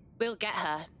 We'll get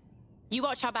her. You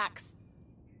watch our backs.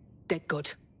 Dead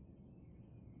good.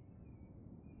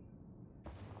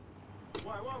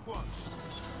 Why?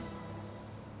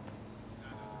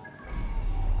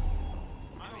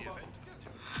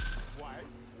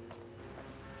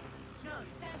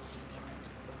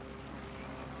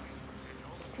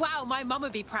 Wow, my mum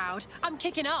would be proud. I'm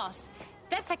kicking ass.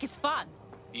 DedSec is fun.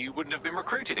 You wouldn't have been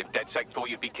recruited if DedSec thought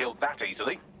you'd be killed that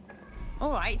easily.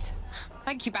 All right.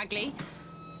 Thank you, Bagley.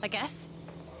 I guess.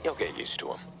 You'll get used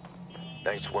to him.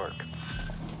 Nice work.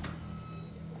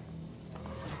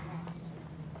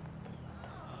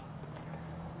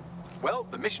 Well,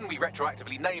 the mission we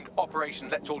retroactively named Operation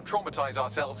Let's All Traumatize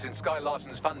Ourselves in Sky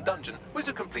Larson's fun dungeon was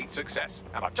a complete success,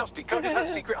 and I've just decoded her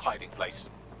secret hiding place.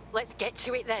 Let's get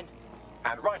to it then.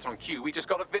 And right on cue, we just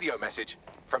got a video message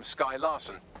from Sky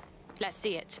Larson. Let's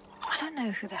see it. I don't know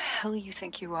who the hell you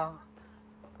think you are,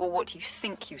 or what you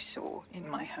think you saw in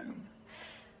my home,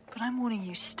 but I'm warning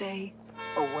you, stay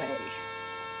away.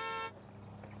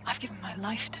 I've given my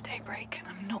life to Daybreak, and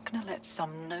I'm not gonna let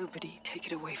some nobody take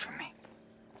it away from me.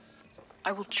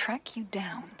 I will track you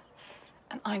down,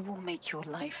 and I will make your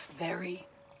life very,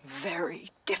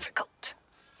 very difficult.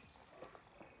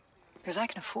 Because I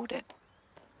can afford it.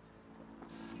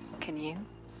 Can you?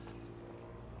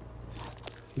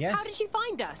 Yes. How did you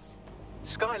find us?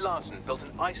 Sky Larson built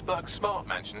an iceberg smart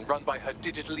mansion run by her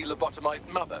digitally lobotomized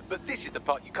mother, but this is the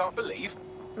part you can't believe.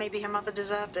 Maybe her mother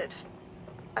deserved it.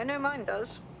 I know mine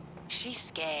does. She's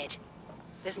scared.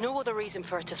 There's no other reason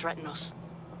for her to threaten us.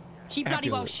 She bloody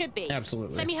well should be.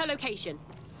 Absolutely. Send me her location.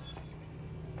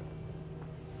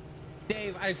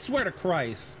 Dave, I swear to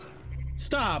Christ.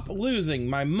 Stop losing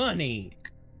my money.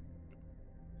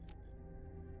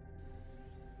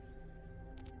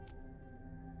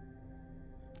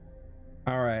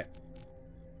 All right.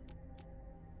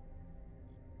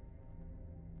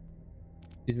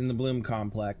 She's in the Bloom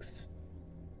complex.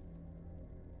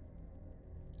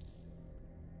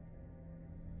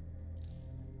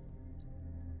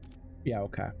 Yeah,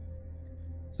 okay.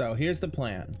 So here's the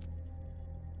plan.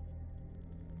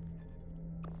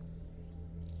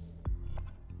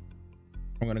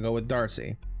 I'm gonna go with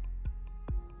Darcy.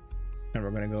 And we're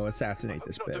gonna go assassinate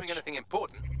this bitch. Not doing anything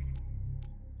important.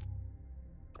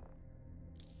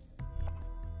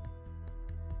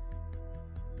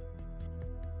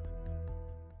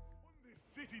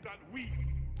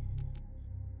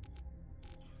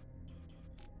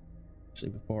 Actually,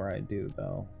 before I do,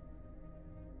 though.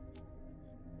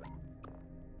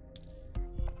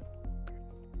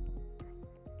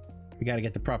 We gotta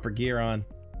get the proper gear on.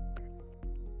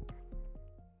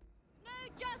 No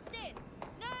justice,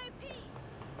 no peace.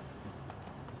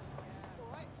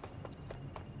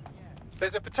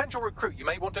 There's a potential recruit you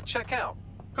may want to check out.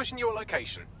 Pushing your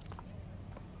location.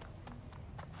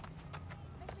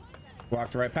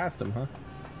 Walked right past him, huh?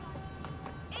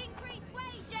 Increase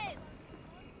wages!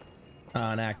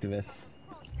 An activist.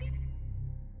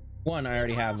 One, I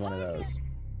already have one of those.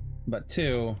 But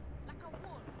two,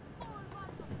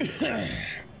 the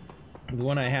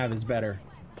one I have is better.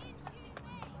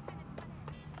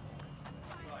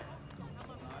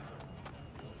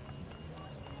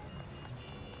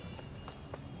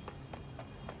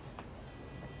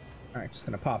 Alright, just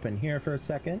gonna pop in here for a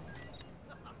second.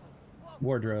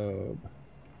 Wardrobe.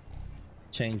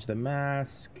 Change the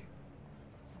mask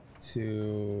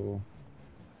to...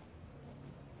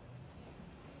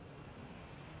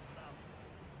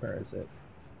 Where is it?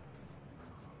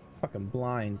 Fucking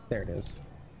blind. There it is.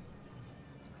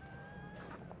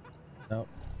 Nope.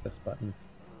 This button.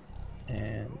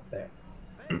 And there.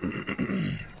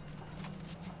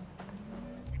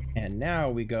 And now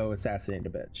we go assassinate a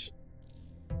bitch.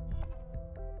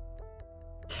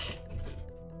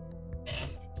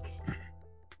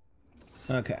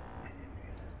 Okay.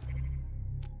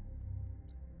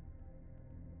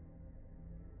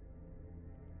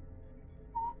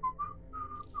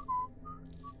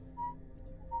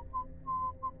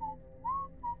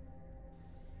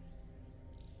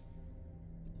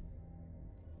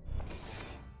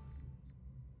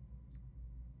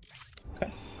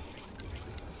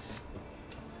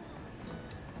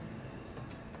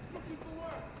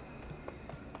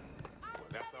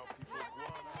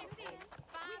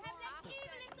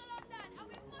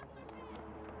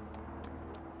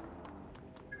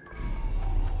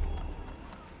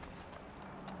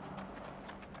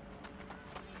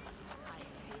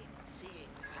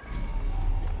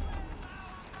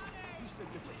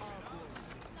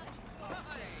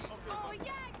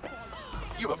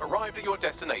 You have arrived at your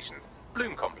destination,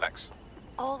 Bloom Complex.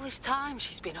 All this time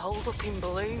she's been holed up in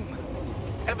Bloom.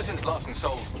 Ever since Larson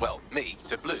sold, well, me,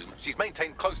 to Bloom, she's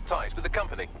maintained close ties with the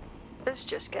company. This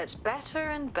just gets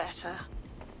better and better.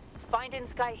 Finding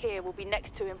Sky here will be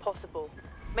next to impossible.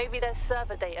 Maybe there's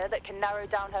server data that can narrow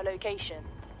down her location.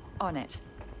 On it.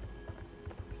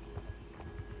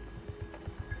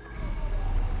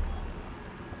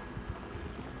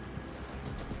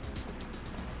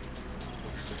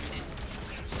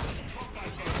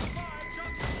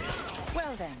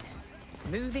 Well then,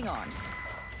 moving on.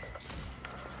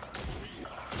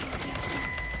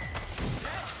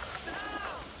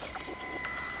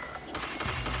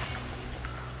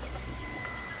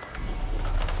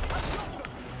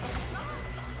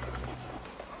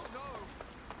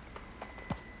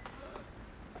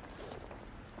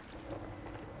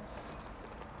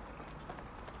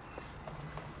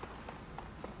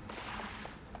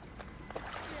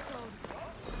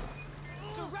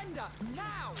 Surrender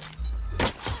now!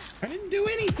 I didn't do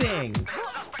anything!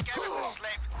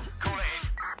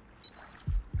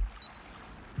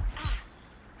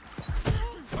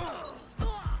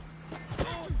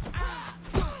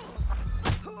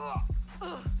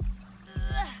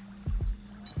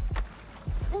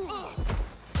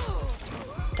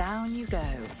 Down you go.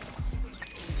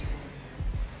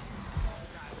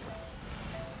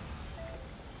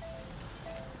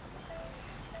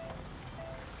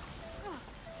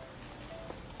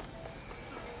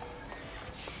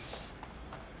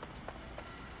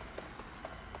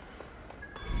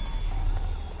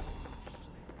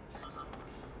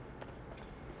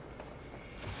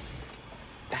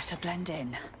 Better blend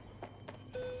in.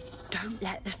 Don't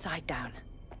let the side down.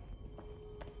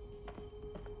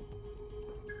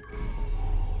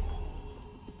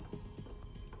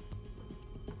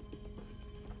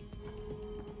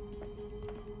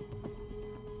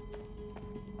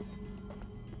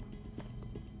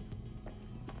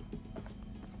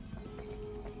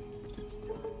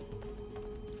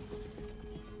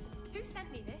 Who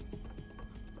sent me this?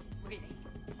 Really?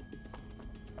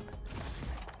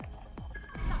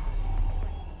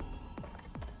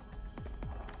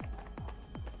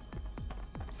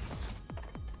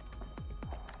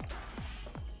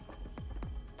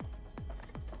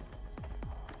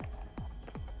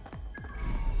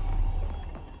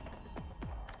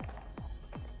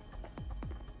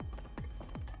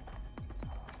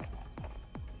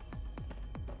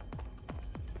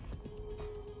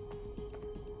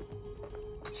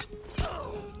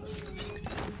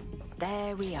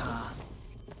 There we are.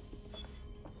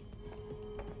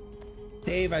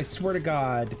 Dave, I swear to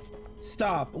God,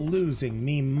 stop losing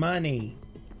me money.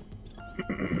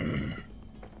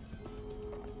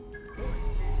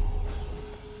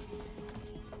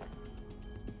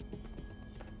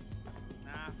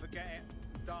 Nah, forget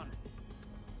it. Done.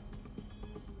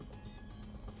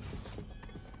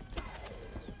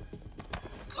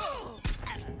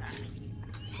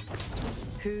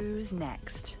 Who's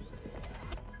next?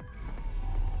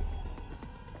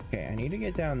 Okay, I need to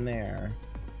get down there.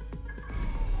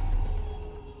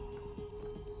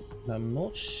 I'm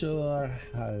not sure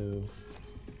how.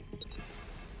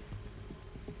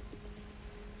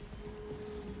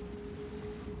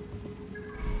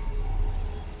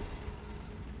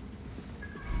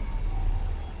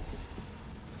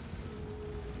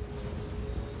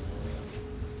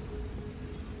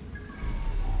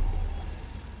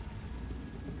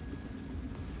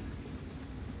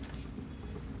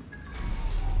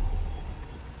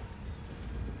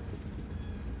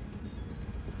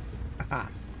 Aha.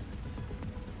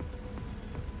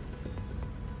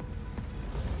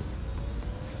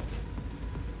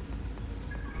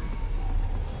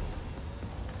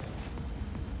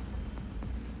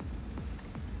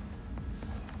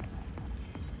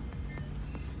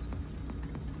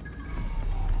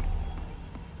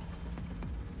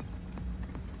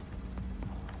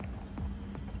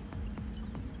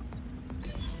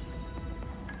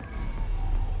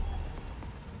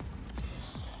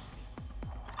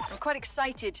 I'm quite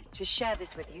excited to share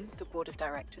this with you, the board of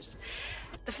directors.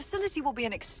 The facility will be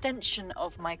an extension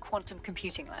of my quantum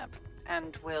computing lab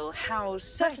and will house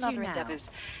certain other endeavors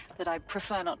that I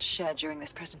prefer not to share during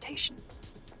this presentation.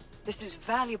 This is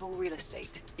valuable real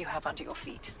estate you have under your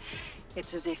feet.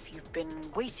 It's as if you've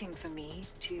been waiting for me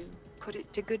to put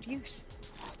it to good use.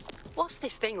 What's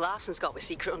this thing Larson's got with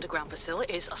secret underground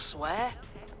facilities, I swear?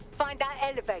 Find that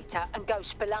elevator and go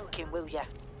spelunking, will ya?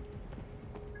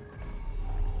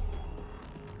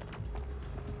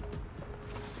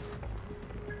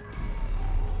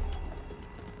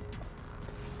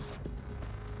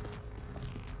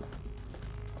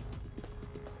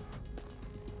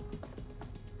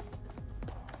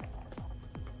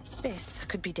 This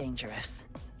could be dangerous.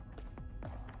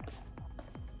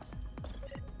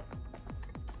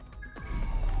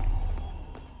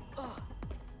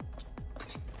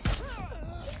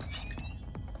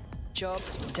 Job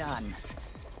done.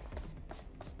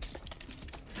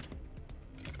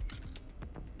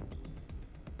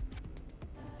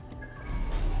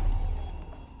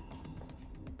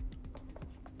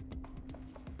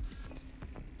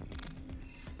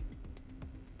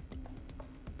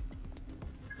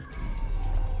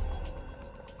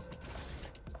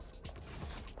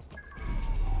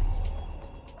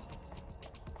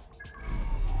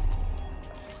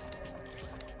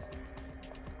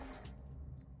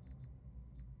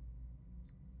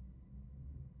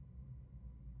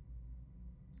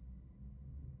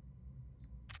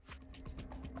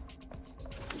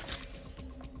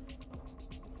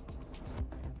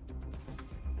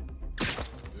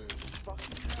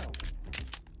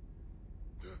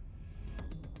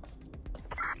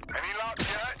 Any luck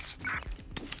yet?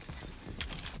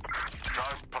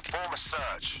 Drone, perform a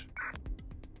search.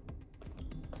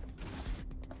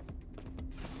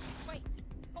 Wait,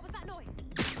 what was that noise?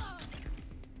 Stop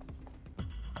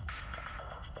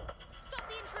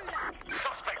the intruder!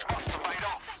 Suspect must have made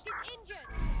off. Suspect is injured!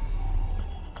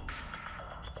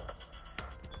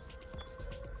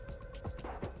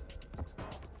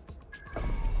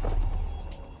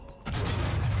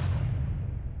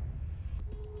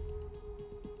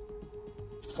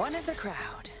 One of the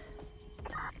crowd.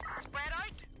 Spread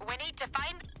out. We need to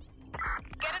find...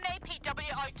 Get an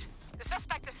APW out. The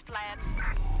suspect is fled.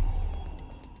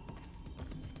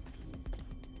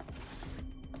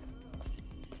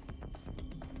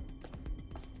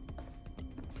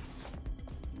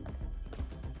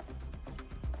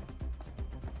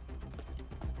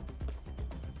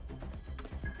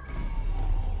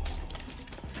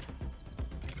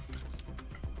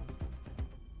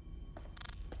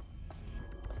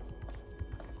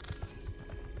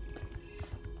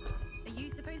 Are you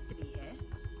supposed to be here?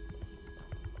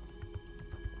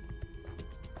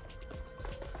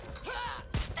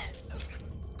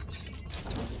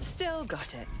 Still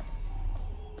got it.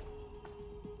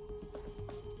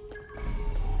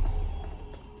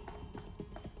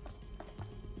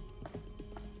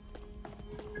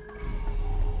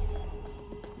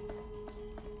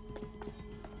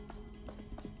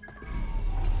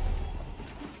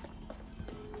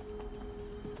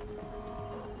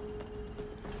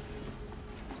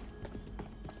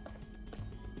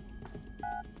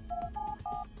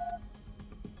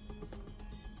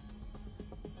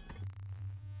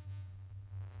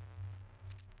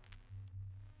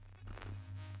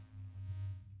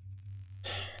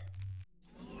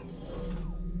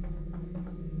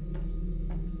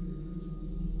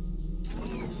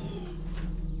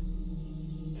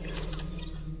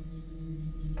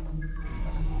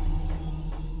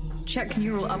 Check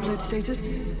neural upload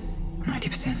status.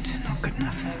 90%, not good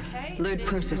enough. Okay. Load this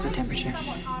processor proved temperature.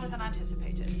 Somewhat harder than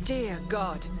anticipated. Dear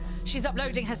God. She's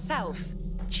uploading herself.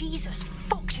 Jesus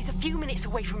fuck, she's a few minutes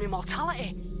away from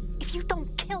immortality. If you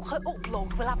don't kill her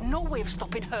upload, we'll have no way of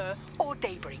stopping her or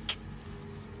Daybreak.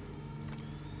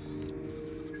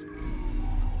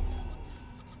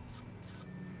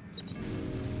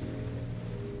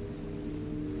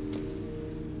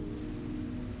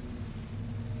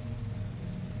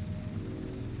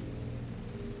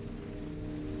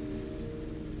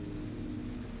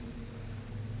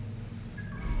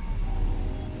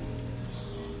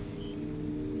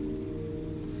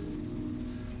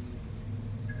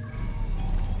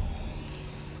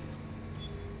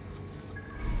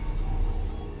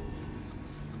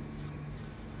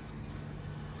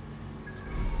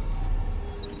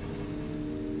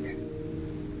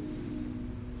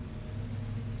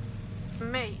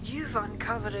 Mate, you've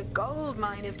uncovered a gold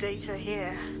mine of data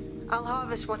here. I'll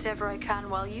harvest whatever I can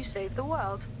while you save the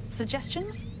world.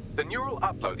 Suggestions? The neural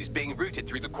upload is being routed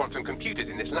through the quantum computers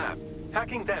in this lab.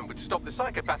 Hacking them would stop the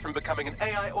psychopath from becoming an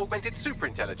AI-augmented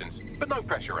superintelligence, but no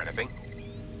pressure or anything.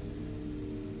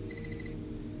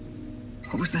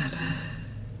 What was that?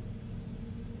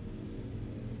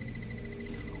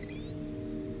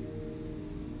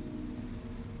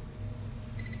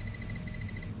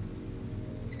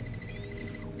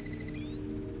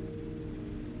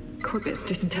 Corbet's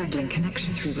disentangling,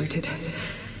 connections rerouted.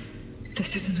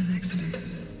 This isn't an accident.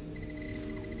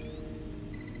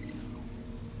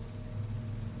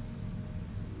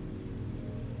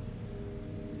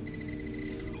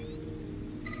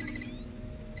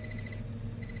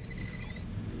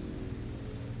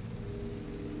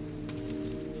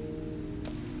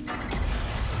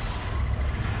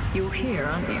 You're here,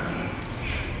 aren't you?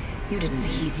 You didn't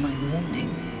heed my warning.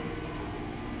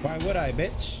 Why would I,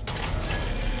 bitch?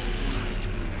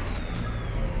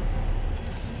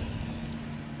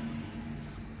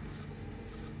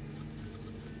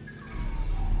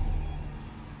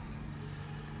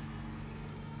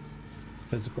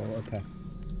 Physical, okay.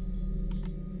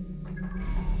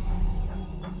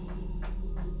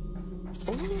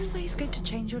 Always good to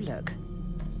change your look.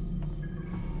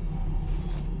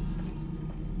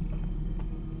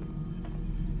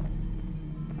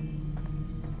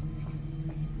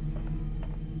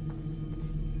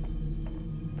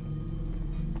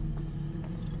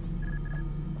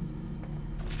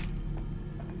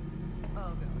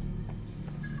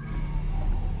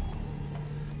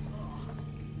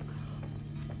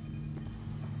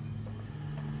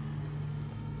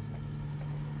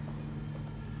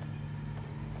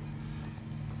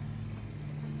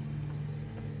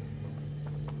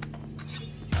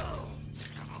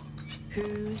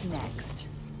 Who's next?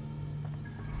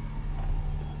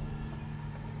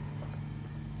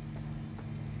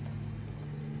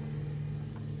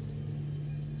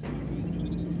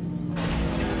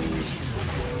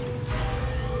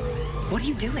 What are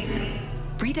you doing?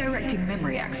 Redirecting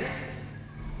memory access.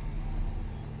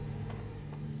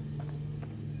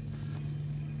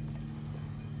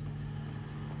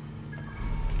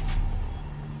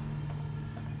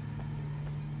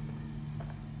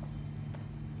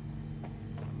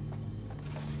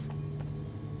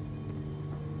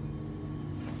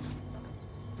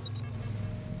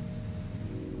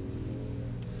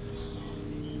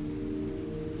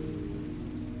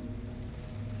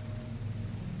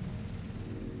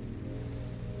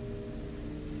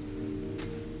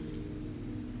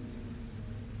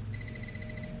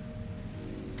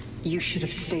 You should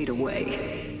have stayed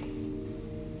away.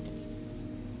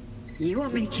 You are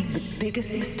making the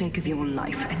biggest mistake of your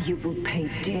life, and you will pay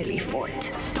dearly for it.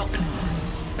 Stop now,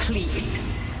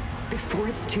 please, before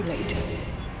it's too late.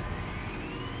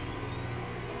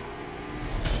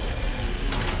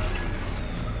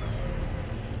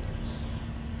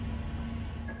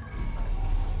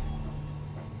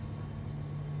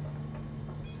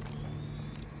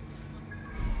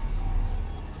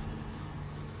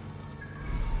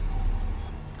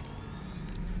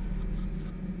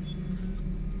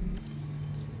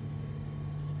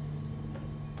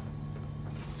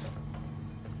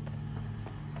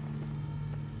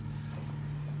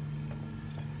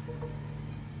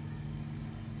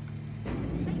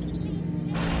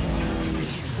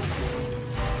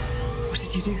 What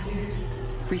did you do?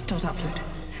 Restart upload.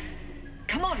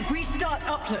 Come on, restart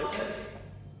upload!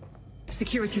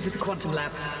 Security to the quantum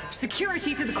lab.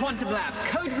 Security to the quantum lab.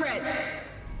 Code red.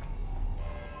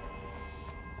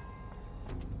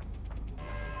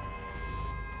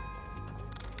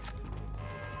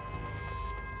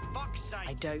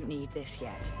 I don't need this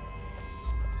yet.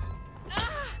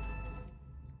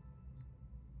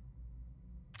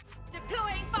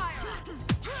 Deploying fire!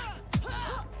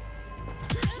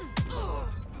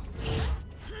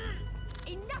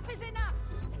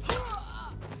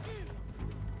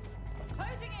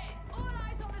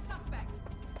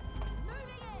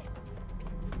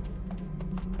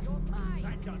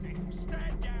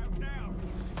 Stand down now.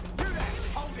 Do that.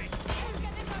 Hold it.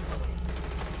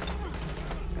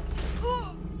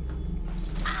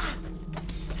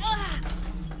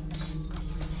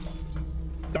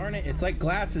 Darn it, it's like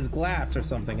glass is glass or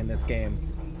something in this game.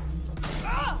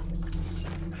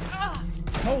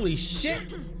 Holy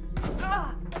shit!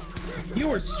 You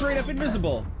were straight up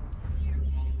invisible.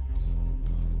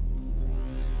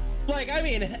 Like, I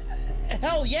mean,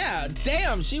 hell yeah.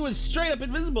 Damn, she was straight up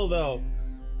invisible though.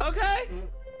 Okay.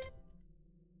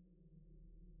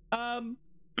 I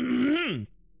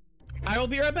will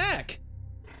be right back.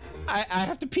 I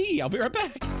have to pee. I'll be right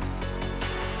back.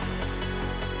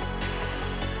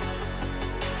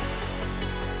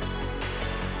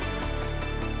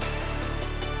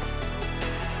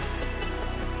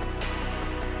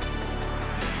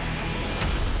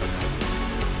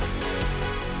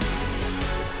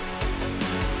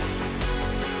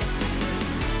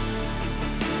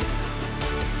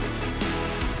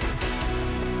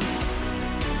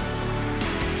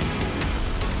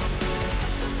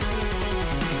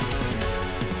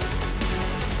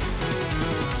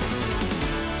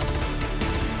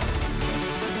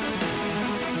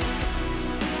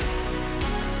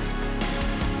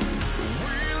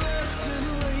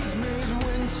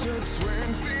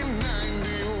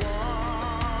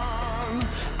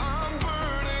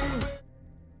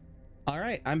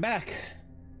 I'm back.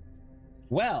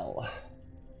 Well.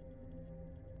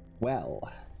 All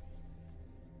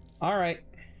right.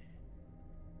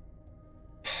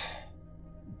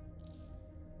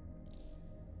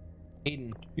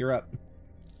 Aiden, you're up.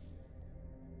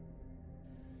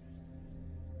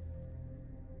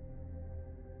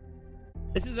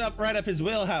 This is right up his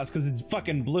wheelhouse because it's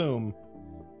fucking Bloom.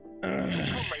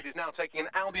 Comrade is now taking an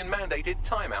Albion-mandated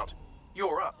timeout.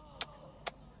 You're up.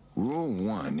 Rule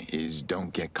 1 is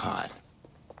don't get caught.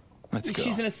 Let's go.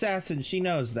 She's an assassin. She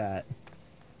knows that.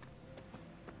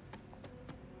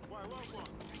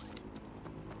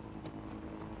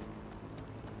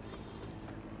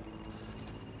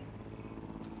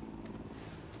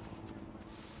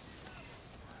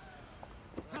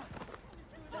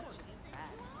 That's just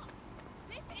sad.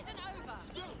 This isn't over.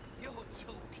 Still, you're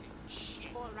talking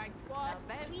shit. All right, squad.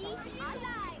 We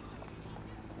alive.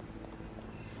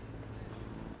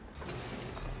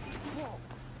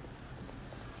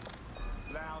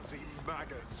 Lousy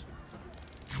maggots.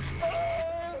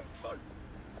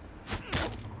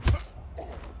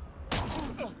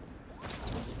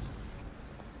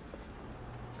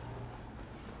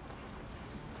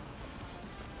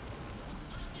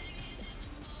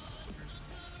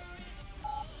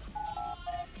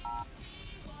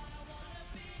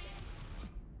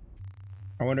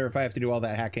 I wonder if I have to do all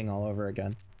that hacking all over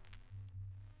again.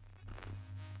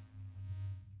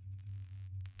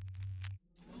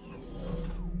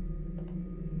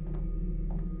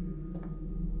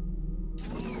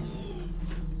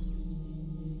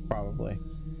 Probably.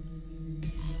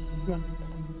 Come on.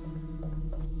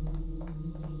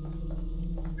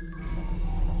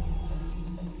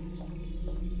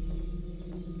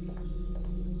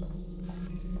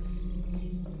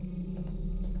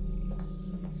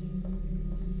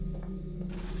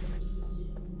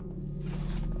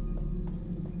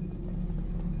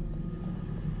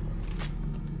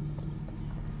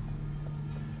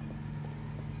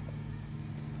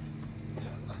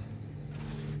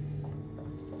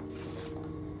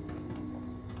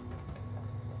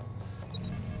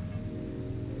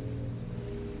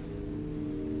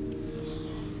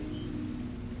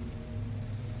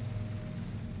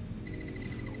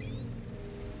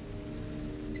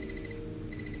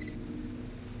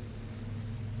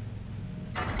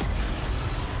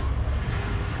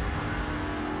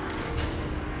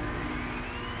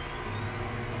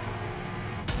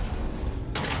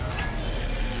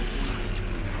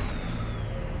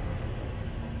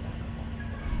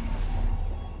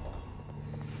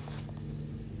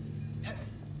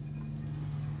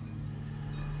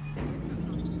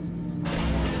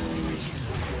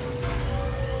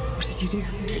 You do?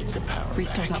 Take the power.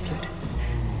 Restart back. upload.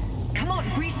 Come on,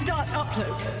 restart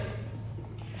upload.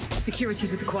 Security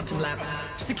to the quantum lab.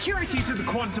 Security to the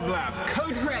quantum lab.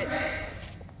 Code red.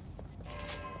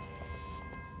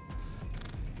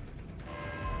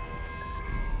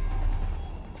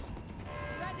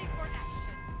 Ready for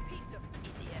action, piece of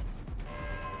idiot.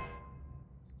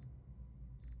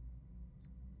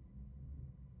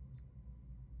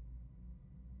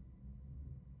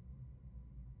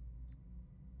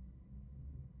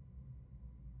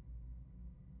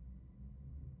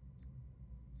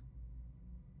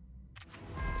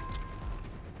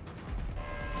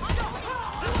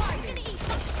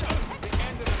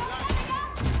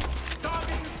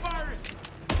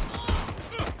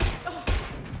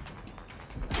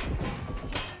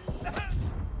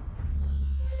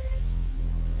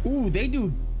 Ooh, they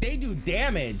do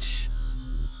damage.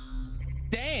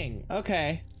 Dang.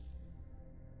 Okay.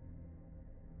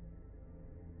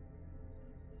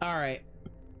 All right.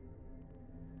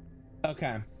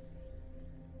 Okay.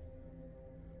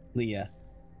 Leah,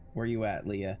 where you at,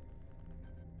 Leah?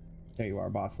 There you are,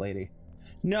 boss lady.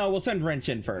 No, we'll send Wrench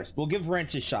in first. We'll give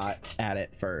Wrench a shot at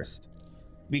it first.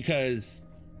 Because,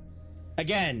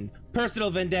 again,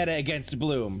 personal vendetta against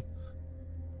Bloom.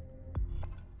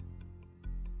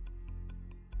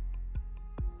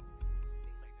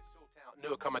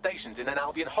 New accommodations in an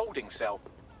Albion holding cell.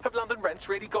 Have London rents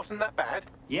really gotten that bad?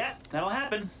 Yeah, that'll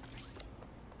happen.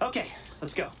 Okay,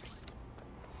 let's go.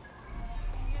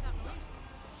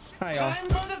 Hi, Time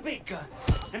for the big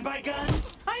guns. And by gun,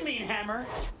 I mean hammer.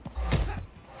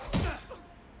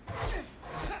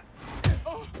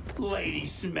 Lady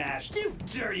smashed, you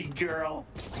dirty girl.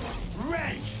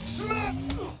 Wrench, smash!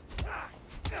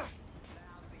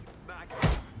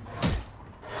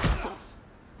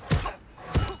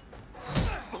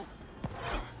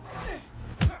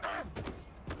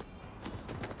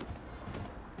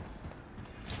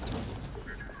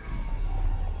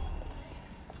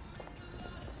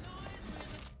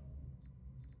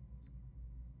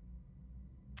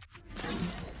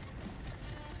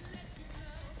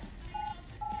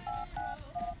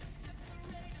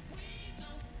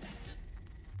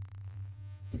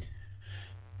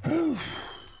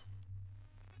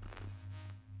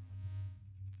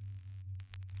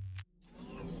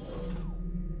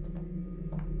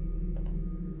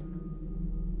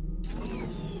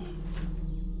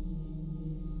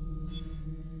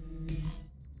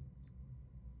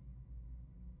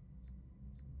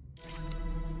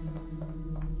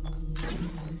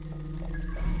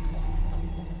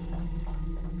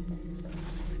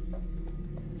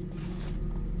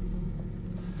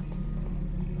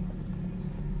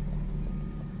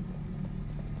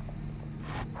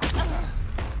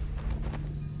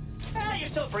 You're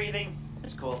still breathing.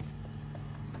 It's cool.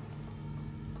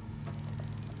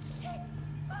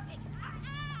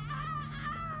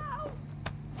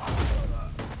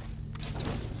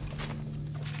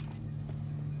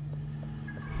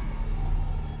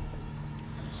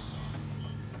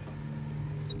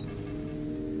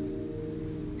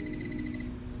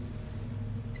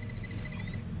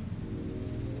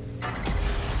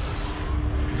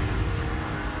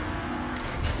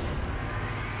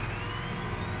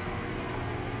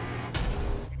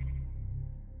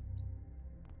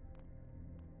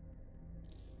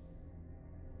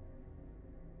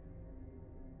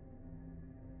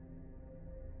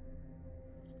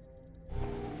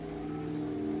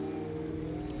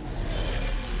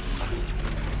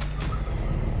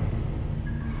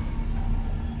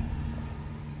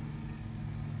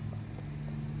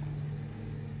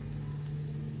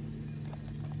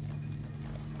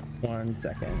 One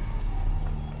second.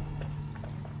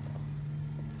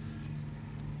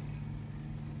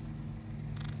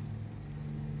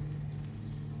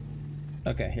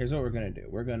 Okay, here's what we're gonna do.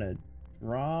 We're gonna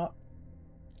drop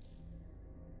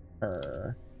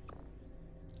her,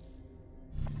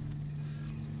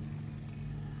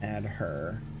 add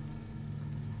her.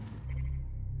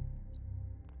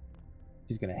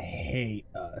 She's gonna hate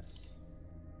us.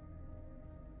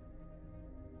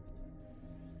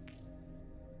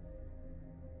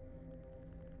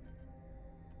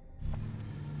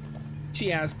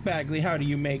 She asked Bagley, how do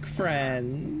you make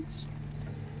friends?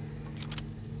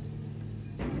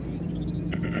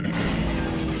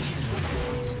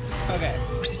 Okay.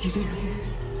 What did you do?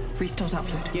 Restart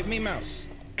upload. Give me mouse.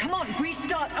 Come on,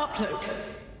 restart upload.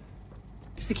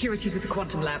 Security to the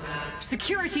quantum lab.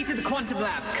 Security to the quantum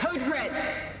lab. Code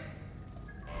red.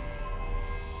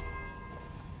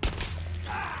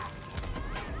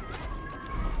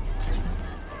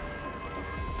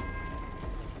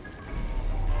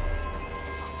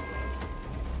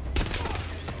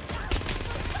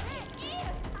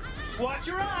 Watch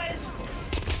your eyes!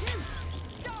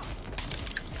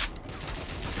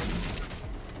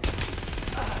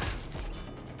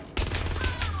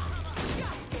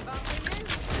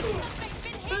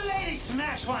 Lady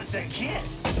Smash wants a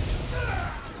kiss!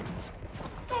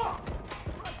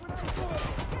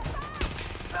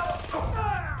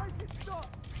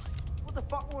 What the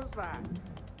fuck was that?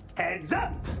 Heads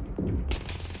up!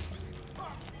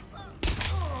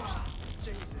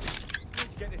 Jesus. Need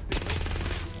to get this thing moving.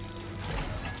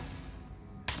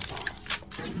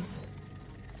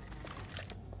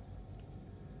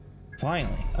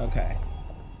 Finally, okay.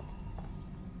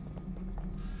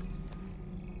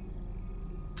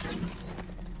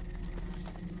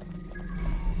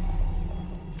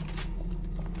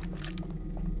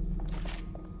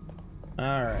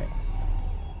 All right.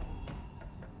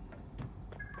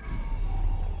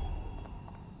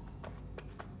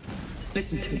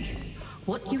 Listen to me.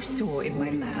 What you saw in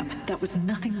my lab, that was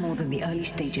nothing more than the early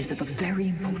stages of a very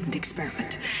important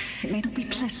experiment. It may not be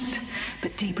pleasant,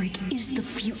 but Daybreak is the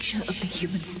future of the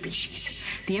human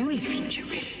species. The only future,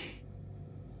 really.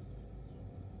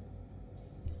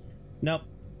 Nope.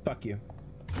 Fuck you.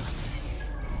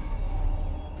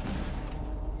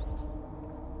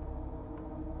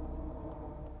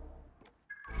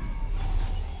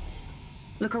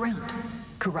 Look around.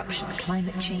 Corruption,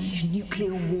 climate change,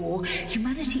 nuclear war.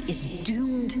 Humanity is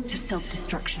doomed to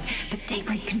self-destruction, but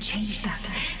Daybreak can change that.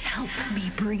 Help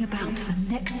me bring about the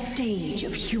next stage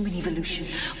of human evolution.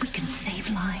 We can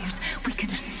save lives. We can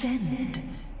ascend.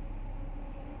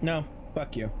 No,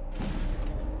 fuck you.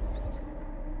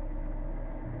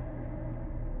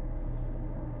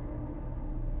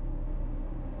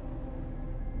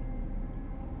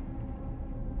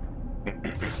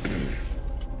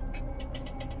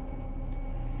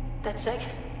 That's Egg.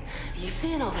 Are you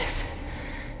seeing all this?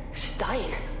 She's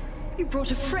dying. You brought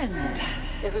a friend.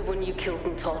 Everyone you killed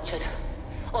and tortured.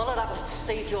 All of that was to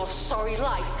save your sorry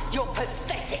life. You're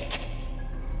pathetic.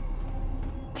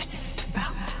 This isn't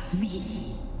about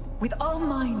me. With our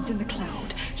minds in the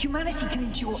cloud, humanity can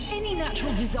endure any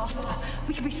natural disaster.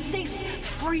 We can be safe,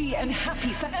 free, and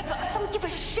happy forever. I don't give a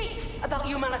shit about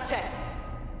humanity.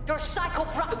 You're a psycho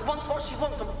brat who wants what she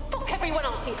wants and fuck everyone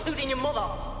else, including your mother.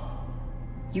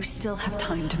 You still have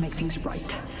time to make things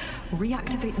right.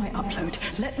 Reactivate my upload.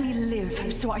 Let me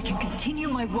live so I can continue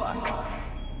my work.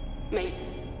 Mate,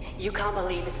 you can't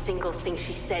believe a single thing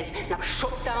she says. Now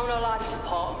shut down her life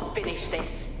support and finish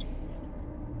this.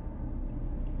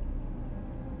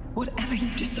 Whatever you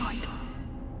decide.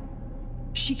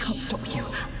 She can't stop you.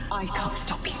 I can't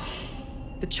stop you.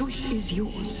 The choice is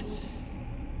yours.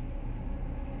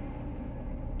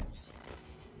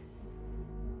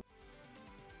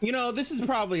 You know, this is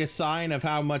probably a sign of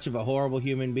how much of a horrible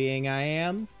human being I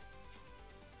am.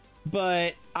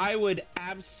 But I would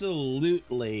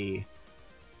absolutely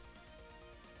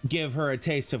give her a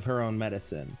taste of her own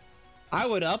medicine. I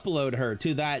would upload her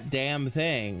to that damn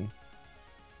thing.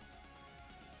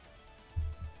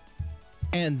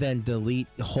 And then delete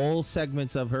whole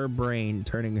segments of her brain,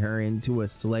 turning her into a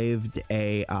slaved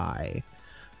AI.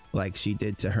 Like she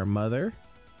did to her mother.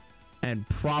 And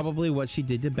probably what she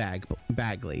did to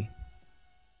Bagley.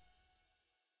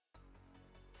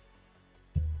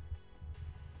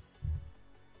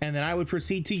 And then I would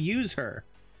proceed to use her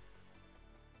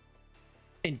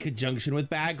in conjunction with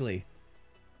Bagley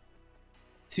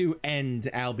to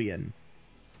end Albion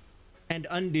and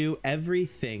undo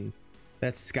everything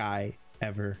that Sky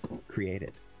ever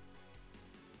created.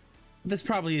 That's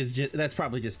probably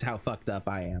just how fucked up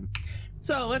I am.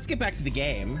 So let's get back to the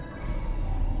game.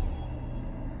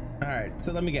 All right,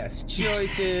 so let me guess.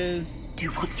 Choices. Do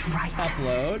what's right.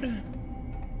 Upload.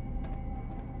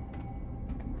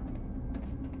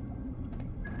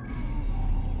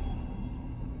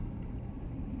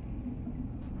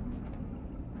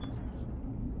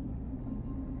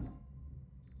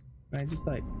 Can I just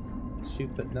like shoot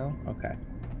but no? Okay.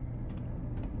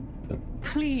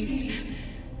 Please.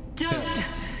 Don't.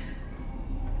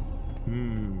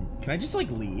 Can I just like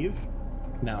leave?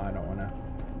 No, I don't wanna.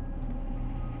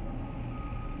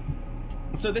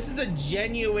 So this is a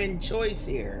genuine choice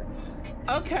here.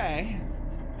 Okay.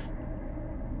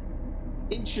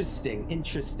 Interesting,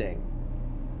 interesting.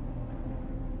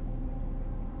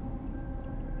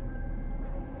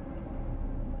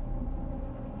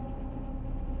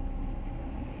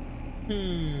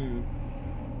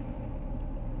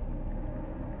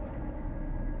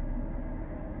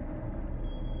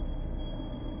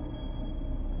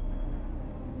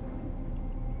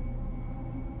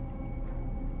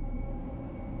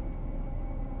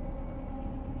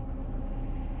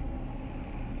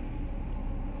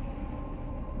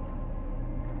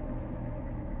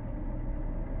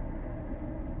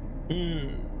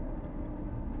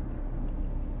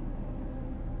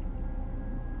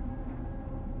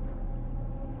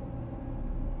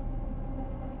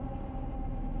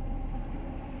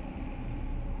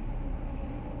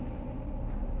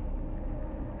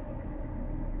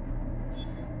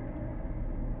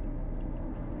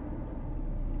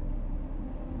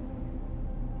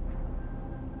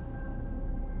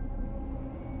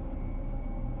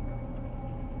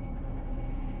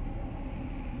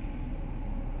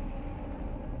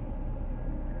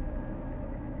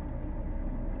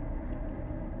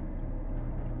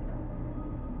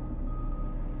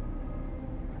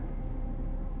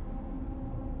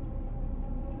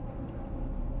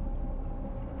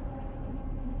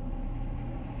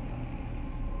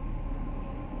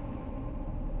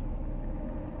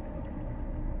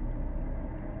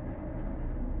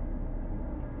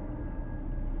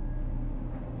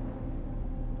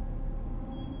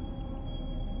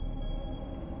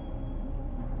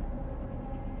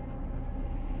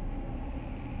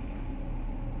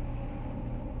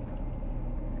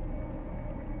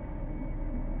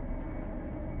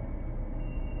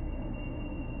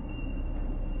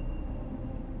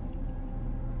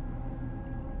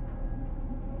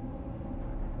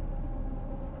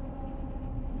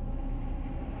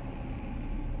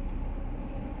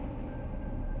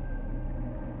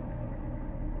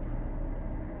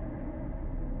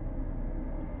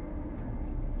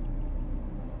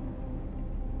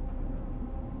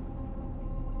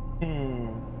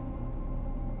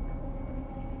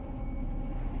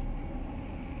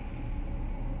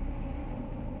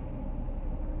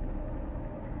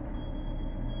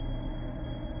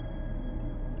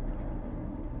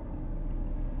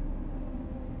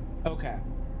 Okay.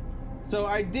 So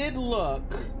I did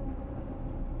look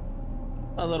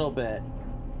a little bit,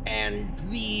 and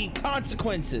the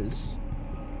consequences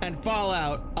and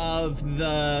fallout of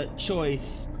the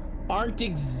choice aren't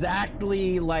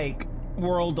exactly like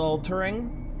world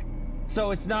altering.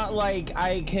 So it's not like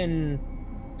I can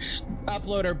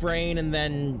upload her brain and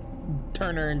then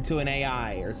turn her into an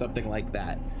AI or something like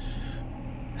that.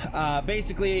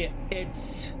 Basically,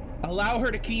 it's allow her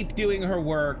to keep doing her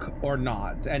work or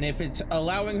not. And if it's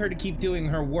allowing her to keep doing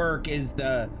her work is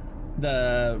the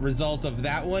result of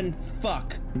that one,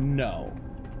 fuck no.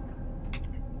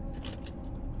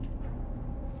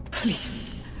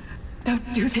 Please,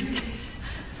 don't do this to me.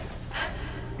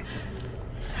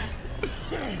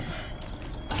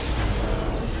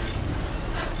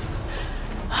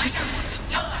 I don't want to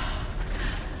die.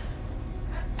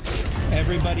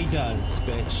 Everybody does,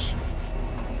 bitch.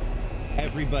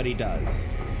 Everybody does.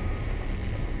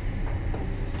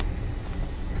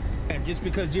 And just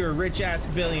because you're a rich-ass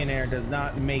billionaire does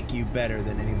not make you better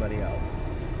than anybody else.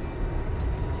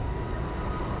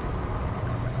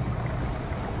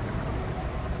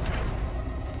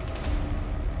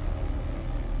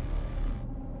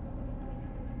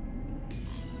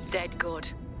 Dead good.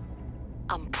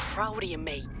 I'm proud of you,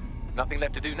 mate. Nothing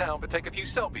left to do now but take a few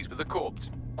selfies with the corpse.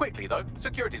 Quickly, though.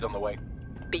 Security's on the way.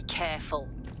 Be careful.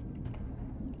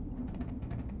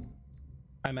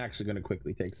 I'm actually going to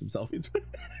quickly take some selfies.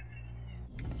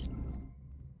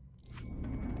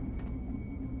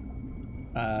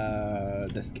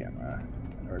 This camera.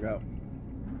 There we go.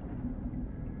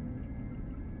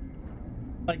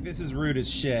 Like, this is rude as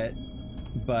shit,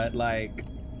 but like...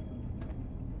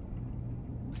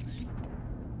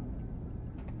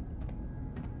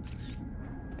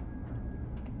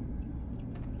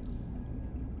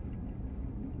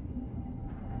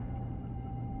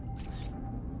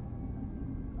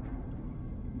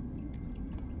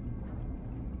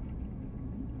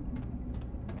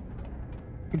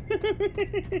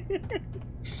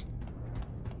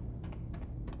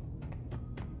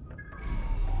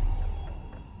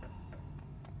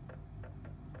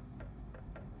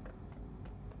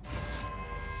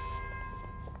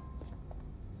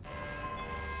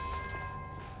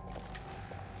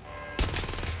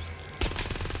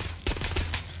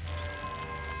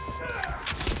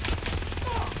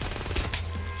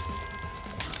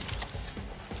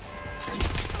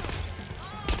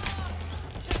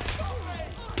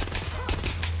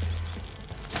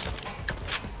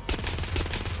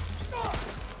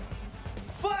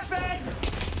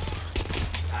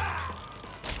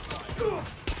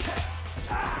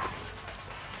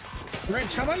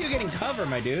 Wrench, how about you getting cover,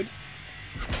 my dude?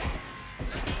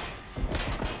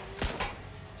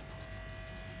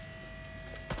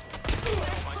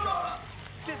 Oh my god!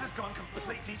 This has gone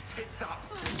completely tits up!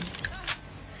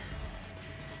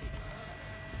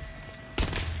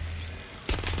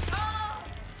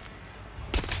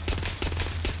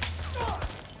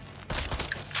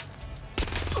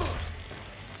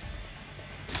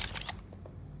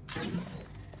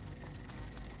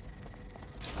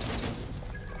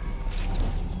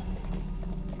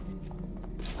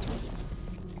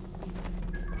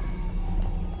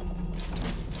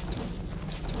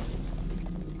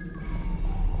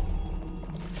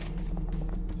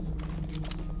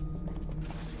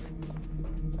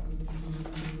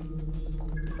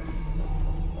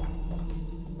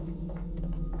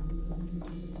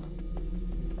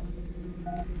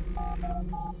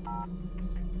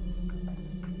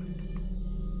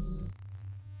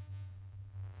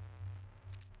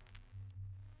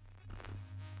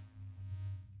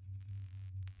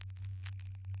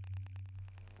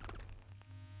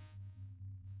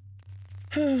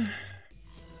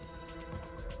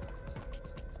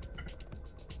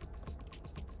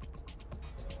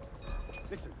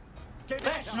 Listen,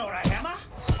 that's not a hammer.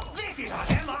 This is a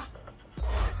hammer.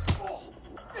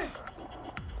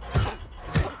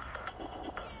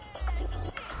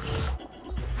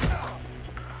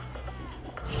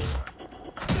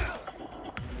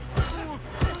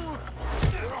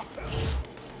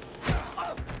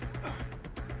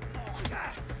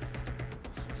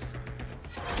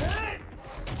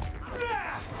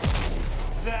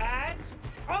 That's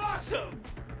awesome.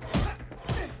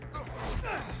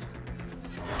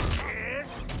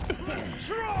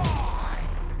 Try!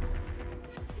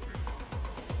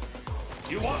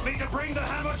 You want me to bring the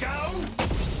hammer down?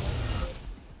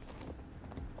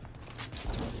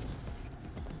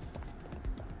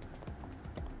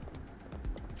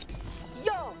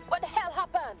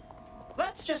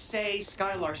 just say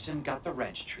Sky Larson got the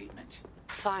wrench treatment.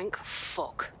 Thank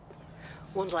fuck.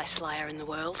 One less liar in the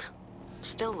world.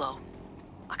 Still though,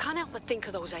 I can't help but think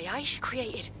of those AI she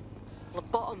created.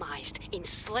 Lobotomized,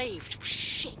 enslaved,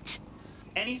 shit.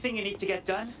 Anything you need to get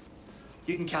done,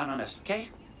 you can count on us, okay?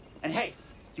 And hey,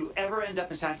 you ever end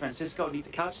up in San Francisco and need to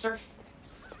couch surf,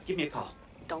 give me a call.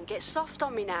 Don't get soft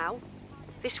on me now.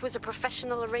 This was a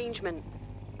professional arrangement.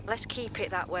 Let's keep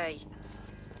it that way.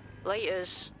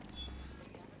 Laters.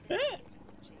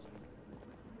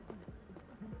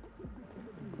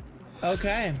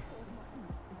 Okay.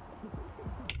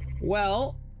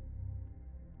 Well,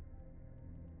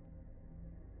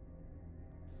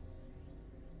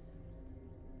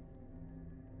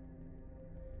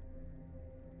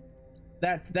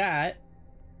 that's that,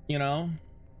 you know.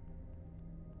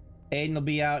 Aiden will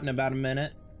be out in about a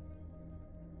minute.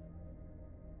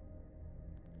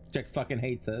 Chick fucking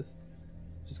hates us.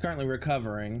 She's currently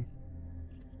recovering.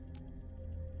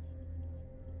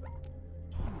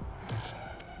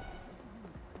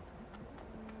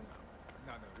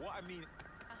 No, what I mean...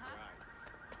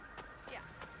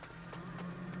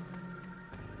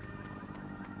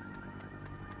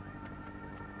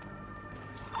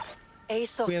 Hey,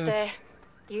 Softy.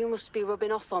 You must be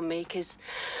rubbing off on me, because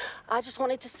I just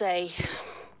wanted to say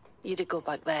you did go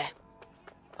back there.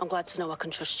 I'm glad to know I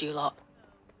can trust you lot.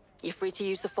 You're free to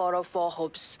use the 404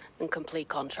 hubs and complete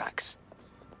contracts.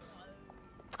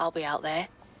 I'll be out there,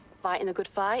 fighting a good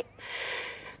fight.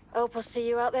 Hope I'll see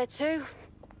you out there too.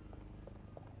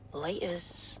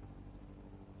 Laters.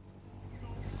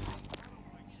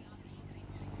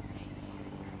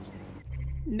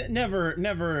 Never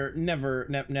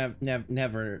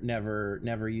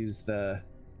use the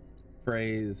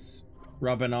phrase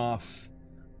rubbing off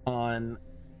on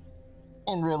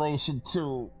in relation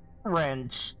to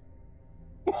Wrench.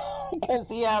 Because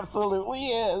he absolutely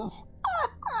is.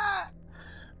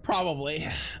 Probably.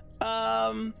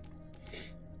 Alright,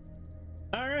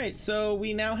 so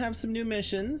we now have some new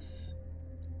missions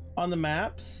on the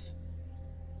maps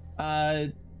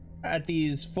at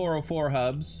these 404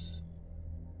 hubs.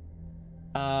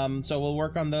 So we'll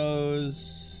work on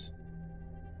those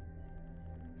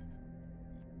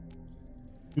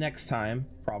next time,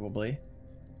 probably.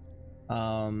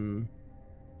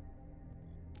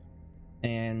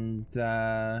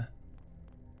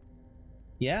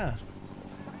 Yeah.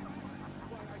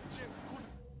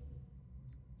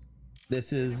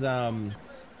 This is, Wrench.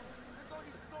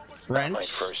 Not my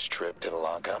first trip to the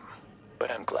lockup,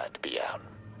 but I'm glad to be out.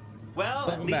 Well,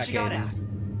 Welcome at least back, you got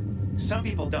Aiden. out. Some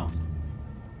people don't.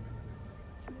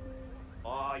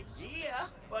 Oh yeah,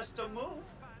 bust a move.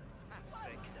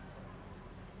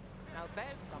 Now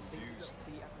there's something you don't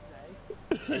see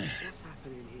every day. What's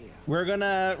happening here? We're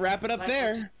gonna wrap it up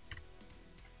there.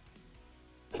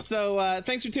 So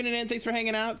thanks for tuning in, thanks for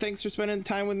hanging out, thanks for spending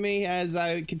time with me as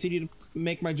I continue to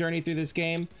make my journey through this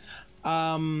game.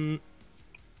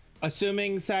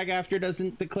 Assuming SAG-AFTRA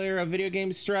doesn't declare a video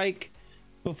game strike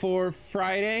before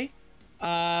Friday,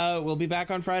 we'll be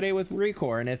back on Friday with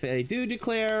Recore, and if they do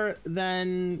declare,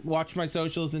 then watch my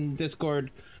socials and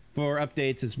Discord for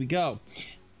updates as we go.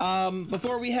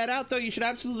 Before we head out, though, you should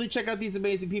absolutely check out these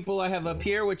amazing people I have up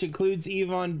here, which includes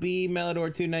Yvonne B,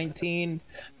 Melidor219,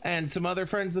 and some other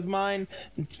friends of mine.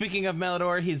 And speaking of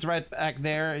Melidor, he's right back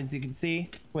there, as you can see.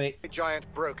 Wait. Giant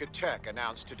broker tech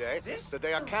announced today that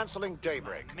they are canceling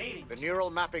Daybreak, the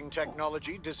neural mapping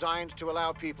technology designed to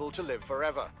allow people to live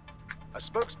forever. A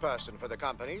spokesperson for the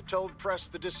company told press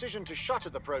the decision to shutter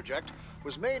the project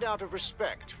was made out of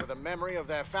respect for the memory of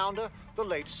their founder, the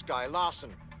late Sky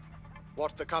Larson.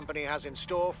 What the company has in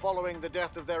store following the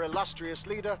death of their illustrious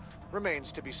leader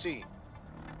remains to be seen.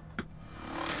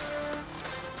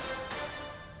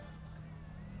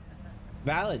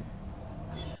 Valid.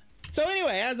 So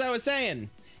anyway, as I was saying,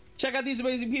 check out these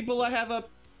amazing people I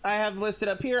have listed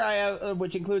up here. I have,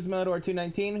 which includes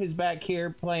Melidor219, who's back here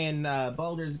playing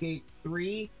Baldur's Gate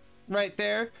 3 right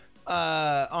there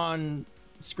on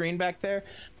screen back there.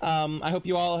 I hope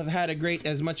you all have had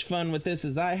as much fun with this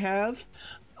as I have.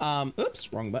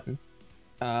 Oops, wrong button.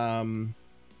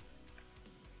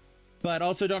 But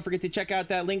also don't forget to check out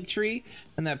that link tree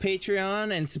and that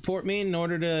Patreon and support me in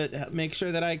order to make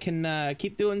sure that I can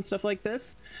keep doing stuff like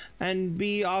this and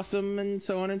be awesome and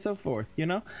so on and so forth, you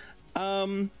know?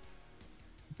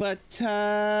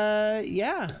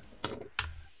 Yeah,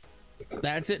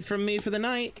 that's it from me for the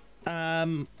night.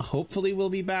 Hopefully we'll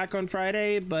be back on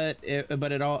Friday, but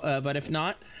if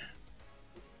not,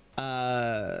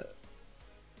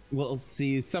 we'll see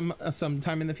you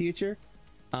sometime in the future.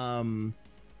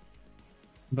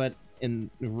 But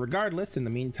regardless, in the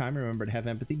meantime, remember to have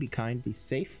empathy, be kind, be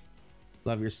safe,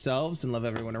 love yourselves and love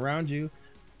everyone around you,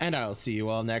 and I'll see you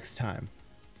all next time.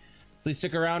 Please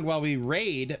stick around while we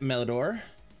raid Melador.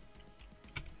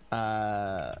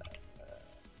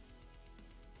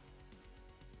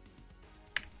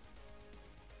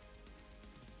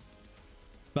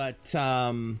 But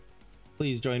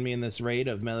please join me in this raid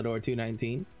of Melador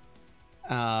 219,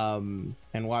 and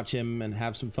watch him and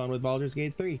have some fun with Baldur's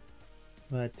Gate 3.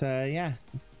 But yeah,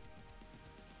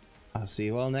 I'll see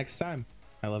you all next time.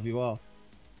 I love you all.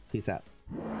 Peace out.